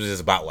 90s was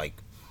just about like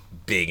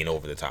big and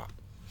over the top.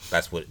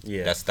 That's what.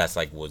 Yeah. That's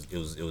like it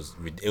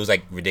was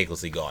like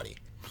ridiculously gaudy.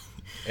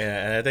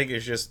 And I think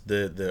it's just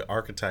the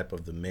archetype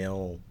of the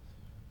male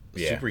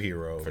Yeah,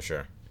 superhero for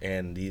sure.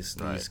 and these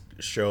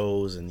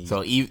shows and these,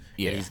 So, and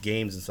yeah. these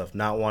games and stuff,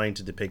 not wanting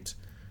to depict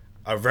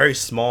a very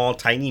small,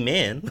 tiny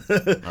man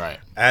Right.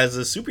 as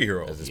a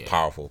superhero. As this Yeah.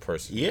 powerful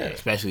person. Yeah.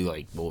 Especially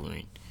like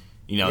Wolverine.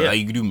 You know, Yeah. like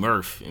you could do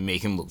Murph and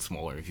make him look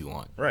smaller if you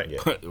want. Right. Yeah.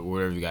 Or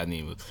whatever the guy's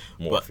name was.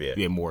 Morph, But- yeah.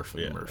 Yeah, Morph.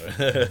 Yeah.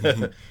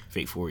 Murph.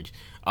 Fake Forge.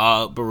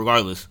 But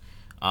regardless,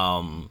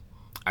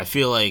 I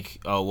feel like,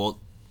 well,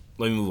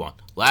 let me move on.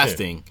 Last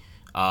thing,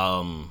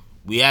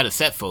 we had a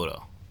set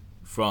photo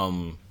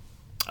from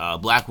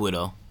Black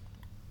Widow.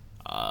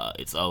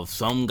 It's of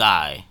some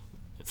guy,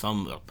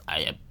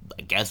 I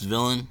guess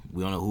villain.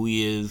 We don't know who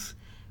he is.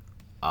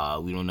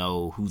 We don't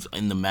know who's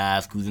in the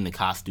mask, who's in the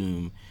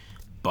costume,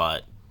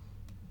 but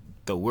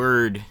the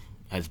word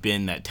has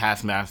been that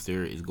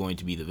Taskmaster is going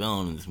to be the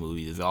villain in this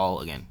movie. This is all,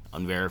 again,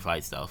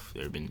 unverified stuff.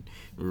 There have been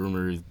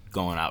rumors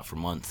going out for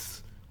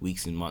months,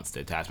 weeks and months,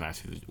 that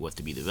Taskmaster was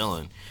to be the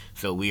villain.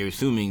 So we are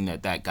assuming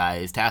that that guy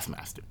is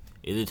Taskmaster.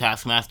 Is it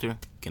Taskmaster?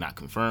 Cannot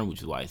confirm, which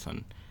is why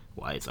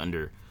it's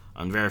under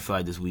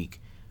unverified this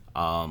week.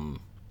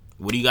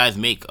 What do you guys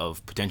make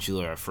of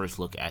potentially our first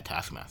look at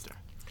Taskmaster?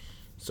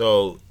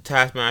 So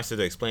Taskmaster,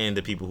 to explain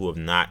to people who have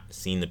not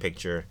seen the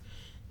picture,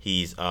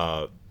 he's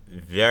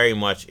very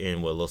much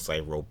in what looks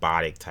like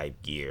robotic type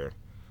gear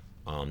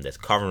that's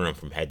covering him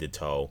from head to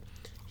toe.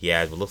 He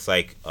has what looks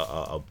like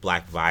a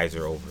black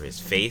visor over his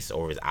face,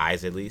 over his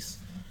eyes at least.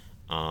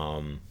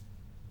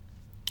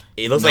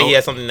 It looks like No. he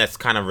has something that's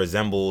kind of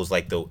resembles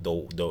like the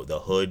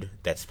hood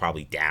that's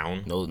probably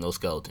down. No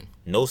skeleton.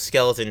 No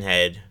skeleton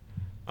head.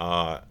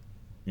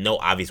 No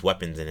obvious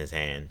weapons in his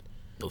hand.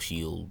 No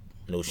shield.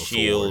 No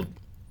shield.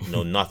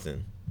 No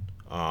nothing.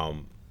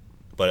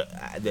 But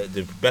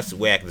the best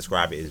way I can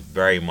describe it is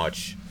very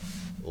much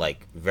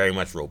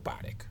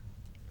robotic.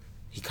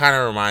 He kind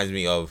of reminds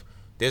me of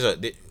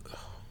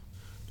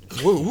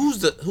who's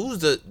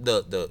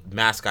the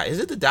mascot? Is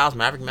it the Dallas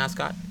Maverick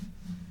mascot?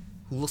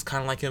 Who looks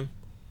kind of like him?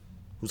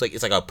 Who's like,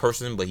 it's like a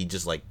person, but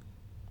he's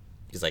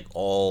like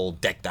all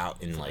decked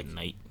out in like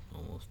Knight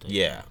almost.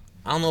 yeah.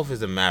 I don't know if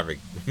it's a Maverick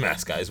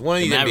mascot. It's one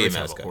of The these NBA Mavericks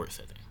have a mascots. horse,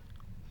 I think.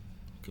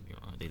 Could be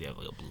wrong. They have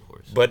like a blue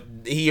horse. But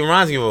he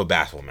reminds me of a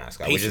basketball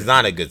mascot, which Pacers. is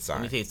not a good Let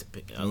sign. me taste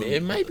the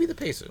It might be the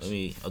Pacers.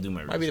 I'll do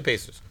my Might be the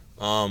research.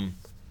 Pacers.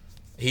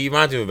 He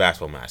reminds me of a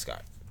basketball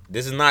mascot.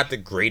 This is not the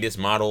greatest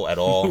model at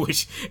all.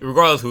 Which,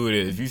 regardless who it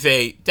is, if you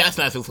say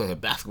Taskmaster looks like a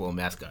basketball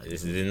mascot,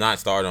 This did not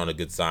start on a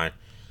good sign.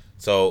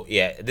 So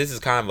yeah, this is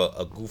kind of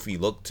a goofy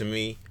look to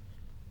me.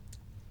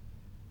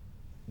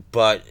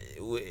 But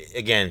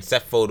again,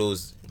 set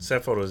photos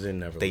Set photos they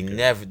never. they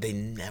look good.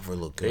 never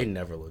look good. They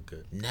never look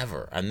good.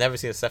 Never. I've never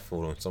seen a set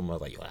photo and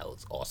someone's like, "Yo, that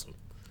looks awesome."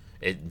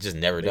 It just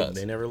never does.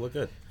 They never look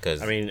good.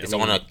 Because I mean, it's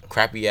on a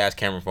crappy ass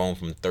camera phone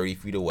from 30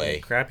 feet away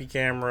crappy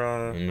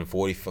camera. and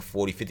 40,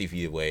 50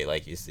 feet away.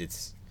 Like it's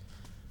It's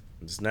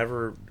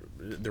never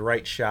the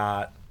right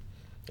shot.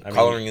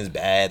 coloring is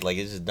bad. Like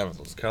it just never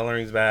looks good.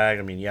 Coloring's bad.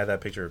 I mean, you had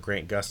that picture of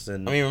Grant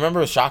Gustin. I mean,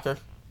 remember Shocker?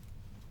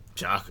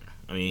 shocker.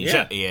 I mean,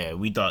 Yeah. yeah,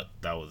 we thought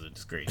that was a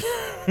disgrace.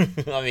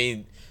 I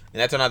mean, and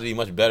that turned out to be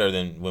much better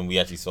than when we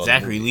actually saw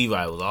Zachary the movie.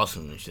 Levi was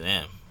awesome in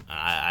Shazam.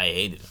 I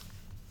hated him.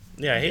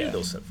 yeah, I hated Yeah.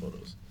 those set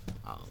photos.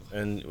 Um,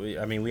 And we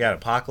had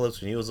Apocalypse,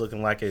 and he was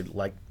looking like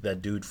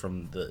that dude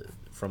from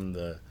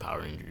the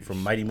Power Rangers.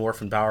 Mighty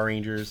Morphin Power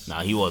Rangers.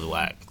 Nah, he was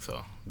whack,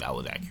 so that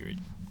was accurate.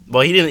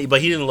 Well, he didn't.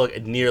 But he didn't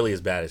look nearly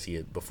as bad as he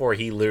had before.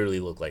 He literally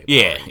looked like a Power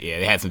Yeah, Ranger. yeah,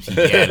 they had some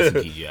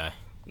CGI.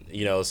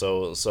 You know,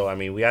 so I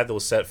mean, we had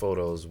those set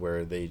photos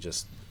where they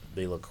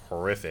look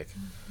horrific.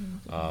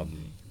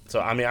 So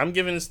I mean, I'm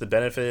giving this the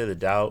benefit of the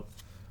doubt.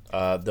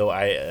 Though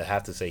I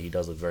have to say he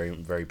does look very,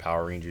 very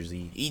Power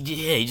Rangers-y. He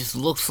just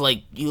looks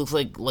like they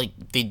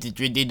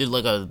did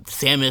like a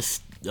Samus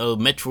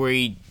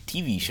Metroid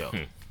TV show,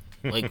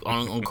 like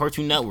on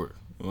Cartoon Network.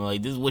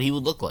 Like this is what he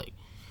would look like.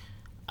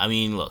 I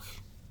mean, look,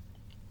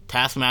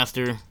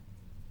 Taskmaster.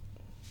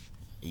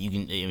 I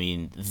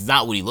mean, this is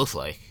not what he looks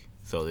like.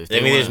 So if I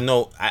mean, they there's wanna-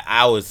 no.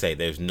 I would say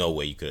there's no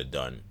way you could have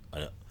done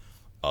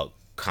a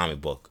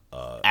comic book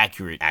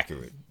accurate.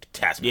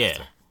 Taskmaster. Yeah,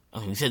 I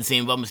mean, we said the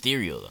same about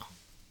Mysterio though.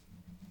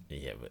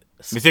 Yeah, but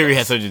Mysterio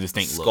has such a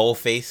distinct look. skull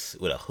face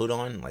with a hood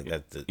on, like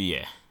that's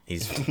Yeah.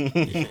 he's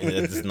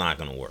it's not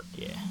gonna work.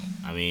 Yeah,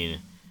 I mean,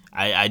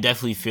 I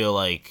definitely feel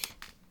like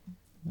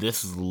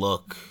this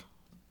look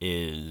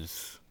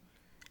is.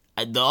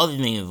 The other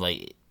thing is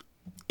like,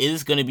 is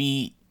this gonna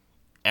be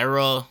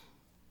era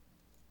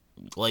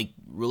like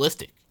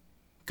realistic?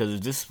 Because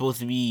if this is supposed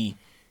to be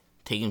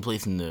taking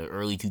place in the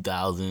early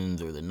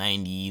 2000s or the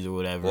 90s or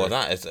whatever, Well, it's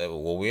not. It's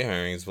what we're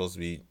hearing is supposed to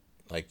be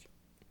like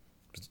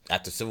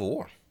after Civil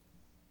War.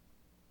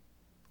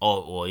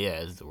 oh well, yeah,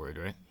 is the word,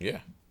 right? Yeah,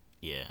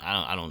 Yeah,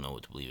 I don't know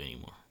what to believe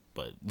anymore.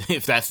 But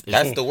if that's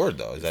that's the word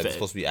though. Is that it's that-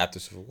 supposed to be after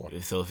Civil War?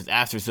 So if it's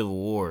after Civil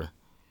War,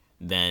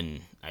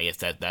 then I guess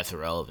that's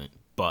irrelevant.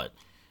 But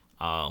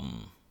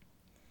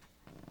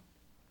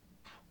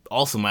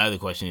also my other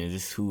question is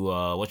this: who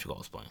what you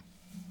call is playing?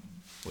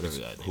 Whatever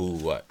the guy's name. Who?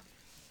 What?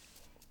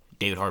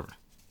 David Harbour.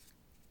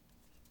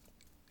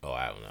 Oh,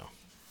 I don't know.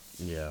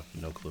 Yeah,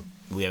 no clue.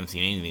 We haven't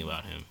seen anything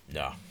about him.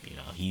 No. You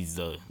know, he's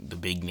the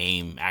big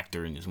name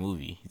actor in this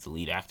movie. He's the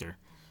lead actor.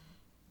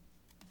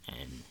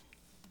 And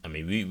I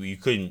mean, you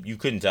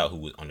couldn't tell who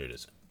was under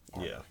this.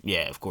 Yeah.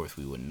 yeah, of course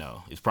we wouldn't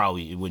know. It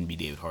wouldn't be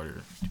David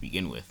Harbour to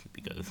begin with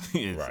because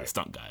he's a Right.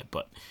 stunt guy.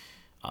 But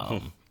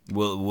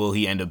will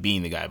he end up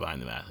being the guy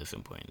behind the mask at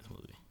some point in this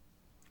movie?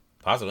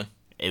 Possibly.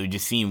 It would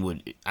just seem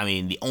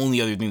the only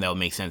other thing that would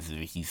make sense is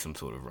if he's some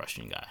sort of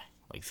Russian guy,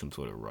 like some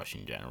sort of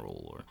Russian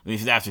general, or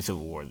if it's after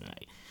Civil War, then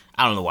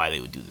I don't know why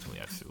they would do this movie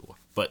after Civil War.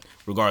 But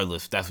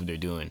regardless, if that's what they're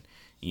doing,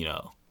 you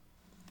know,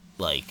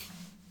 like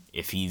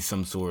if he's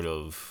some sort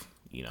of,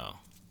 you know,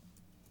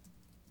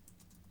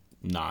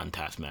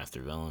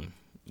 non-Taskmaster villain,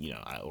 you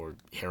know, or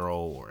hero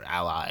or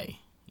ally,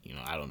 you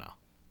know, I don't know,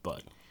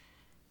 but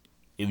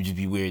it would just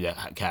be weird to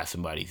cast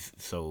somebody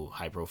so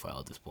high profile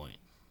at this point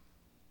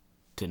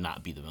to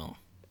not be the villain.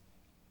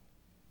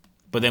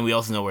 But then we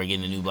also know we're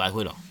getting a new Black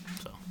Widow.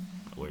 So,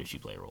 where does she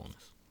play a role in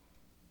this?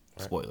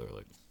 Right. Spoiler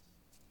alert.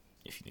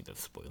 If you think that's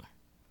a spoiler.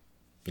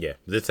 Yeah,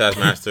 this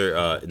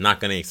Taskmaster not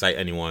gonna excite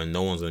anyone.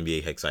 No one's gonna be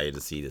excited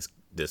to see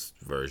this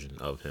version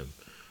of him.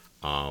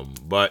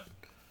 But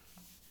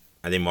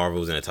I think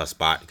Marvel's in a tough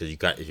spot because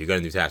if you're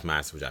gonna do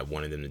Taskmaster, which I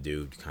wanted them to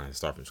do, to kind of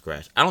start from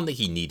scratch. I don't think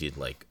he needed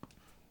like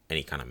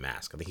any kind of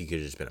mask. I think he could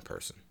have just been a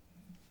person.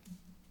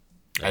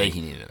 I think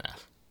he needed that.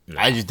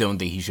 I just don't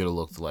think he should have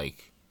looked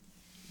like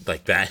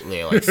Like that.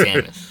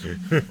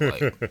 Samus.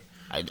 Like,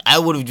 I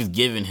would have just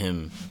given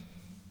him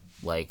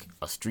like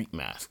a street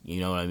mask.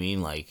 You know what I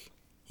mean? Like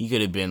he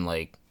could have been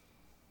like,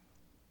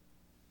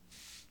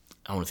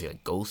 I don't want to say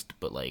like Ghost,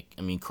 but like,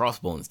 I mean,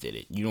 Crossbones did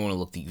it. You don't want to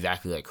look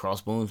exactly like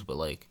Crossbones, but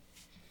like,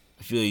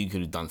 I feel like you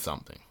could have done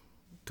something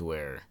to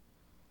where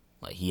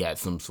like he had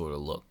some sort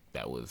of look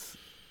that was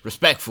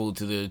respectful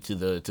to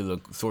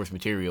the source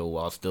material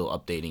while still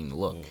updating the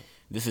look.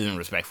 This isn't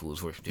respectful to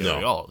the source material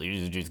at all.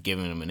 They're just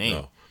giving him a name.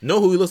 No. Know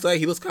who he looks like?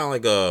 He looks kind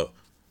of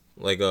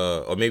like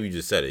or maybe you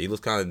just said it. He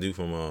looks kind of dude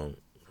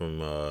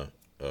from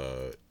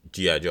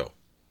G.I. Joe.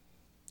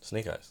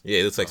 Snake Eyes. Yeah,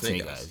 he looks like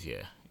Snake Eyes.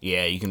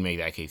 Yeah, you can make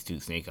that case too.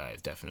 Snake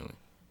Eyes, definitely.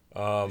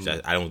 I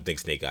don't think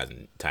Snake Eyes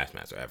and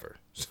Taskmaster ever.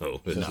 So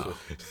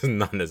it's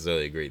not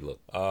necessarily a great look.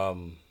 I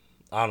don't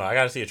know. I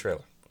got to see a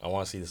trailer. I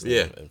want to see this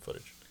in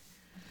footage.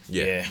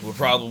 Yeah. We're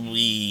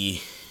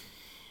probably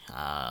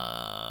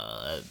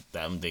I'm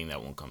thinking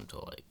that won't come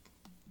until like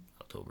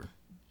October,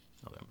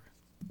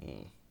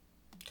 November.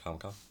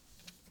 Comic-Con?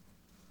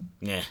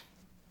 Yeah.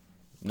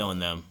 Knowing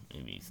them,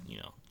 maybe,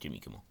 Jimmy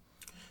Kimmel.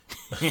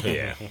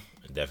 Yeah.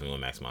 Definitely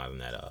will maximize on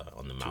that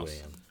on the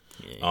mouse.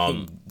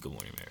 Yeah, good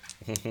morning,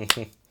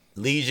 America.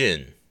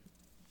 Legion.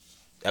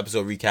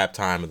 Episode recap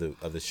time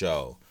of the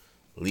show.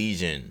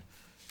 Legion.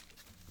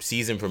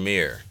 Season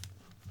premiere.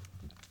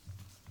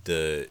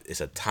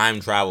 It's a time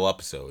travel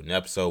episode. An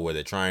episode where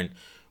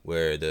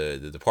where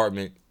the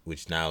department,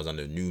 which now is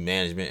under new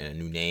management and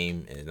a new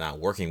name and is not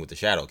working with the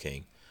Shadow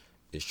King,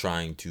 is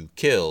trying to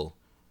kill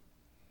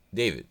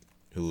David,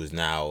 who is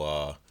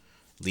now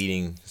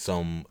leading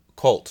some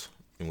cult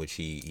in which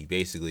he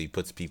basically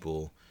puts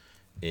people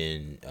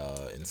in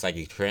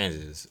psychic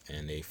trances,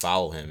 and they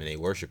follow him and they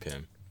worship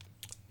him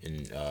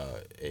in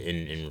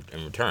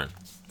return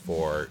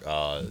for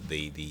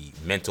the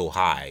mental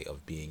high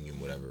of being in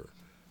whatever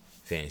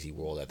fantasy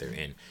world that they're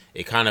in.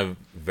 It kind of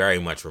very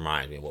much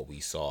reminds me of what we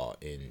saw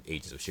in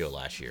Agents of S.H.I.E.L.D.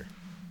 last year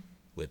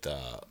with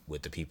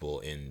the people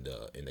in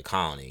the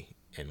colony,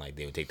 and like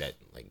they would take that,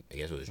 like, I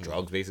guess it was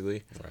drugs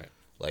basically. Right.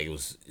 Like it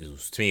was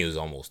to me it was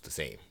almost the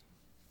same.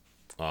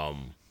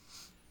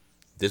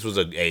 This was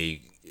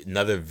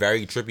another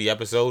very trippy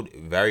episode,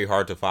 very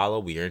hard to follow.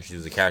 We are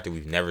introduced to a character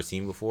we've never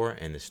seen before,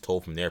 and it's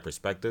told from their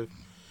perspective.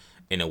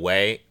 In a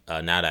way,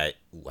 now that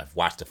I've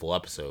watched the full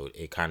episode,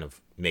 it kind of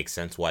makes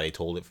sense why they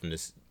told it from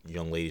this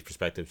young lady's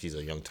perspective. She's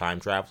a young time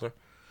traveler.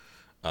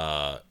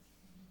 I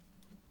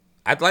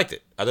liked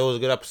it. I thought it was a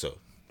good episode.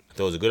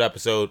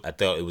 I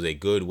thought it was a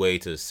good way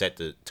to set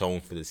the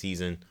tone for the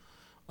season.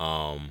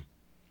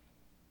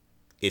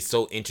 It's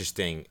so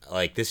interesting.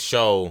 Like this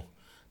show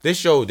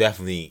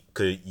definitely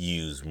could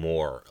use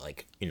more,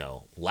 like,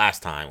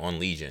 last time on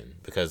Legion,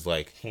 because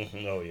like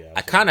Oh yeah.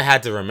 I kind of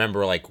had to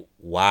remember like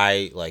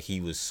why, like, he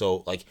was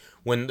so, like,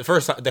 when the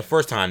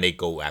first time they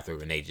go after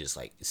him and they just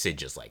like Sid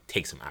just like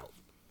takes him out.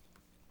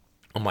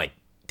 I'm like,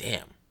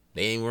 damn,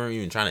 they weren't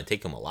even trying to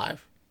take him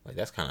alive. Like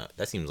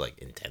that seems like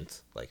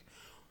intense. Like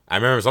I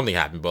remember something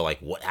happened, but like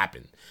what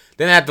happened?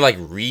 Then I had to like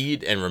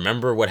read and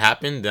remember what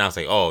happened. Then I was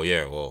like, oh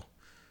yeah, well,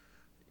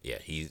 yeah,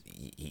 he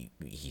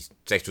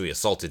sexually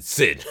assaulted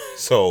Sid,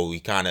 so he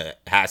kind of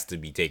has to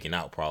be taken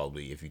out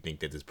probably if you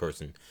think that this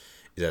person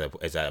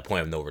is at a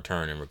point of no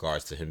return in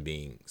regards to him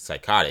being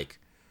psychotic.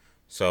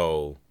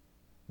 So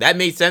that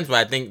made sense,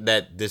 but I think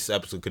that this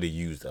episode could have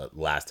used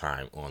last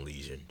time on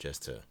Legion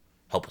just to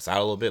help us out a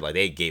little bit. Like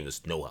they gave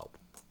us no help.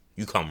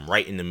 You come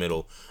right in the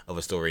middle of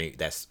a story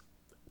that's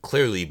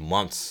clearly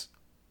months,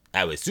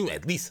 I would assume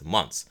at least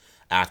months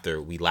after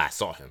we last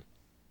saw him.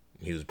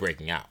 He was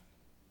breaking out.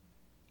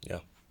 Yeah.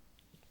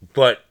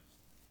 But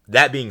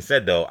that being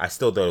said, though, I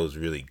still thought it was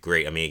really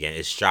great. I mean, again,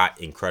 it's shot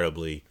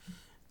incredibly.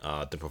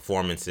 The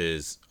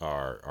performances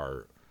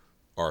are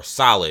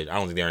solid. I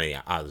don't think they're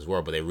anything out of this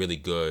world, but they're really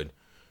good.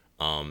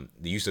 The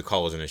use of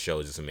colors in the show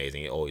is just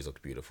amazing. It always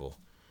looks beautiful.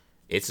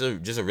 It's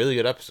just a really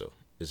good episode.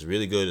 It's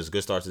really good. It's a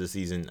good start to the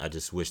season. I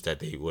just wish that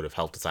they would have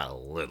helped us out a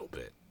little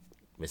bit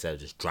instead of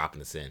just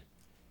dropping us in.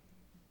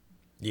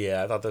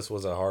 Yeah, I thought this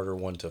was a harder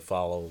one to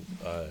follow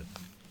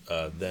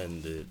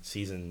than the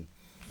season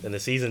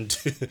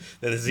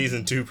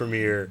two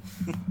premiere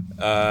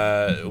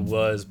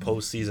was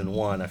post season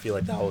 1. I feel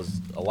like that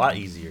was a lot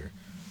easier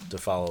to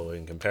follow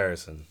in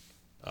comparison.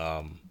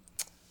 But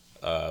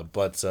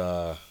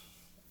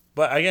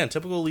again,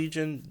 typical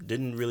Legion,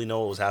 didn't really know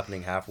what was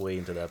happening halfway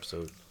into the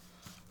episode.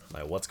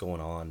 Like, what's going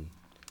on?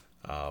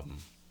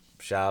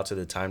 Shout out to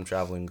the time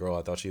traveling girl.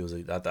 I thought she was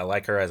I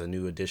like her as a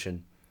new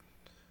addition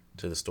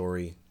to the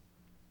story.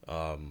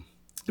 Do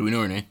we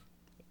know her name?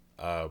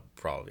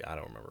 Probably. I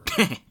don't remember.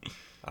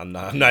 I'm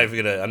not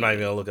even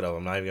gonna look it up.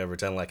 I'm not even gonna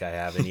pretend like I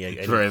have any.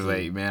 Fred's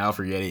like, man, I'll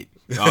forget it.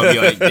 I'll be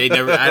like,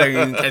 I don't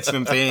even catch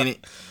them saying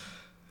it.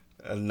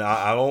 And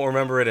I won't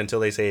remember it until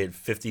they say it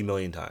 50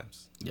 million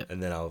times. Yep.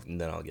 And then I'll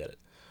get it.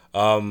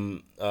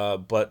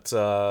 But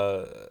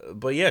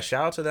yeah,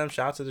 shout out to them.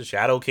 Shout out to the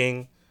Shadow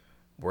King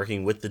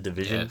working with the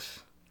Division. Yes.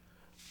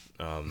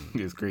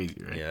 It's crazy,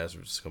 right? Yeah, that's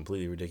just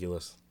completely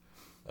ridiculous.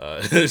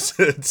 to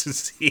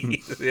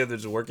see if they're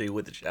just working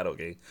with the Shadow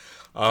King.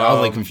 I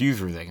was like confused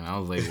for a second. I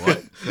was like,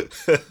 what?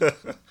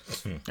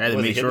 I had to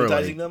Was make he sure,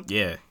 hypnotizing like, them?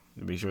 yeah,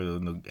 to make sure there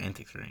was no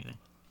antics or anything.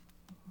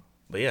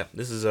 But yeah,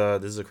 this is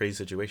a crazy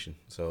situation.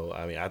 So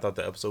I mean, I thought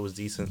the episode was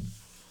decent.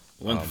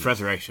 When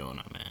Professor X showing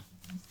up, man.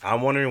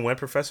 I'm wondering when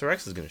Professor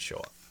X is going to show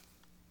up.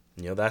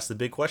 You know, that's the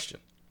big question.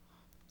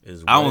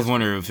 I almost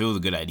wonder if it was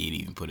a good idea to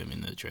even put him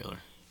in the trailer,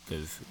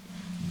 because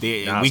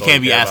we that's all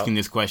can't we be care asking about.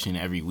 this question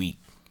every week.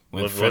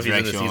 When What if he's in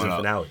X the showing season up.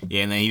 finale?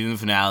 Yeah, and then he's in the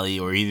finale,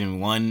 or he's in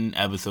one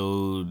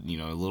episode, you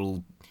know, a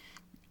little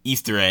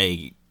Easter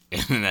egg,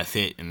 and then that's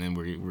it. And then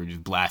we're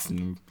just blasting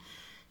them,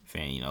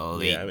 saying, you know,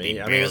 they, Yeah, I mean,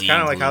 they it's barely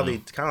kind of like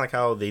include him.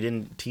 how they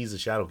didn't tease the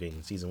Shadow King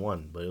in season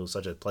 1, but it was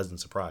such a pleasant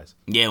surprise.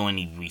 Yeah, when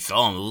we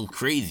saw him, it was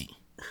crazy.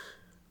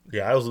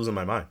 Yeah, I was losing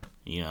my mind.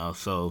 You know,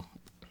 so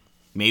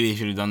maybe they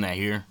should have done that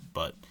here,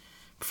 but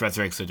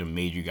Professor X is such a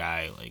major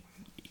guy, like,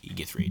 he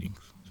gets ratings.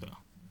 So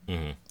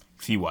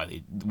see why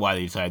they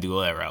decided to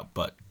go that route.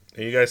 But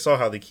And you guys saw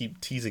how they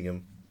keep teasing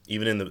him,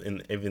 even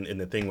in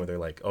the thing where they're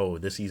like, "Oh,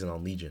 this season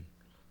on Legion,"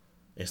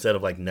 instead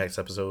of like next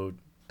episode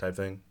type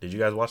thing. Did you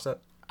guys watch that?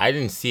 I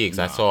didn't see it because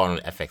I saw it on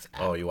the FX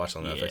app. Oh, you watched it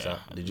on the FX yeah,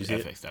 app. Did you see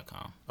it?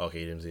 FX.com. Okay,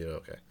 you didn't see it.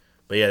 Okay,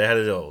 but yeah, they had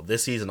it.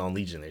 This season on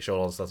Legion, they showed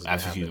all the stuff that's gonna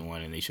After happen. season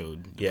 1, and they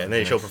showed Yeah, and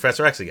then they showed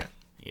Professor X again,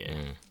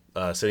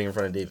 yeah. sitting in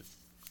front of David.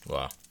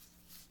 Wow.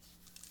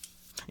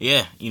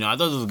 Yeah, you know, I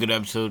thought this was a good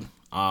episode.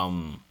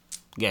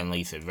 Again, like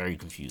you said, very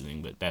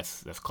confusing, but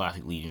that's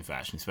classic Legion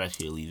fashion,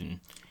 especially a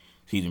Legion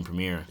season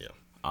premiere. Yeah.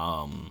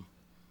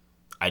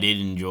 I did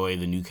enjoy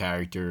the new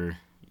character.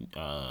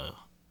 The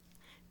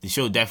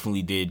show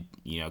definitely did,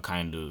 you know,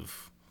 kind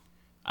of.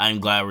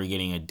 I'm glad we're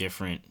getting a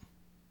different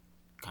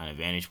kind of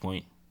vantage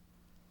point.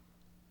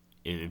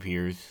 It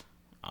appears,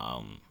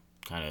 kind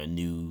of a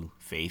new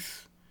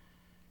face.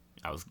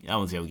 I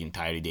wouldn't say I was getting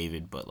tired of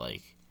David, but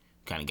like,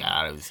 kind of got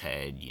out of his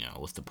head. You know,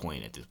 what's the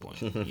point at this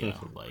point? You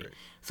know, like,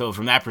 so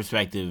from that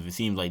perspective, it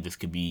seems like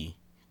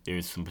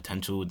there's some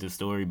potential with this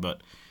story,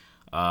 but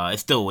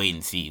it's still wait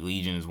and see.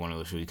 Legion is one of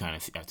those shows you kind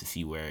of have to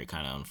see where it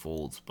kind of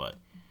unfolds, but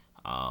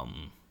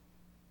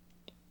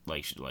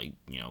like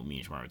you know, me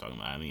and Shamar were talking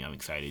about. I mean, I'm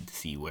excited to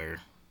see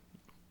where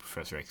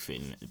Professor X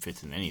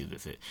fits in any of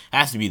this. It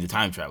has to be the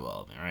time travel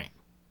element, right?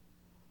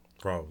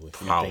 Probably.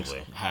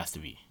 It has to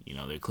be. You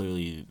know, they're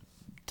clearly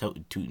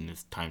tooting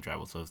this time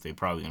travel, so they're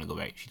probably gonna go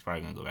back. She's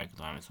probably gonna go back in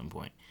time at some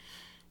point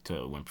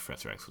to when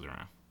Professor X was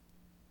around.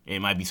 It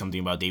might be something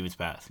about David's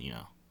past. You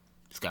know,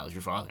 this guy was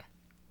your father.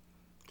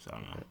 So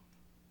I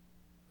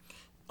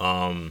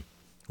don't know.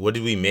 What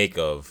did we make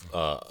of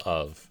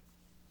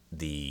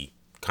the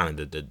kind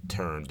of the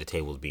turn, the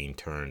tables being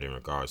turned in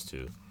regards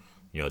to,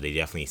 you know, they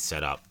definitely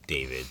set up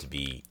David to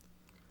be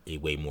a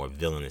way more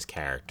villainous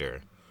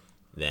character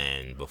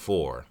than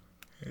before.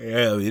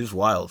 Yeah, it's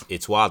wild.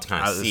 It's wild to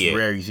kind of see It's it.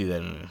 rare you see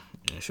that in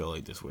a show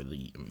like this where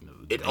the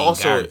It main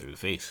also- guy through the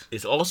face.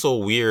 It's also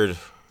weird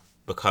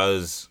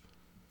because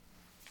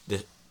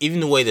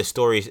even the way the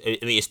story is, I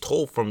mean, it's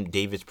told from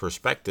David's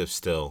perspective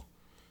still,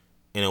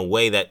 in a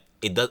way that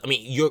it does. I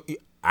mean,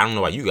 I don't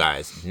know about you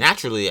guys.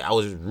 Naturally, I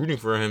was rooting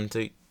for him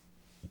to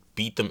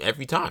beat them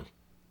every time.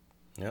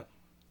 Yep.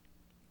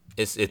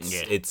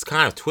 It's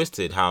kind of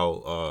twisted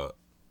how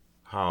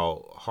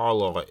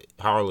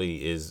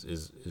Harley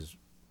is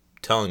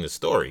telling the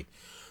story.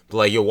 But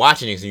like, you're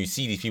watching this and you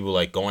see these people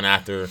like going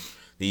after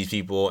these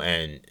people,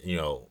 and you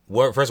know,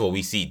 first of all,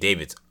 we see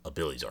David's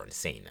abilities are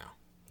insane now.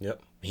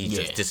 Yep. He's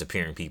just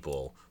disappearing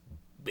people,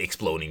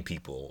 exploding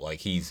people. Like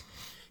he's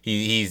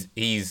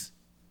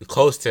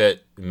close to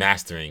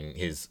mastering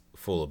his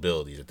full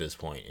abilities at this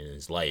point in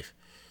his life.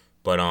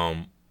 But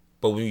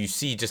when you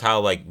see just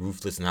how like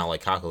ruthless and how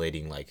like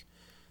calculating like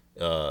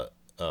the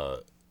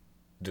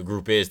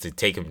group is to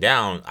take him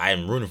down, I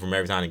am rooting for him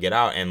every time to get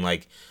out. And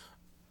like,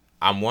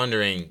 I'm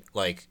wondering,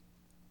 like,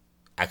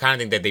 I kind of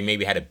think that they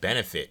maybe had a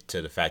benefit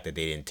to the fact that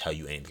they didn't tell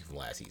you anything from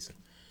last season,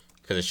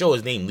 because the show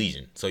is named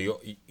Legion, so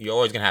you're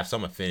always gonna have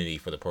some affinity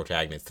for the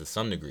protagonist to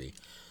some degree,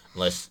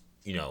 unless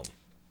you know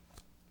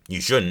you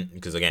shouldn't,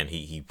 because again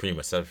he pretty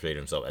much separated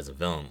himself as a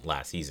villain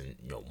last season,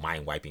 you know,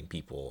 mind wiping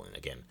people, and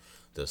again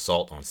the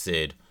assault on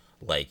Sid,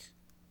 like,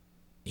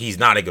 he's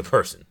not a good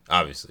person,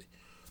 obviously,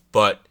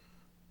 but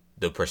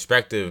the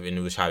perspective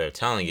in which how they're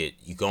telling it,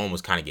 you can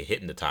almost kind of get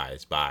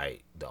hypnotized by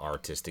the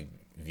artistic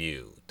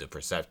view, the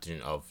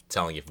perception of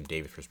telling it from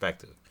David's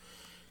perspective.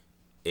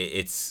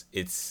 It's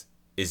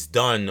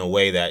done in a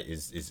way that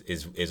is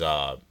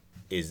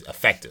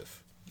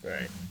effective,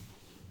 Right.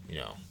 you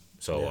know.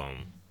 So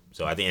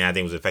so I think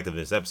it was effective in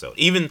this episode.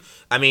 Even,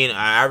 I mean,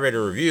 I read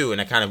a review and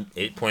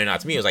it pointed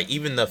out to me, it was like,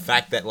 even the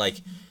fact that,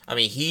 like, I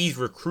mean, he's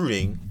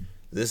recruiting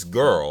this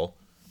girl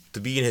to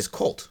be in his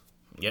cult.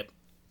 Yep.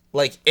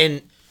 Like,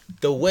 and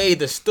the way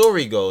the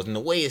story goes and the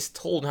way it's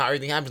told and how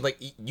everything happens, like,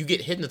 you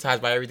get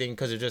hypnotized by everything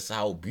because of just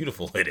how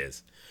beautiful it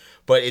is.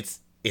 But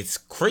it's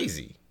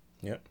crazy.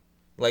 Yep.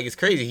 Like, it's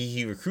crazy.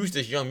 He recruits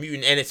this young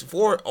mutant, and it's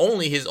for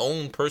only his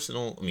own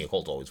personal. I mean,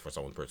 cult's always for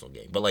someone's personal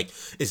gain, but like,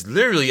 it's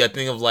literally a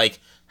thing of like,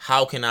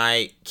 how can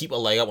I keep a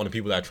leg up on the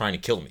people that are trying to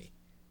kill me?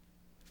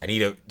 I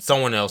need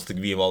someone else to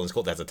be involved in this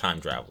cult that's a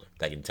time traveler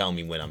that can tell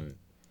me when I'm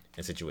in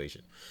a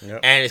situation. Yep.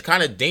 And it's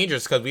kind of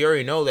dangerous because we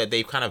already know that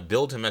they've kind of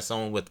built him as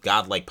someone with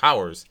godlike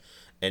powers,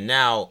 and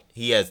now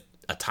he has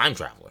a time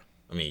traveler.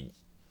 I mean,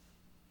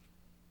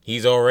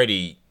 he's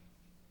already.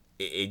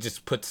 It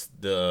just puts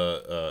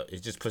the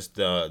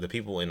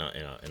people in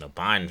a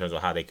bind in terms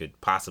of how they could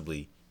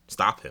possibly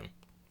stop him.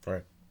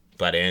 Right.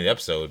 By the end of the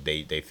episode,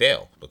 they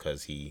fail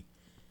because he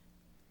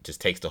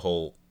just takes the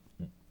whole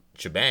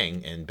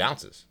shebang and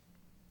bounces.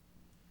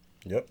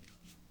 Yep.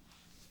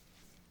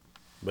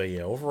 But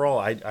yeah, overall,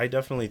 I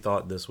definitely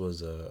thought this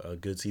was a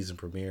good season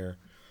premiere.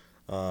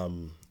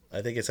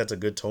 I think it sets a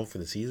good tone for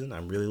the season.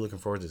 I'm really looking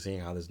forward to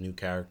seeing how this new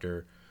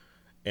character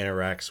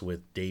interacts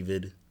with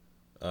David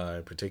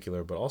in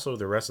particular, but also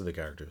the rest of the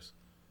characters.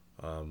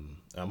 I'm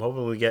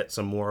hoping we get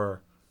some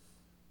more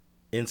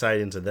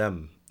insight into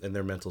them and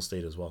their mental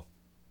state as well.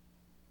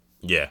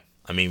 Yeah,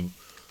 I mean,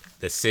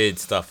 the Sid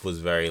stuff was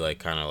very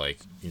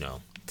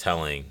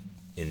telling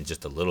in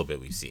just a little bit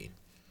we've seen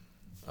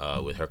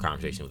with her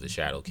conversation with the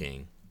Shadow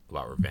King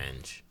about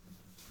revenge,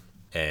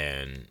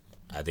 and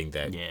I think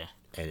that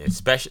and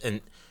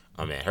especially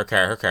her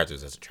character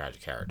is a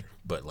tragic character,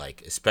 but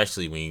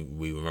especially when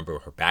we remember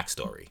her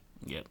backstory.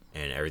 Yep.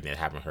 And everything that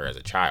happened to her as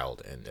a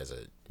child and as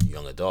a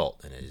young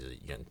adult and as a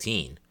young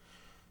teen.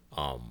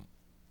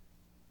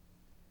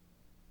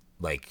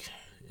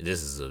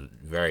 This is a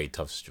very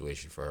tough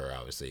situation for her,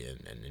 obviously,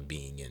 and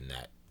being in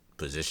that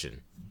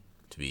position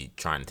to be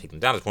trying to take them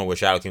down to the point where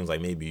Shadow King was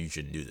like, maybe you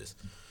shouldn't do this.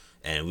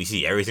 And we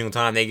see every single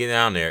time they get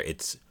down there,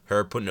 it's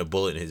her putting a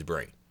bullet in his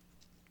brain.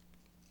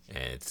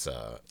 And it's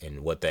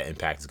and what that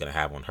impact is going to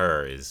have on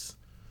her is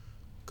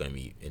going to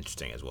be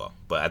interesting as well.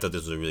 But I thought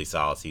this was a really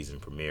solid season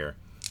premiere.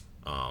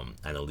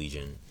 I know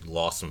Legion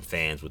lost some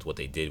fans with what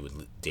they did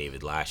with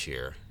David last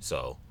year,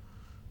 so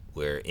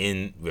we're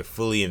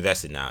fully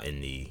invested now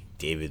in the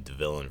David the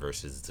villain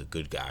versus the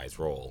good guy's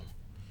role,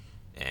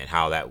 and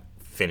how that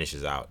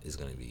finishes out is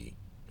going to be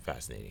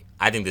fascinating.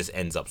 I think this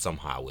ends up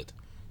somehow with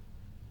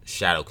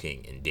Shadow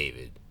King and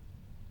David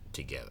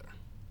together.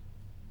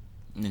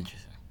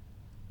 Interesting.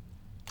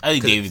 I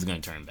think David's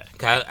going to turn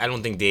back. I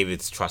don't think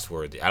David's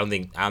trustworthy. I don't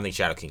think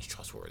Shadow King's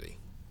trustworthy.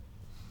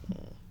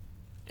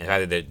 And the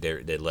fact that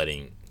they're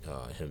letting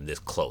him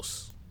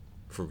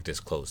Farouk this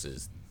close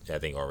is, I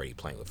think, already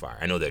playing with fire.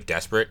 I know they're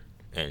desperate,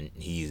 and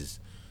he's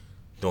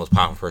the most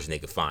powerful person they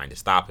could find to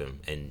stop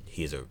him, and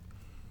he has a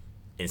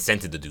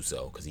incentive to do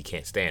so because he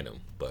can't stand him.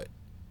 But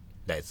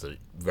that's a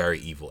very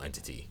evil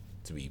entity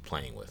to be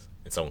playing with,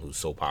 and someone who's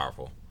so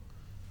powerful.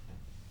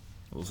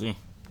 We'll see.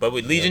 But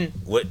with Legion,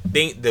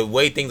 the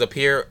way things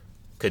appear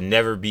may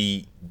never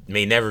be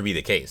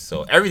the case.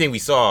 So everything we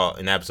saw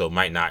in the episode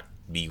might not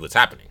be what's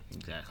happening.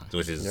 Exactly.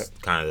 Which is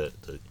kind of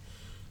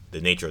the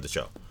nature of the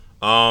show.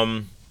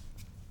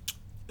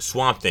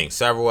 Swamp Thing,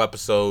 several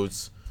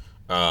episodes.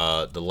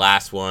 The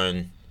last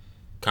one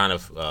kind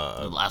of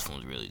the last one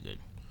was really good.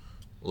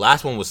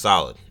 Last one was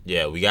solid.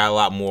 Yeah, we got a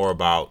lot more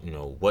about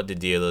what the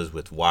deal is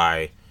with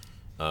why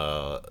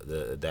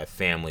that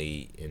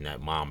family and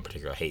that mom in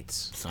particular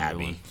hates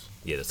Abby.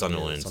 Yeah, the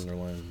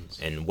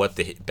Sunderlands. And what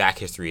the back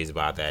history is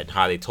about that, and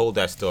how they told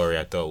that story,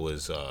 I thought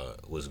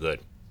was good.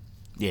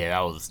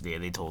 Yeah,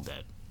 they told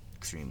that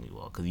extremely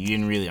well because you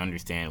didn't really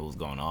understand what was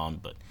going on,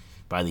 but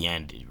by the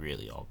end, it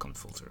really all comes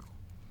full circle.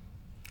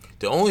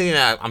 The only thing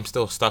that I'm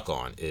still stuck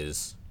on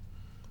is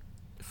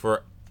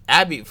for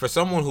Abby, for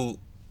someone who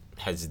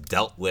has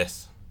dealt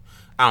with,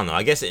 I don't know.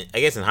 I guess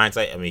in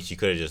hindsight, I mean, she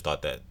could have just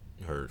thought that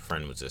her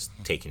friend was just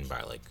taken by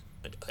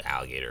an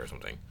alligator or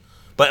something.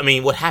 But I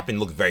mean, what happened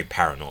looked very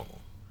paranormal.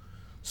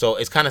 So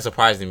it's kind of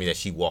surprising to me that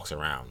she walks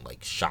around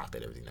shocked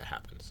at everything that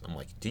happens. I'm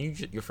like,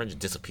 did your friend just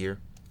disappear?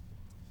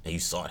 And you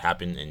saw it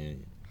happen,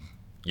 and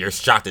you're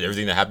shocked at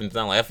everything that happens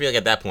now. I feel like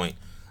at that point,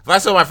 if I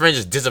saw my friend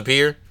just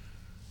disappear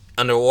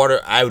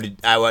underwater,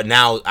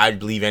 I'd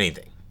believe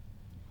anything.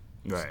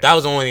 Right. That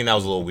was the only thing that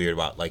was a little weird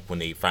about when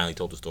they finally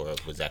told the story of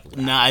exactly what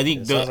happened. Nah, I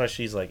think it sounds like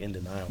she's in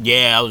denial.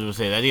 Yeah, I was gonna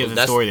say I think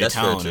the story they're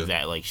telling is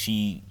that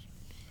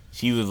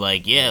she was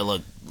like, yeah,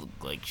 look,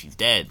 she's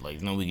dead.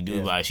 No we can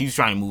do about it. She was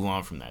trying to move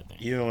on from that thing.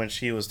 Even when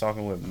she was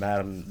talking with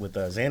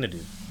Xanadu,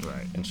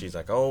 right? And she's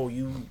like, "Oh,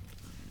 you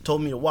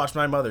told me to watch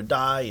my mother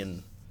die,"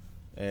 and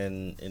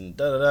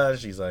da da da.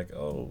 She's like,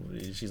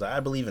 I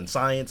believe in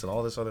science and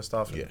all this other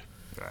stuff. Yeah,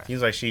 right.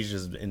 Seems like she's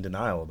just in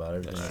denial about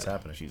everything that's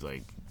happening. She's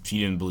like, she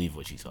didn't believe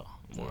what she saw,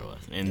 more or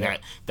less. And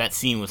that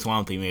scene with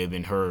Swamp Thing may have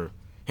been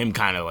him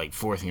kind of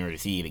forcing her to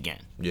see it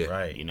again. Yeah,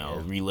 right.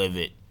 Relive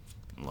it,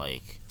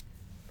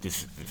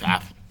 this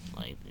happened,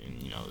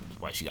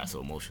 why she got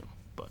so emotional.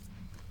 But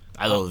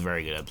I thought it was a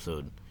very good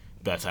episode.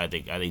 I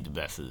think the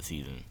best of the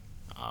season.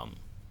 I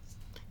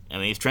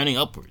mean, it's trending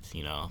upwards.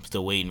 I'm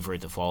still waiting for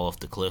it to fall off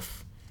the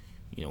cliff.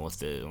 Once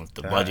the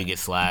budget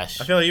gets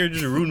slashed. I feel like you're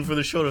just rooting for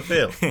the show to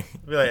fail. I feel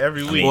like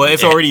every week. Well,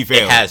 it's already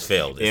failed. It has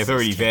failed. It's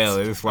already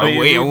failed. That's why I'm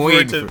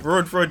waiting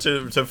for it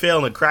to fail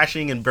in a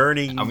crashing and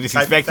burning. I'm just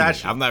expecting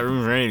it. I'm not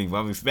rooting for anything, but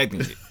I'm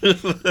expecting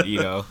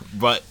it.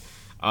 But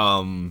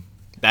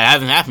that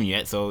hasn't happened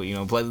yet, so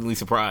pleasantly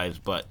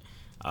surprised. But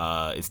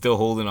It's still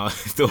holding on.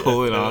 Still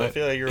holding I on.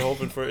 feel like you're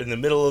hoping for in the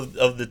middle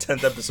of the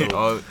 10th episode.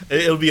 Oh.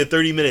 It'll be a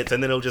 30 minutes,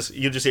 and then you'll just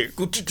hear.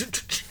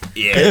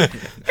 Yeah.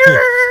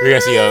 We're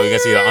gonna see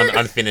the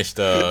unfinished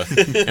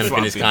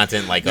unfinished Thing.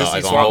 content like You'll see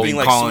on Swamp hold.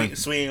 Thing calling. like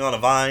swinging on a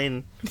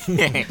vine, and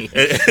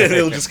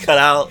it'll just cut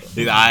out.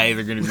 His eyes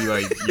are gonna be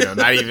like,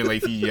 not even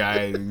like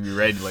CGI. It's gonna be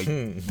red like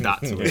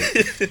dots. Of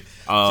it. See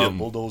a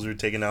bulldozer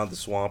taking out the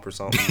swamp or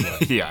something.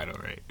 Like, Yeah, I know,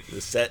 right?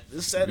 the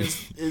set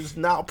is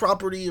now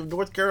property of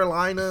North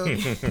Carolina.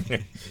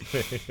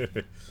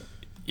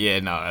 Yeah,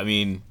 no, I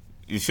mean,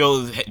 the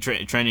show is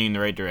trending in the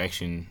right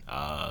direction.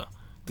 I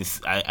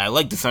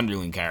like the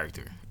Sunderland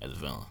character as a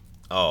villain.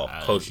 Oh,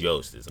 Coach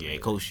Yost is Yeah,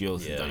 amazing. Coach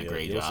Yost has done a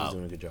great Yost is job.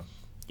 doing a good job.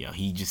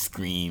 He just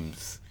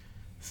screams,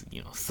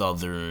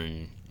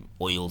 Southern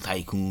oil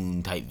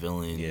tycoon type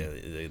villain. Yeah,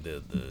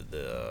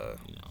 the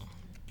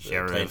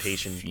Sheriff,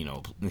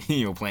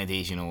 plantation.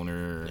 Plantation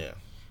owner. Yeah.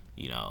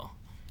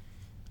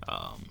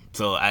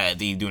 So I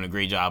think he's doing a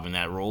great job in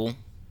that role.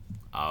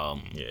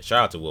 Yeah,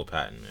 shout out to Will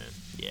Patton, man.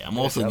 Yeah, I'm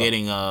also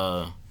getting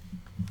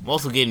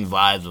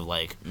vibes of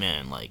like,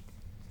 man, like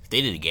if they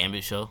did a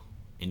Gambit show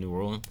in New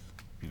Orleans,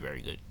 it'd be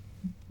very good.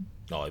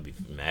 Oh, it'd be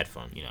mad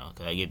fun.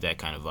 Because I get that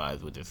kind of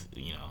vibe with this,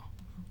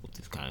 with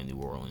this kind of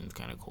New Orleans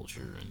kind of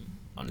culture and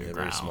underground,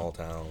 Very small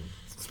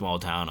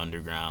town,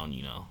 underground.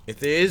 If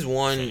there is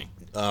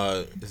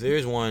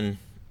one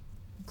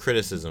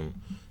criticism,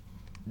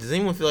 does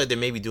anyone feel like they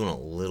may be doing a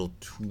little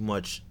too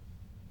much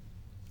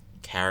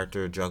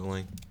character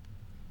juggling?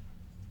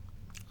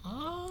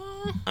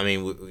 I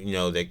mean,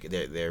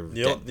 they're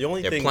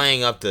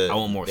playing up the. I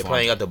want more. They're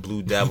playing up the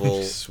Blue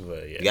Devil.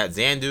 Yeah. We got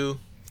Xandu.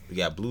 We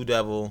got Blue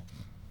Devil.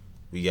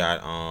 We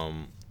got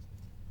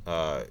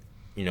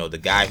the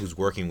guy who's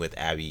working with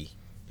Abby,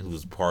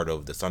 who's part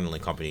of the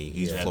Sunderland company.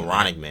 He's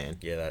Floronic Man.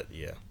 Yeah,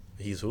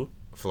 He's who?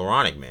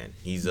 Floronic Man.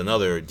 He's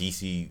another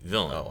DC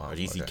villain or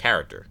DC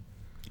character.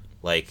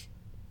 Like,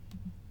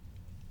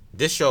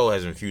 this show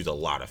has infused a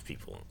lot of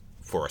people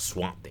for a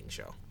Swamp Thing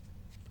show,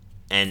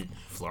 and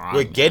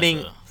we're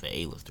getting the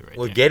A-lister right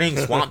we're there. getting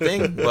Swamp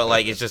Thing, but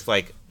like it's just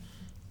like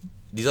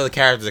these other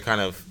characters are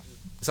kind of.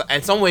 So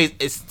in some ways,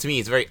 to me,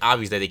 it's very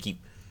obvious that they keep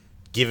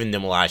giving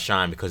them a lot of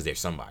shine because they're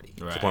somebody.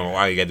 To the point where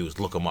all you gotta do is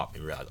look them up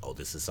and realize, oh,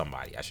 this is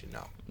somebody I should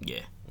know. Yeah.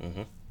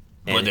 Mm-hmm.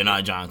 But they're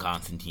not John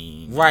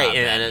Constantine. Right,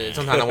 and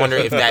sometimes I wonder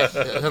if that.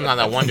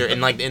 Sometimes I wonder,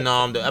 and like in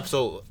the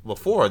episode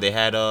before, they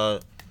had the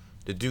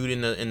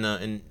dude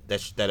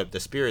the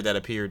spirit that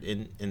appeared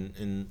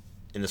in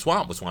the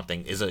swamp with Swamp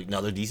Thing is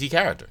another DC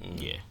character.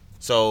 Yeah.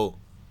 So,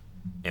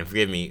 and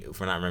forgive me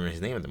for not remembering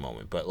his name at the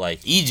moment, but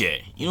like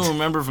EJ, you don't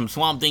remember from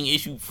Swamp Thing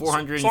issue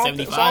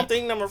 475? Swamp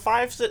Thing number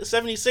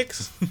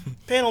 576,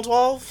 panel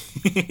 12.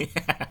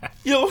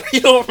 You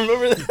don't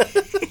remember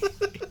that?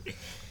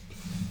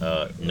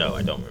 No,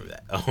 I don't remember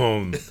that.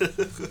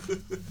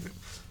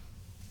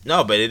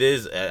 No, but it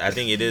is. I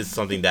think it is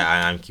something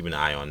that I'm keeping an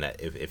eye on.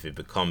 That if it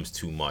becomes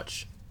too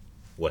much,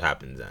 what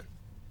happens then?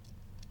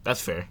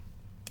 That's fair.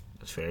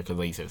 Because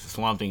like you said, it's a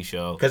Swamp Thing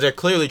show. Because they're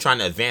clearly trying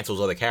to advance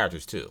those other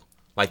characters too.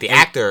 Like the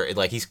actor,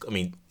 like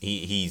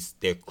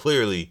they're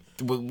clearly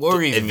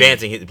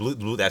advancing his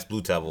blue. That's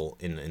Blue Devil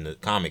in the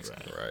comics.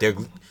 Right.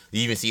 You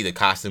even see the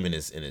costume in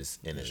his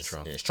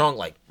trunk.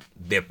 Like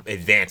they're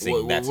advancing.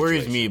 What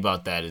worries me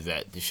about that is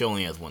that the show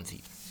only has one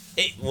season.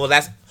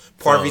 That's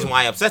part of the reason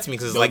why it upsets me,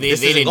 because like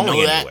this isn't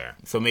going anywhere.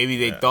 So maybe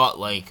they thought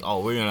like,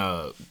 oh, we're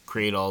gonna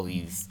create all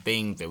these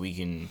things that we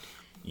can,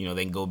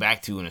 they can go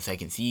back to in a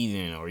second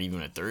season or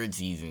even a third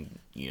season,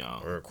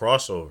 Or a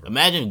crossover.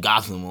 Imagine if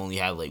Gotham only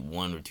had like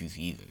 1 or 2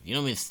 seasons. You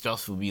know how many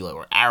stuff would be like,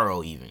 or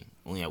Arrow even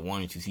only had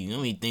 1 or 2 seasons. You know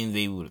how many things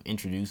they would have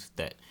introduced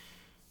that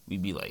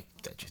we'd be like,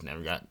 that just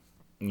never got,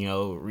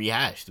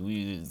 rehashed.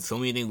 So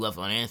many things left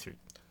unanswered.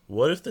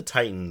 What if the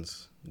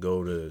Titans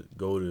go to?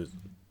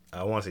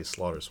 I want to say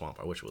Slaughter Swamp.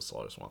 I wish it was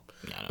Slaughter Swamp.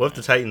 What if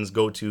the Titans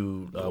go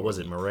to? Was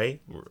it Murray?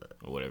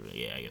 Or whatever.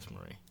 Yeah, I guess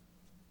Murray.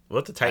 What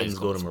if the Titans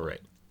go to Murray?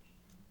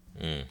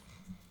 That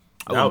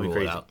would be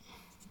crazy.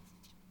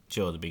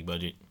 Show has a big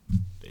budget.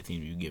 They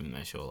seem to be giving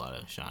that show a lot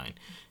of shine.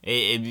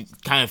 It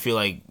kind of feel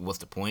like, what's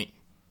the point?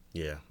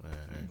 Yeah.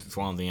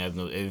 Swamp Thing has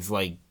no. It's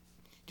like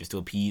just to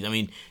appease. I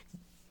mean,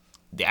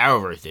 the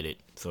Arrowverse did it,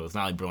 so it's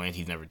not like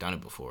Berlanti's never done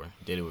it before.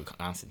 Did it with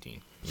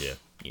Constantine. Yeah.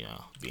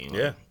 Being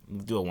like,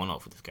 let's do a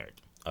one-off with this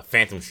character. A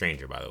Phantom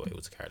Stranger, by the way,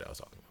 was the character I was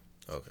talking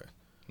about. Okay.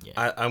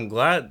 Yeah. I'm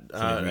glad.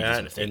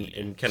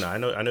 And Ken, I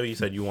know you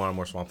said you wanted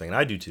more Swamp Thing, and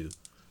I do too.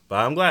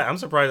 But I'm glad. I'm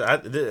surprised.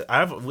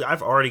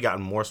 I've already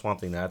gotten more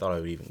Swamp Thing than I thought I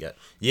would even get.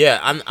 Yeah,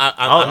 I'm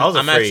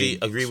actually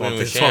agreeing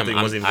with Sham. Swamp Thing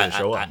wasn't even going to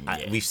show up.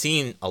 We've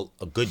seen a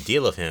good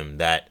deal of him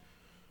that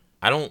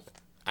I don't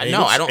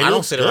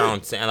sit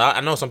around saying.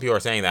 I know some people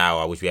are saying that. Oh,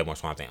 I wish we had more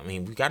Swamp Thing. I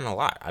mean, we've gotten a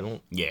lot. I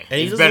don't. Yeah, and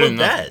he doesn't look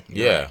bad.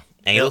 Yeah.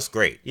 And he looks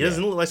great. He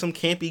doesn't look like some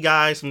campy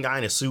guy, some guy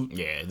in a suit.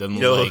 Yeah, it doesn't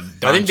look like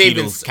Don I think they've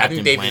Cheadle's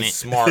been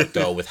smart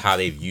though with how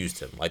they've used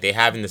him. Like they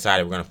haven't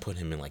decided we're gonna put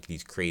him in like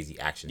these crazy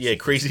action. Yeah,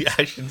 crazy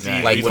action scenes.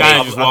 Yeah, like he's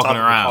kind of just walking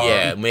around.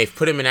 Yeah, when they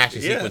put him in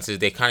action sequences,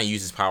 they kind of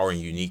use his power in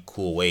unique,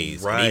 cool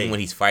ways. Right. And even when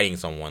he's fighting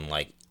someone,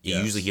 like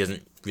usually he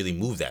doesn't really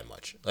move that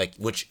much. Like,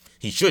 which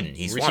he shouldn't.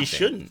 He's Which Swamp he Thing.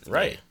 shouldn't,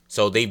 right?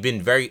 So they've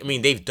been very. I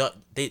mean, they've done.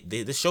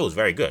 This show is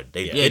very good.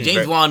 They've Yeah, been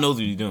James Wan knows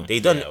what he's doing.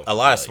 They've done Yeah, a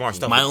lot of like, smart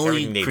stuff. my With only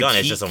everything they've done.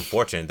 It's just critique-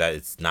 unfortunate that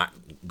it's not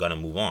gonna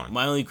move on.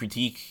 My only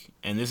critique,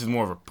 and this is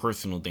more of a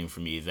personal thing for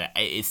me, is that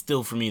it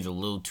still for me is a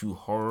little too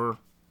horror.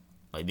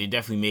 Like, they're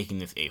definitely making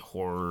this a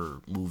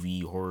horror movie,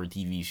 horror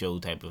TV show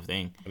type of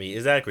thing. I mean,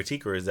 is that a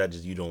critique or is that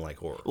just you don't like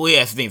horror? Well, yeah,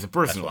 that's the thing. It's a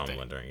personal what I'm thing.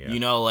 wondering, yeah. You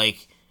know,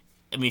 like,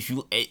 I mean,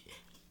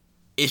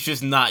 it's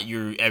just not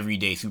your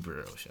everyday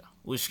superhero show.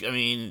 Which, I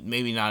mean,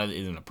 maybe not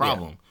isn't a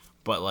problem,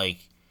 but like,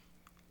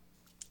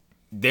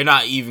 they're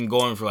not even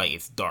going for like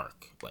it's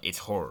dark, like it's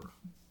horror.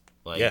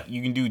 Like,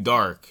 you can do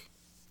dark,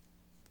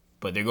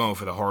 but they're going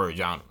for the horror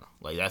genre.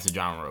 Like, that's the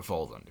genre it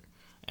falls under.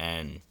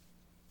 And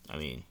I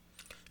mean,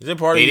 Is it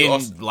part of they you didn't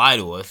also? lie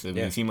to us. It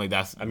Yeah. seemed like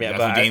that's but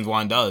what James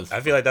Wan does. I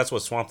feel like that's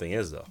what Swamp Thing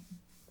is, though.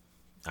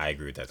 I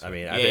agree with that. Too. I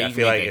mean, Yeah, I you can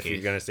feel make like that if you're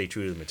case. gonna stay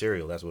true to the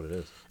material, that's what it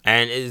is.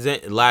 And is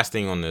it last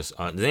thing on this?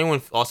 Does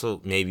anyone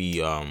also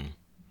maybe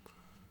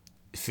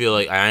feel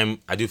like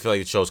I do feel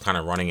like the show's kind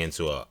of running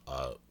into a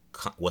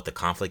what the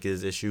conflict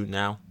is issue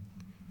now,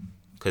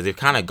 because they've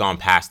kind of gone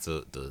past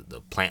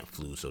the plant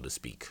flu, so to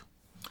speak.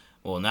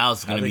 Well, now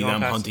it's going to they be gone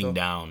them past it, hunting though?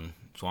 down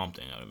Swamp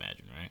Thing, I would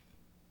imagine, right?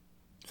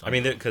 I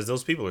mean, because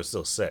those people are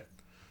still sick.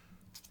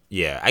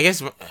 Yeah, I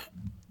guess.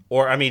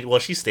 Or I mean, well,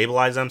 she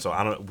stabilized them, so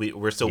I don't.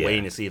 We're still Yeah.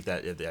 waiting to see if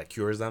that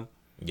cures them.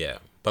 Yeah,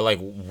 but like,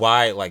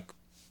 why? Like,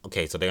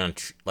 okay, so they're gonna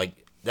like.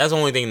 That's the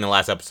only thing in the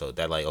last episode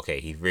that like, okay,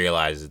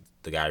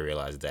 the guy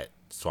realized that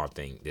the Swamp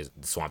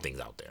Thing's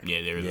out there.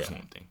 Yeah, there is Yeah. a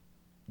Swamp Thing.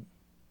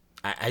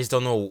 I just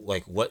don't know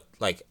like what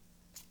like.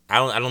 I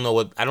don't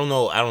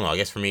know. I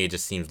guess for me, it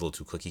just seems a little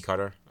too cookie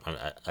cutter.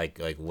 Like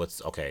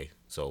what's okay?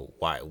 So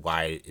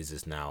why is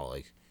this now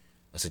like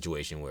a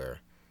situation where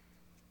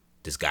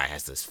this guy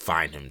has to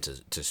find him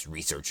to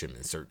research him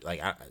and search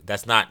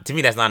that's not to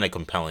me, that's not a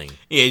compelling.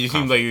 Yeah, it just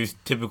seems like your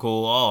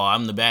typical, oh,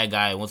 I'm the bad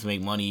guy, wants to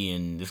make money,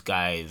 and this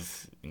guy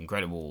is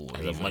incredible.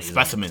 He's a He's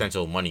specimen. a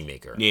potential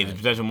moneymaker. Yeah, he's a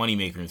potential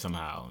moneymaker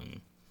somehow,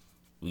 and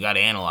we got to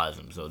analyze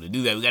him. So to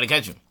do that, we got to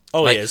catch him.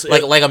 Oh Like, yes,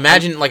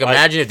 imagine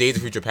if Days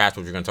of Future Past,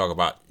 what you're gonna talk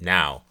about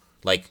now,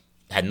 like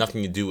had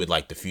nothing to do with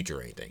like the future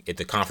or anything. If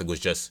the conflict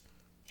was just,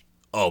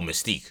 oh,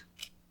 Mystique,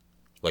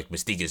 like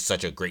Mystique is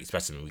such a great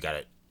specimen, we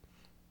gotta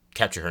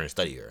capture her and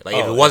study her. Like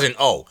if it wasn't,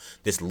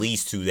 this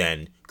leads to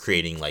then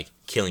creating like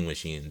killing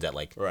machines that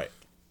like right.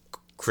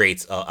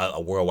 creates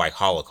a worldwide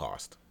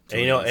Holocaust.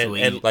 And you know, So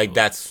and Like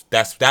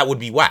that would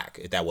be whack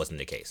if that wasn't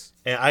the case.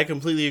 and I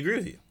completely agree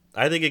with you.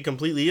 I think it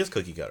completely is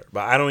cookie cutter,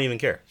 but I don't even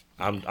care.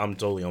 I'm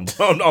totally on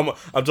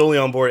I'm totally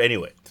on board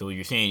anyway. So what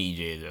you're saying,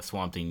 EJ, is that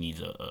Swamp Thing needs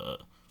a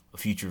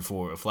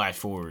flash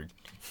forward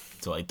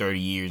to like 30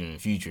 years in the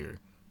future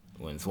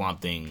when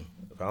Swamp Thing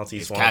If I don't see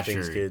It's Swamp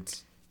Thing's captured.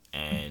 kids.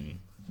 and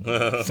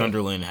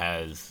Sunderland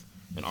has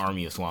an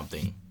army of Swamp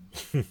Thing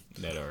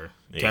that are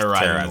It's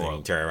terrorizing the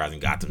world. terrorizing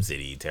Gotham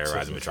City,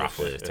 terrorizing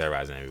Metropolis,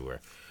 terrorizing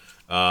everywhere.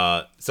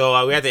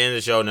 So we're at the end of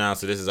the show now.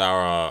 So this is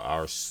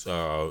our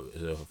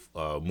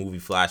movie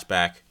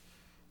flashback.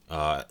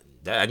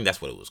 I think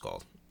that's what it was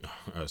called.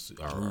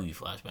 Our Movie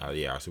flashback.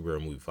 yeah, our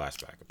superhero movie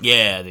flashback.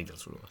 Yeah, I think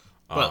that's what it was.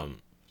 But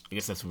I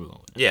guess that's what we're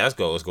going with. Yeah,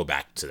 let's go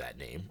back to that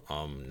name.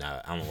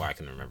 Now I don't know why I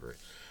can remember it.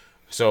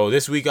 So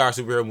this week our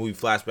superhero movie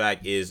flashback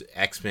is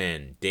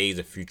X-Men: Days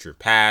of Future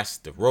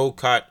Past, the Road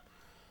Cut.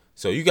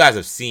 So you guys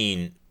have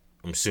seen,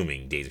 I'm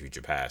assuming, Days of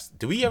Future Past.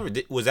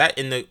 Was that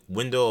in the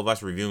window of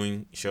us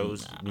reviewing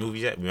shows,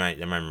 movies yet? That might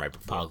have been right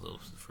before.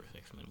 Apocalypse is the first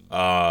X-Men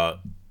movie.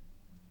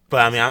 But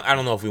I mean, I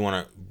don't know if we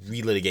want to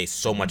relitigate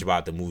so much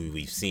about the movie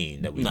we've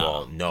seen that we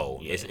all know.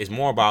 Yeah. It's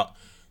more about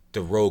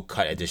the Road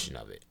Cut edition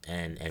of it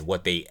and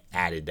what they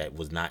added that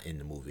was not in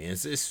the movie. And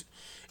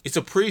it's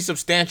a pretty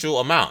substantial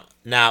amount.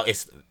 Now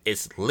it's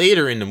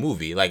later in the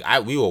movie. Like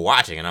we were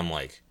watching and I'm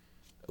like,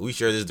 are we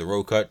sure this is the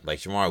Road Cut? Like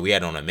Shamar, we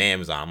had it on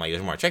Amazon. I'm like,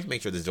 Shamar, check to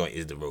make sure this joint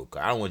is the Road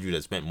Cut. I don't want you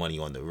to spend money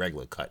on the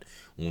regular cut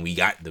when we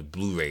got the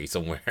Blu-ray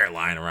somewhere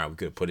lying around we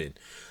could put in.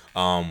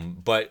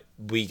 But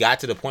we got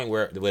to the point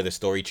where the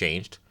story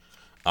changed.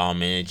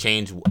 And it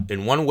changed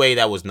in one way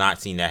that was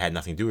not seen, that had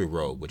nothing to do with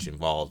Rogue, which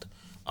involved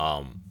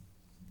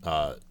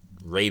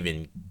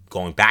Raven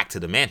going back to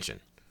the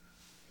mansion.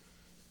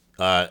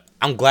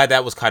 I'm glad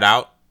that was cut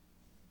out.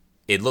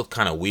 It looked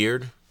kind of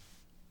weird.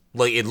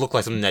 Like it looked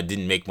like something that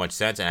didn't make much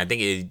sense, and I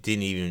think it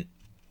didn't even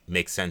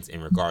make sense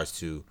in regards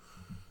to,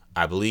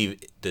 I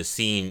believe, the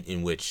scene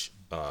in which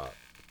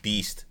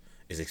Beast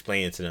is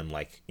explaining to them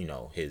like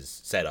his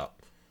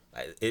setup.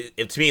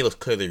 To me, it looks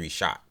clearly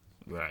reshot.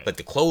 Right. Like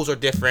the clothes are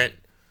different.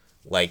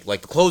 Like the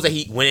clothes that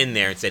he went in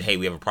there and said, "Hey,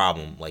 we have a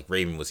problem." Like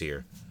Raven was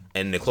here,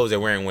 and the clothes they're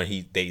wearing when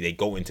they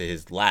go into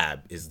his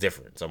lab is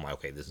different. So I'm like,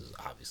 okay, this is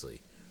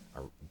obviously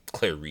a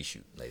clear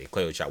reshoot. Like they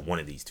clearly shot one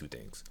of these two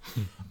things.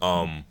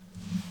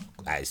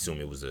 I assume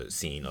it was a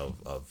scene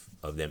of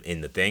them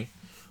in the thing,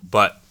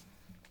 but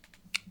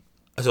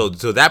so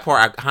that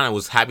part I kind of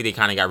was happy they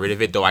kind of got rid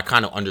of it. Though I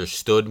kind of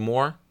understood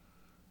more.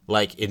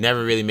 Like it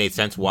never really made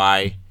sense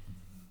why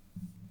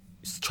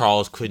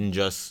Charles couldn't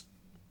just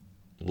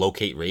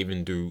locate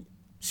Raven through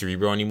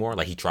Cerebro anymore.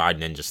 Like he tried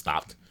and then just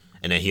stopped,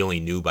 and then he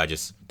only knew by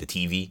just the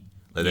TV.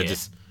 Like that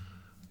just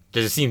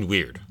seemed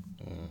weird.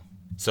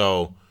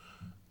 So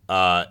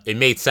it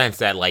made sense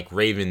that like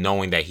Raven,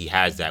 knowing that he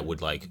has that,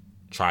 would like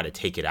try to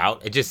take it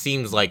out. It just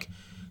seems like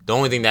the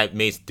only thing that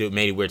made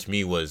it weird to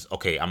me was,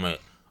 okay, I'm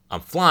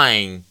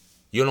flying.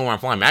 You don't know where I'm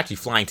flying. I'm actually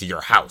flying to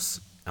your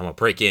house. I'm gonna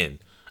break in.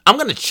 I'm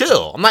gonna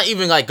chill. I'm not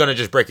even like gonna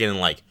just break in and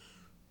like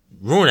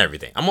ruin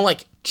everything. I'm gonna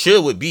like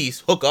chill with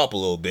Beast, hook up a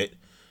little bit,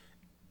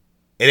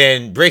 and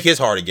then break his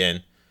heart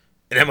again,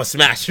 and I'm gonna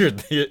smash your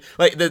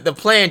like the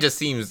plan just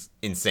seems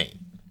insane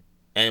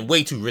and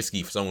way too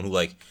risky for someone who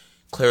like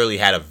clearly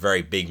had a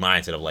very big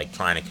mindset of like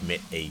trying to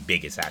commit a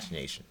big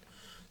assassination.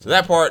 So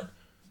that part,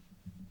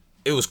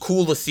 it was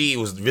cool to see. It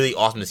was really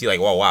awesome to see. Like,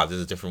 oh wow, this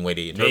is a different way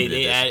to interpret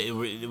this,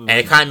 and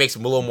it kind of makes a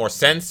little more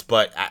sense.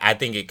 But I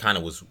think it kind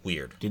of was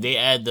weird. Did they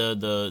add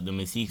the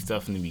Mystique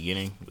stuff in the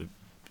beginning with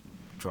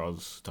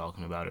Charles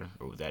talking about her,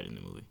 or was that in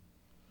the movie?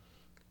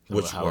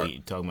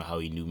 Talking about how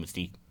he knew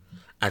Mystique.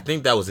 I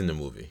think that was in the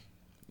movie.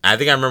 I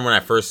think I remember when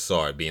I first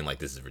saw it being like,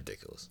 this is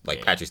ridiculous.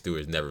 Like Patrick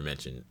Stewart's never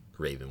mentioned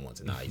Raven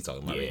once, and now he's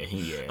talking about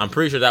Raven. I'm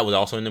pretty sure that was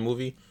also in the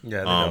movie.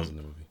 Yeah, I think that was in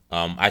the movie.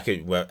 I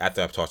could,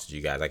 after I've talked to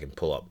you guys, I can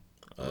pull up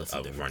a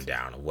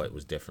rundown of what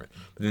was different.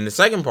 But then the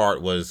second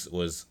part was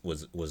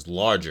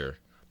larger.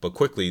 But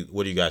quickly,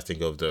 what do you guys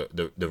think of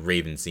the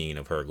Raven scene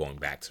of her going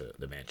back to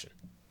the mansion?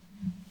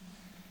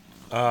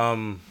 I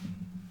mean,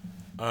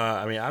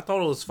 I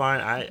thought it was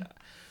fine.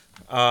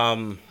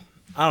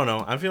 I don't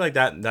know. I feel like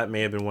that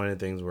may have been one of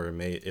the things where it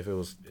may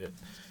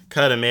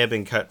have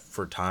been cut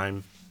for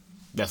time.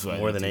 That's what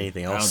more than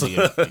anything else.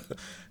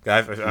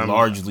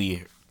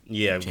 Largely.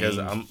 Yeah, because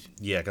I'm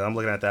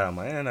looking at that. I'm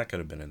like, that could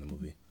have been in the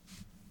movie.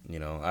 You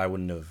know, I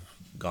wouldn't have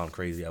gone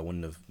crazy. I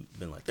wouldn't have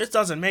been like, this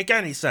doesn't make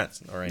any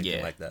sense or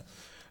anything like that.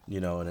 You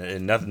know,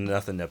 and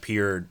nothing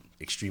appeared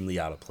extremely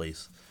out of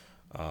place.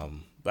 But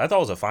I thought it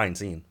was a fine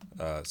scene.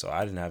 So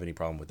I didn't have any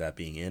problem with that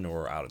being in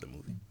or out of the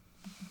movie.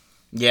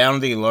 Yeah, I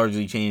don't think it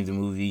largely changed the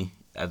movie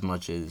as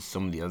much as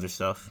some of the other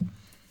stuff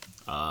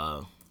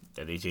that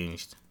they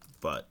changed.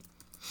 But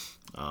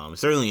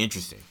it's certainly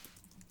interesting.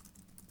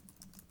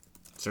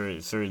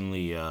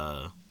 Certainly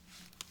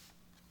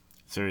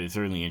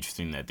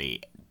interesting that they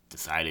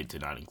decided to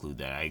not include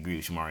that. I agree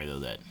with Shamari, though,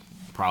 that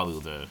probably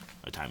was a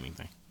timing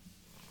thing.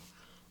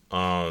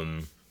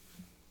 And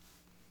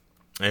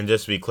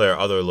just to be clear,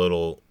 other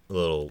little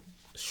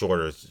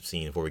shorter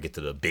scenes before we get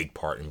to the big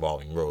part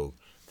involving Rogue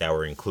that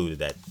were included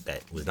that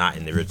was not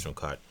in the original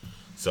cut.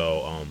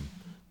 So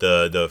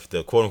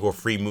the quote unquote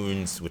free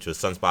mutants, which was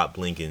Sunspot,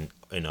 Blink, and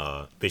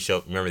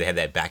Bishop. Remember they had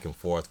that back and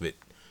forth with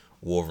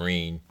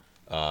Wolverine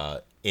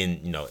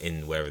in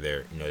wherever they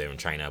were in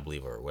China, I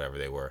believe, or wherever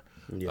they were.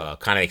 Yeah.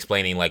 Kind of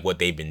explaining like what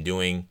they've been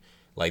doing.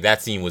 Like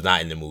that scene was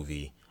not in the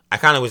movie. I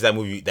kind of wish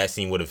that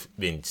scene would have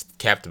been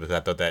kept because I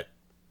thought that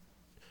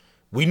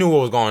we knew what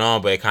was going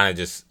on, but it kind of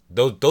just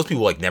those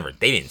people like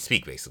they didn't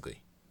speak basically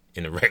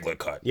in the regular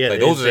cut. Yeah,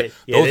 like, they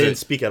didn't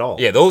speak at all.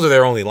 Yeah, those are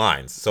their only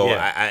lines. So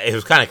it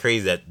was kind of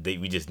crazy that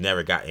we just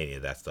never got any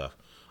of that stuff.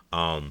 We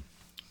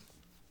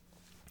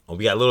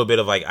got a little bit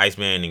of like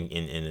Iceman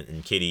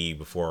and Kitty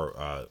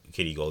before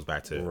Kitty goes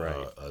back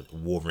to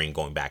Wolverine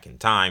going back in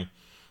time.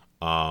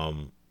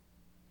 So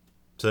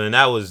then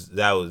that was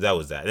that.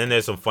 And then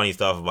there's some funny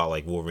stuff about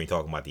like Wolverine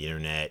talking about the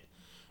internet,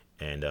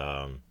 and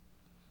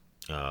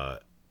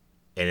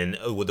then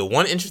the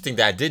one interesting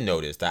that I did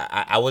notice that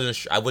I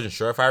wasn't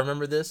sure if I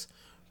remember this,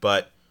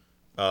 but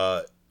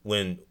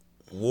when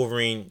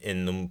Wolverine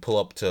and them pull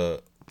up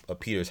to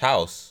Peter's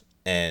house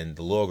and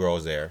the little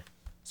girl's there,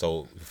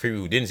 so for people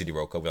who didn't see the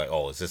Rogue Cut, we're like,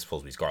 oh, is this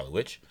supposed to be Scarlet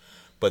Witch?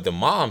 But the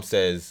mom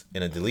says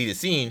in a deleted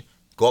scene,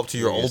 go up to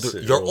your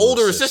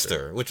older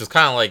sister, which was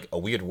kind of like a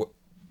weird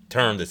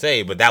term to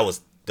say, but that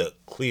was the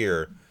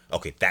clear,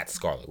 okay, that's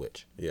Scarlet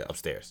Witch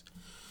upstairs.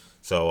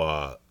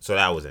 So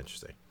that was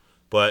interesting.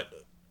 But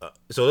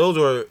so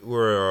those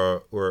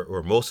were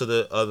most of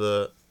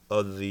the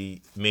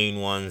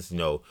main ones. You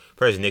know,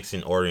 President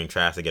Nixon ordering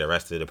Trask to get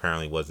arrested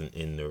apparently wasn't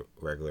in the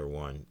regular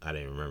one. I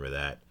didn't remember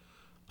that.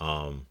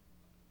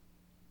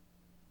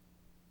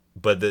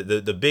 But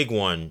the big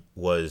one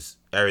was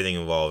everything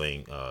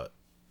involving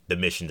the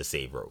mission to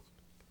save Rogue,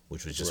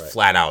 which was just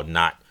flat out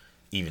not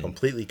even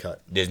completely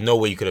cut. There's no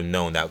way you could have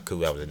known that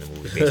was in the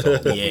movie based on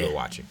what we were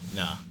watching.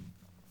 Nah.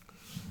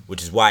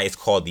 Which is why it's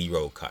called the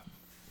Rogue Cut.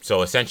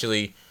 So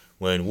essentially,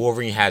 when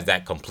Wolverine has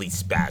that complete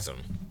spasm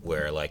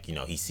where like, you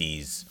know, he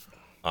sees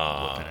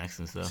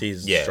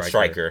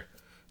Stryker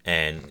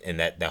and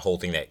that whole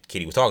thing that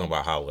Kitty was talking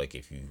about, how like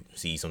if you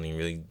see something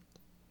really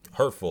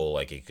hurtful,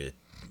 like it could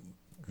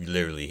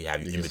literally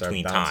have you in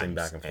between times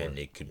and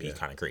it could be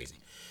kind of crazy.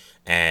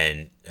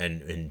 And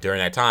during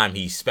that time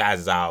he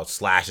spazzes out,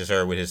 slashes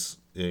her with his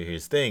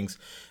things,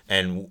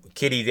 and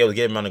Kitty's able to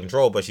get him under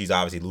control, but she's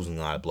obviously losing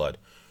a lot of blood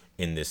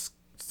in this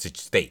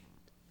state.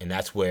 And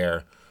that's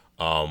where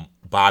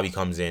Bobby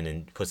comes in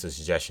and puts a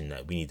suggestion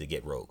that we need to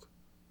get Rogue.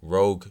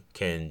 Rogue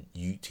can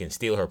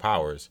steal her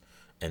powers,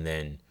 and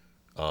then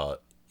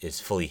is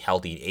fully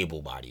healthy and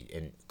able-bodied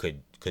and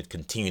could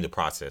continue the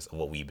process of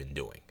what we've been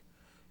doing.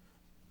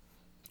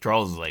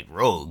 Charles is like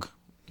Rogue.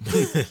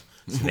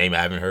 It's a name I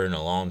haven't heard in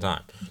a long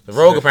time. The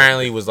Rogue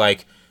apparently was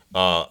like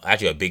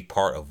actually a big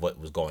part of what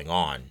was going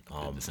on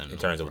in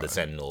terms of the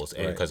Sentinels,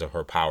 and because of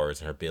her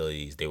powers and her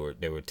abilities, they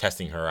were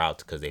testing her out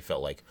because they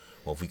felt like,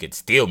 well, if we could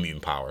steal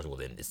mutant powers, well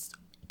then it's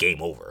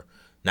game over.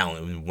 Now,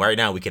 right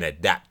now we can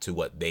adapt to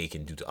what they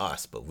can do to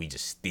us, but we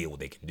just steal what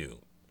they can do,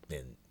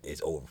 then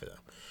it's over for them.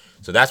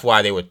 So that's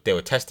why they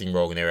were testing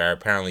Rogue, and they were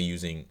apparently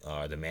using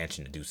the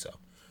mansion to do so.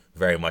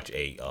 Very much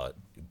a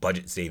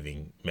budget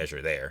saving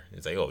measure there.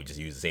 It's like, oh, we just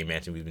use the same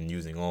mansion we've been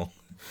using all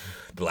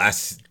the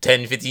last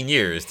 10, 15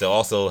 years to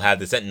also have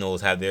the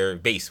Sentinels have their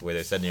base where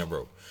they're setting up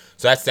Rogue.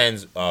 So that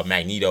sends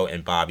Magneto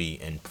and Bobby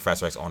and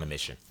Professor X on a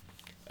mission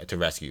to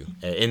rescue.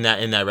 In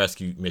that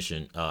rescue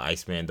mission,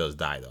 Iceman does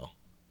die though,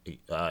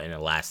 in a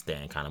last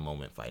stand kind of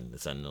moment fighting the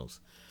Sentinels.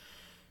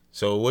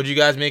 So what do you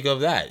guys make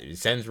of that? It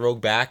sends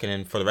Rogue back, and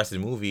then for the rest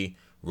of the movie,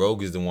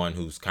 Rogue is the one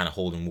who's kind of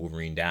holding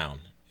Wolverine down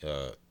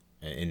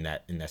in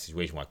that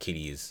situation, while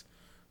Kitty is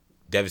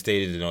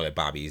devastated to know that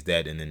Bobby is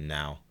dead, and then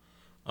now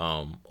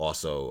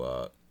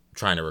also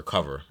trying to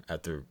recover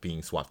after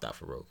being swapped out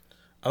for Rogue.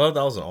 I thought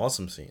that was an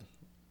awesome scene.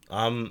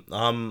 I'm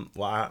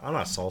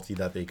not salty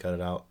that they cut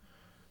it out,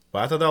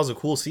 but I thought that was a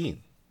cool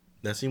scene.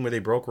 That scene where they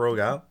broke Rogue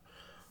out.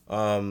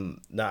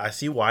 Now I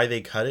see why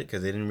they cut it,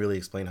 because they didn't really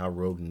explain how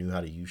Rogue knew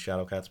how to use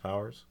Shadowcat's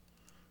powers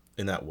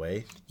in that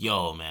way.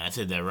 Yo, man, I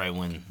said that right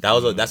when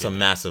That's a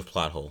massive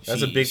plot hole.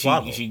 That's a big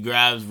plot hole. She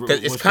grabs.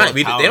 It's kind of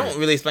they don't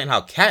really explain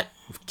how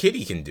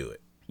Kitty can do it.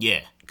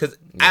 Yeah, because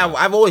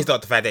I've always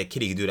thought the fact that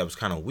Kitty could do that was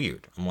kind of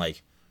weird. I'm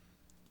like,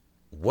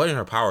 what in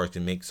her powers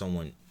can make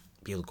someone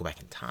be able to go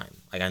back in time?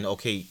 Like, I know,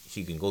 okay,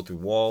 she can go through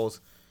walls,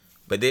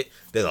 but there's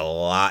a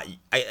lot.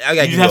 I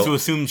gotta you just have to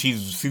assume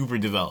she's super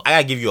developed. I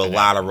gotta give you a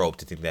lot of rope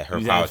to think that her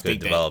powers could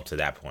develop to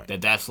that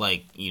point. That's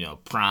like,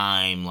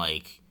 prime,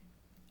 like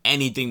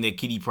anything that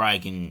Kitty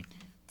Pryde can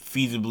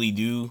feasibly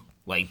do.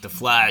 Like the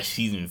Flash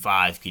season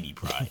 5 Kitty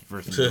Pryde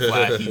versus the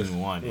Flash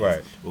season 1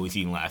 is what we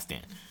see in Last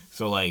Stand.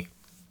 So like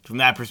from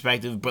that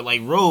perspective, but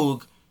like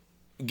Rogue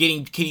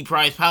getting Kitty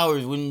Pryde's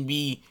powers wouldn't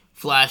be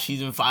Flash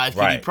season 5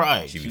 Kitty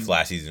Pryde. She'd be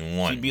Flash season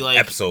 1. She'd be like,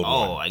 episode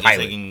 1. I guess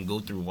I can go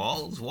through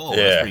walls. Whoa,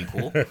 that's pretty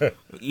cool.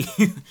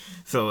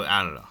 So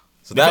I don't know.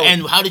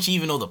 And how did she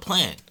even know the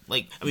plan?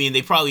 Like, I mean,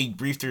 they probably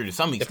briefed her to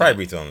some extent. They probably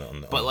briefed her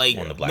on the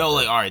Black no,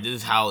 like, all right,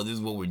 this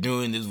is what we're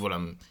doing. This is what I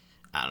don't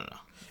know.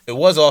 It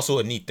was also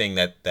a neat thing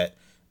that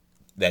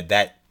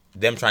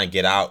them trying to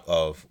get out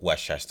of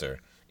Westchester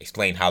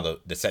explained how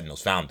the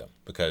Sentinels found them,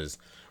 because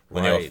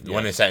when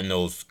the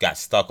Sentinels got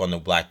stuck on the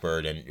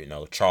Blackbird,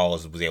 and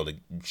Charles was able to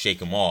shake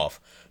them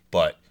off,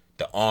 but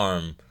the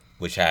arm,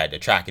 which had a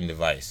tracking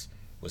device,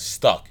 was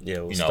stuck. Yeah,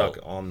 it was stuck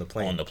on the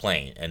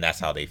plane. And that's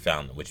how they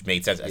found them, which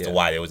made sense as to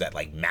why there was that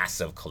like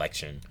massive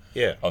collection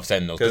of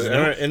Sentinels. Because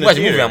in the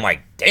movie, I'm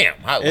like, damn,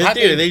 how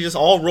they just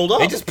all rolled up.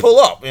 They just pull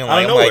up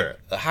out of nowhere.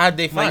 Like, how'd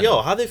they find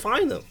them? How'd they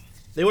find them?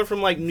 They went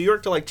from like New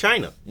York to like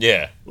China.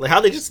 Yeah. Like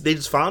how they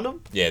just found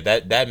them? Yeah,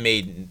 that didn't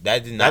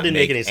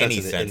make any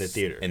sense in the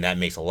theater. And that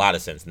makes a lot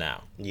of sense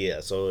now. Yeah,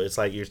 so it's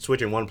like you're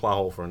switching one plot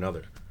hole for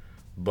another.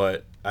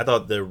 But I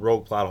thought the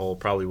Rogue plot hole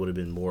probably would have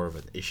been more of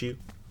an issue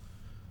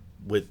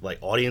with like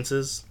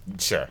audiences.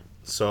 Sure.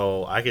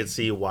 So I could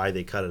see why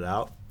they cut it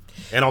out.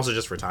 And also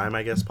just for time,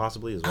 I guess,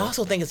 possibly as well. I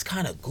also think it's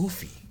kind of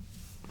goofy.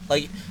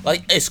 Like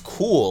it's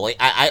cool. Like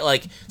I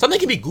like something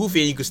can be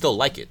goofy and you can still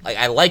like it. Like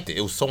I liked it.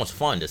 It was so much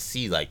fun to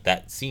see like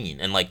that scene.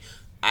 And like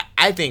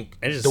I think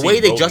the way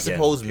they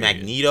juxtaposed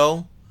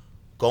Magneto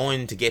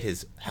going to get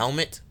his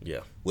helmet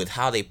with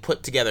how they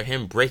put together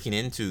him breaking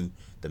into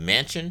the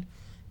mansion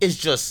is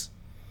just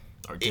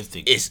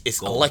artistic.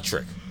 It's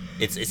electric.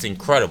 It's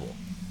incredible.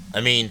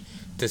 I mean,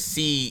 to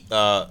see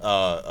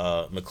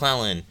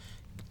McClellan,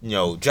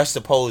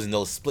 juxtapose in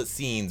those split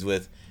scenes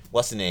with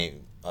what's the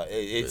name?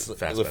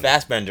 With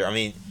Fassbender. I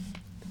mean,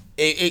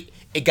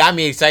 it got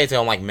me excited.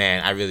 So I'm like,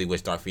 man, I really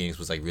wish Dark Phoenix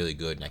was like really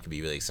good, and I could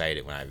be really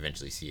excited when I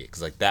eventually see it,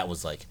 because like that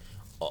was like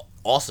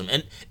awesome,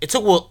 and it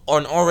took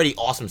an already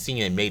awesome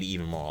scene and made it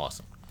even more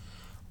awesome.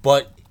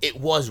 But it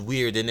was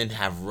weird, and then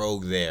have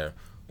Rogue there,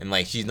 and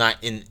like she's not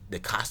in the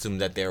costume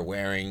that they're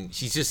wearing.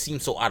 She just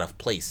seems so out of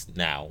place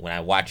now when I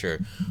watch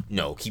her,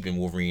 keeping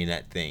Wolverine in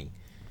that thing.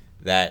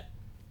 That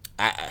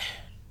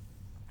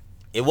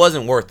it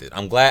wasn't worth it.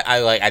 I'm glad.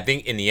 I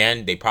think in the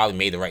end they probably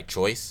made the right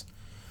choice,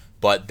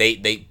 but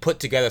they put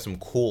together some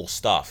cool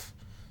stuff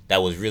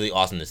that was really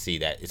awesome to see.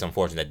 That it's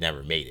unfortunate that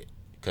never made it,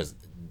 because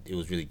it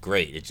was really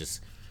great. It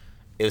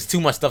was too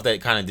much stuff that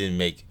kind of didn't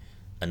make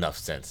enough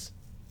sense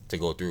to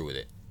go through with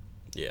it.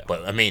 Yeah,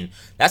 but I mean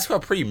that's a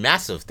pretty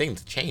massive thing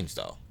to change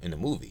though in the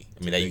movie.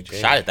 I mean that you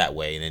shot it that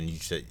way, and then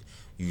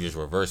you just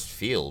reverse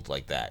field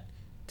like that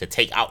to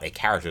take out a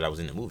character that was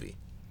in the movie.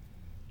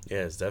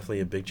 Yeah, it's definitely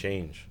a big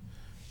change.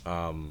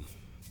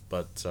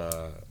 But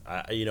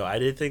I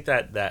did think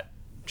that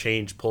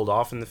change pulled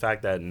off in the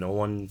fact that no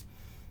one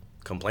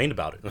complained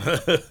about it.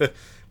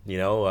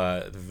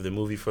 The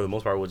movie for the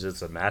most part was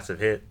just a massive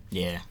hit.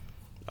 Yeah.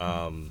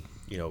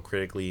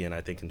 critically, and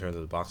I think in terms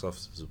of the box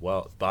office as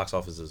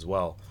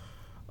well.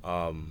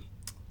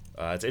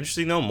 It's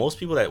interesting though. Most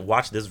people that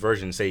watch this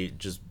version say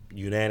just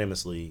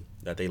unanimously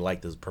that they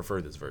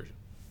prefer this version,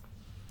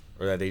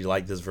 or that they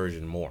like this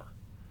version more.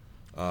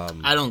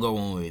 I don't go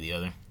one way or the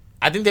other.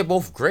 I think they're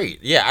both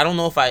great. Yeah, I don't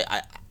know if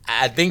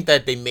I think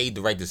that they made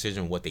the right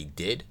decision what they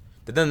did.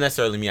 That doesn't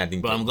necessarily mean I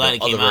think But I'm glad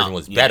it other came version out.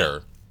 was Yeah.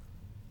 better.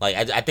 Like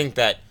I think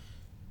that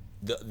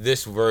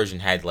this version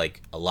had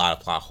like a lot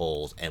of plot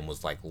holes and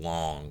was like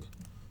long.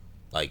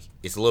 Like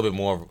it's a little bit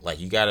more like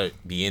you gotta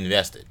be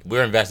invested.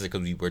 We're invested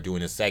because we're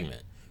doing this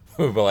segment,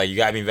 but like you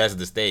gotta be invested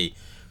to stay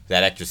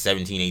that extra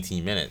 17,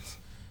 18 minutes.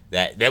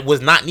 That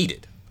was not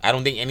needed. I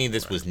don't think any of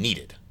this was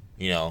needed.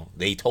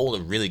 They told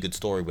a really good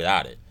story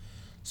without it.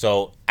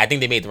 So I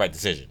think they made the right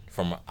decision.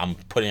 I'm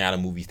putting out a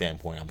movie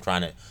standpoint. I'm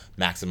trying to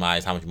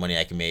maximize how much money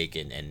I can make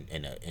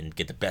and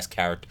get the best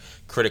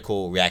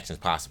critical reactions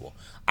possible.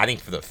 I think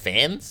for the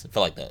fans, for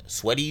like the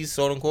sweaties,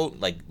 quote unquote,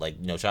 like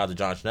shout out to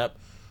John Schnepp,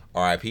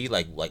 R.I.P.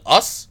 Like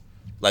us,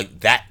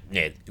 like that.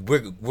 Yeah, we're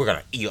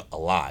gonna eat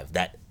alive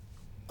that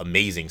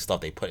amazing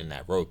stuff they put in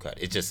that road cut.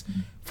 It's just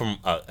from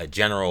a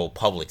general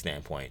public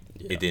standpoint,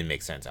 it didn't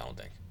make sense. I don't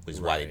think, which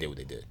is why they did what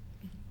they did.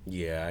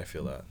 Yeah, I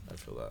feel that.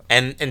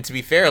 And to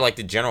be fair, like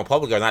the general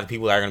public are not the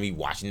people that are going to be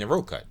watching the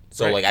road cut.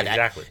 So Right, like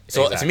exactly.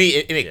 to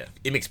me, Yeah.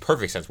 it makes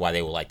perfect sense why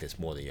they will like this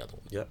more than the other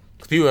one. Yep.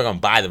 Because people are going to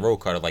buy the road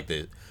cut of like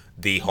the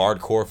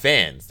hardcore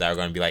fans that are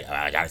going to be like,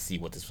 I got to see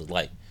what this was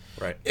like.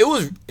 Right. It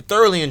was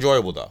thoroughly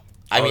enjoyable though.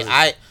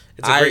 It's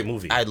a great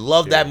movie. I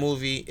love that Yeah.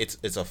 movie.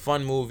 It's a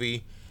fun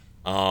movie.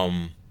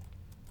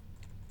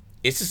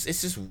 It's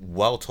just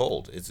well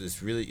told.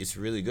 It's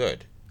really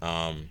good.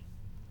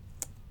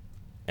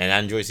 And I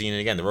enjoy seeing it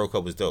again. The road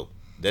cut was dope.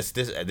 This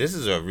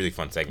is a really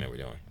fun segment we're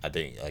doing. I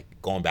think like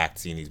going back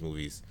to seeing these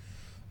movies.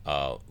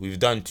 We've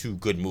done 2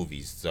 good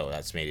movies, so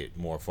that's made it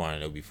more fun.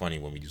 It'll be funny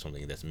when we do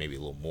something that's maybe a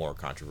little more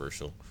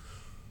controversial.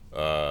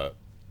 But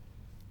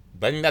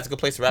I think that's a good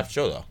place to wrap the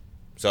show, though.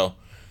 So,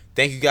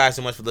 thank you guys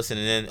so much for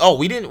listening in. Oh,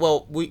 we didn't.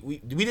 Well, we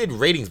did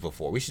ratings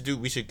before. We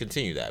should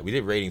continue that. We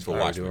did ratings for Are we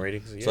Watchmen. doing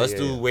ratings? Yeah, So let's yeah,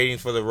 do yeah.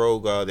 ratings for the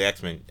Rogue, the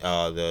X-Men,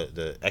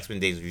 the X-Men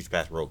Days of Future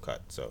Past Rogue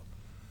cut. So,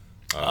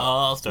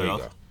 I'll start there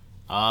you off. go.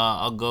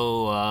 I'll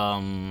go.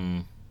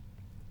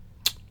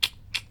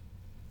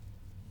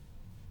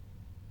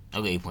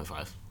 I'll go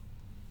 8.5.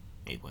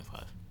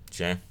 8.5.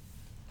 Shane?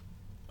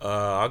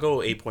 I'll go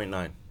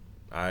 8.9.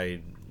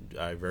 I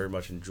very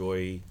much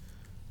enjoy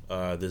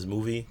this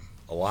movie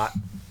a lot.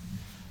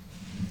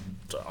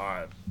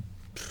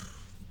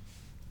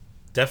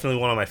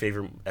 Definitely one of my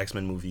favorite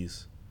X-Men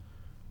movies.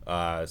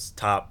 It's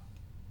top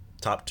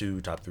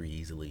 2, top 3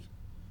 easily.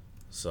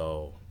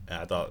 So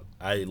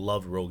I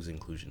loved Rogue's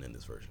inclusion in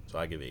this version. So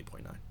I give it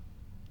 8.9.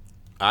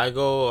 I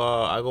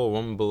go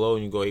one below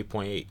and you go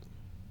 8.8.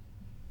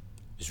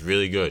 It's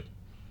really good.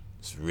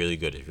 It's really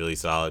good. It's really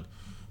solid.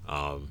 There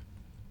are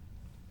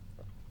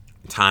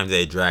times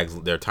it drags a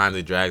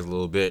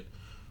little bit,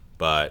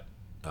 but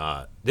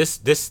this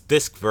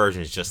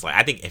version is just like,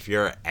 I think if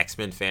you're an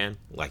X-Men fan,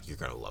 like you're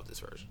gonna love this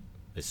version.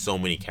 There's so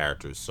many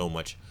characters, so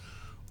much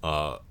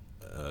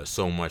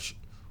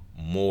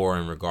more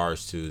in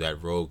regards to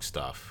that Rogue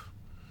stuff.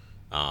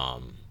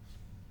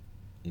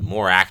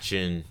 More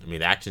action. I mean,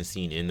 the action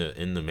scene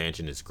in the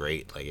mansion is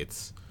great. Like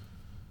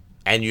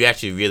and you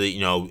actually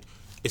really,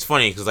 it's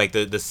funny because like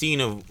the scene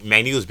of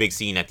Magneto's big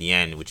scene at the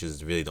end, which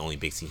is really the only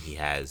big scene he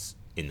has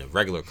in the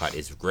regular cut,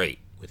 is great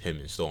with him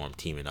and Storm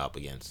teaming up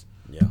against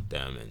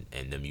them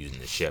and them using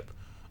the ship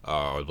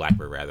or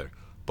Blackbird rather.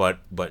 But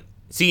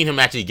seeing him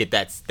actually get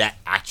that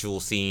actual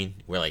scene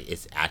where like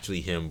it's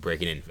actually him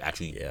breaking in,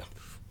 actually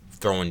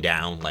throwing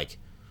down, like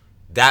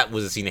that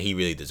was a scene that he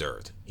really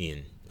deserved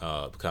in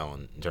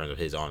terms of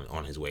his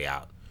on his way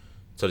out.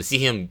 So to see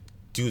him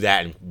do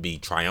that and be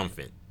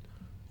triumphant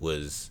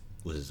was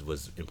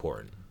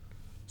important.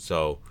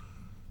 So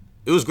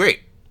it was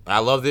great. I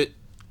loved it.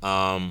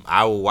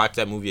 I will watch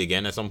that movie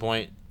again at some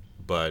point,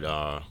 but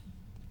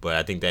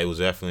I think that it was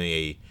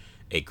definitely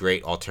a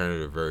great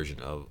alternative version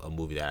of a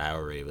movie that I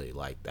already really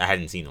liked. I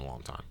hadn't seen in a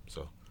long time,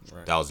 so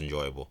that was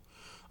enjoyable.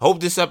 I hope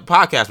this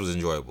podcast was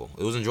enjoyable.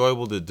 It was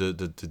enjoyable to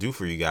do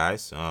for you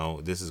guys.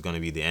 This is going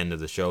to be the end of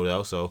the show,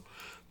 though, so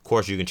of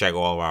course you can check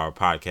all of our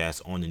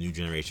podcasts on the New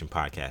Generation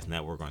Podcast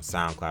Network on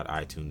SoundCloud,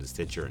 iTunes,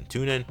 Stitcher, and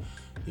TuneIn.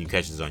 You can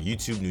catch us on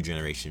YouTube, New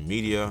Generation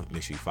Media.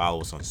 Make sure you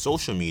follow us on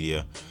social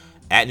media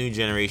at New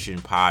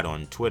Generation Pod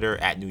on Twitter,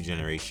 at New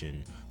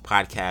Generation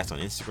Podcast on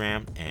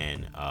Instagram,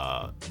 and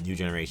New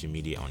Generation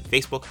Media on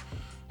Facebook.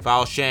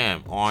 Follow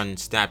Sham on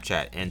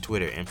Snapchat and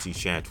Twitter,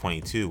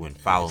 MCSham22, and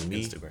follow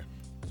me. Instagram.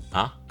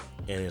 Huh?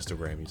 And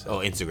Instagram, you said. Oh,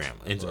 Instagram.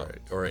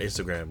 Or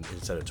Instagram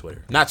instead of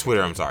Twitter. Not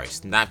Twitter, I'm sorry.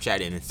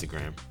 Snapchat and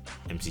Instagram,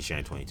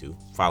 MCSham22.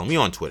 Follow me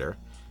on Twitter,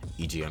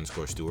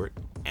 EJ_Stewart,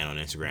 and on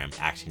Instagram,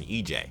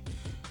 ActionEJ.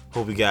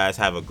 Hope you guys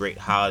have a great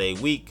holiday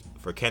week.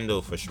 For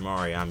Kendall, for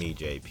Shamari, I'm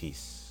EJ.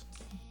 Peace.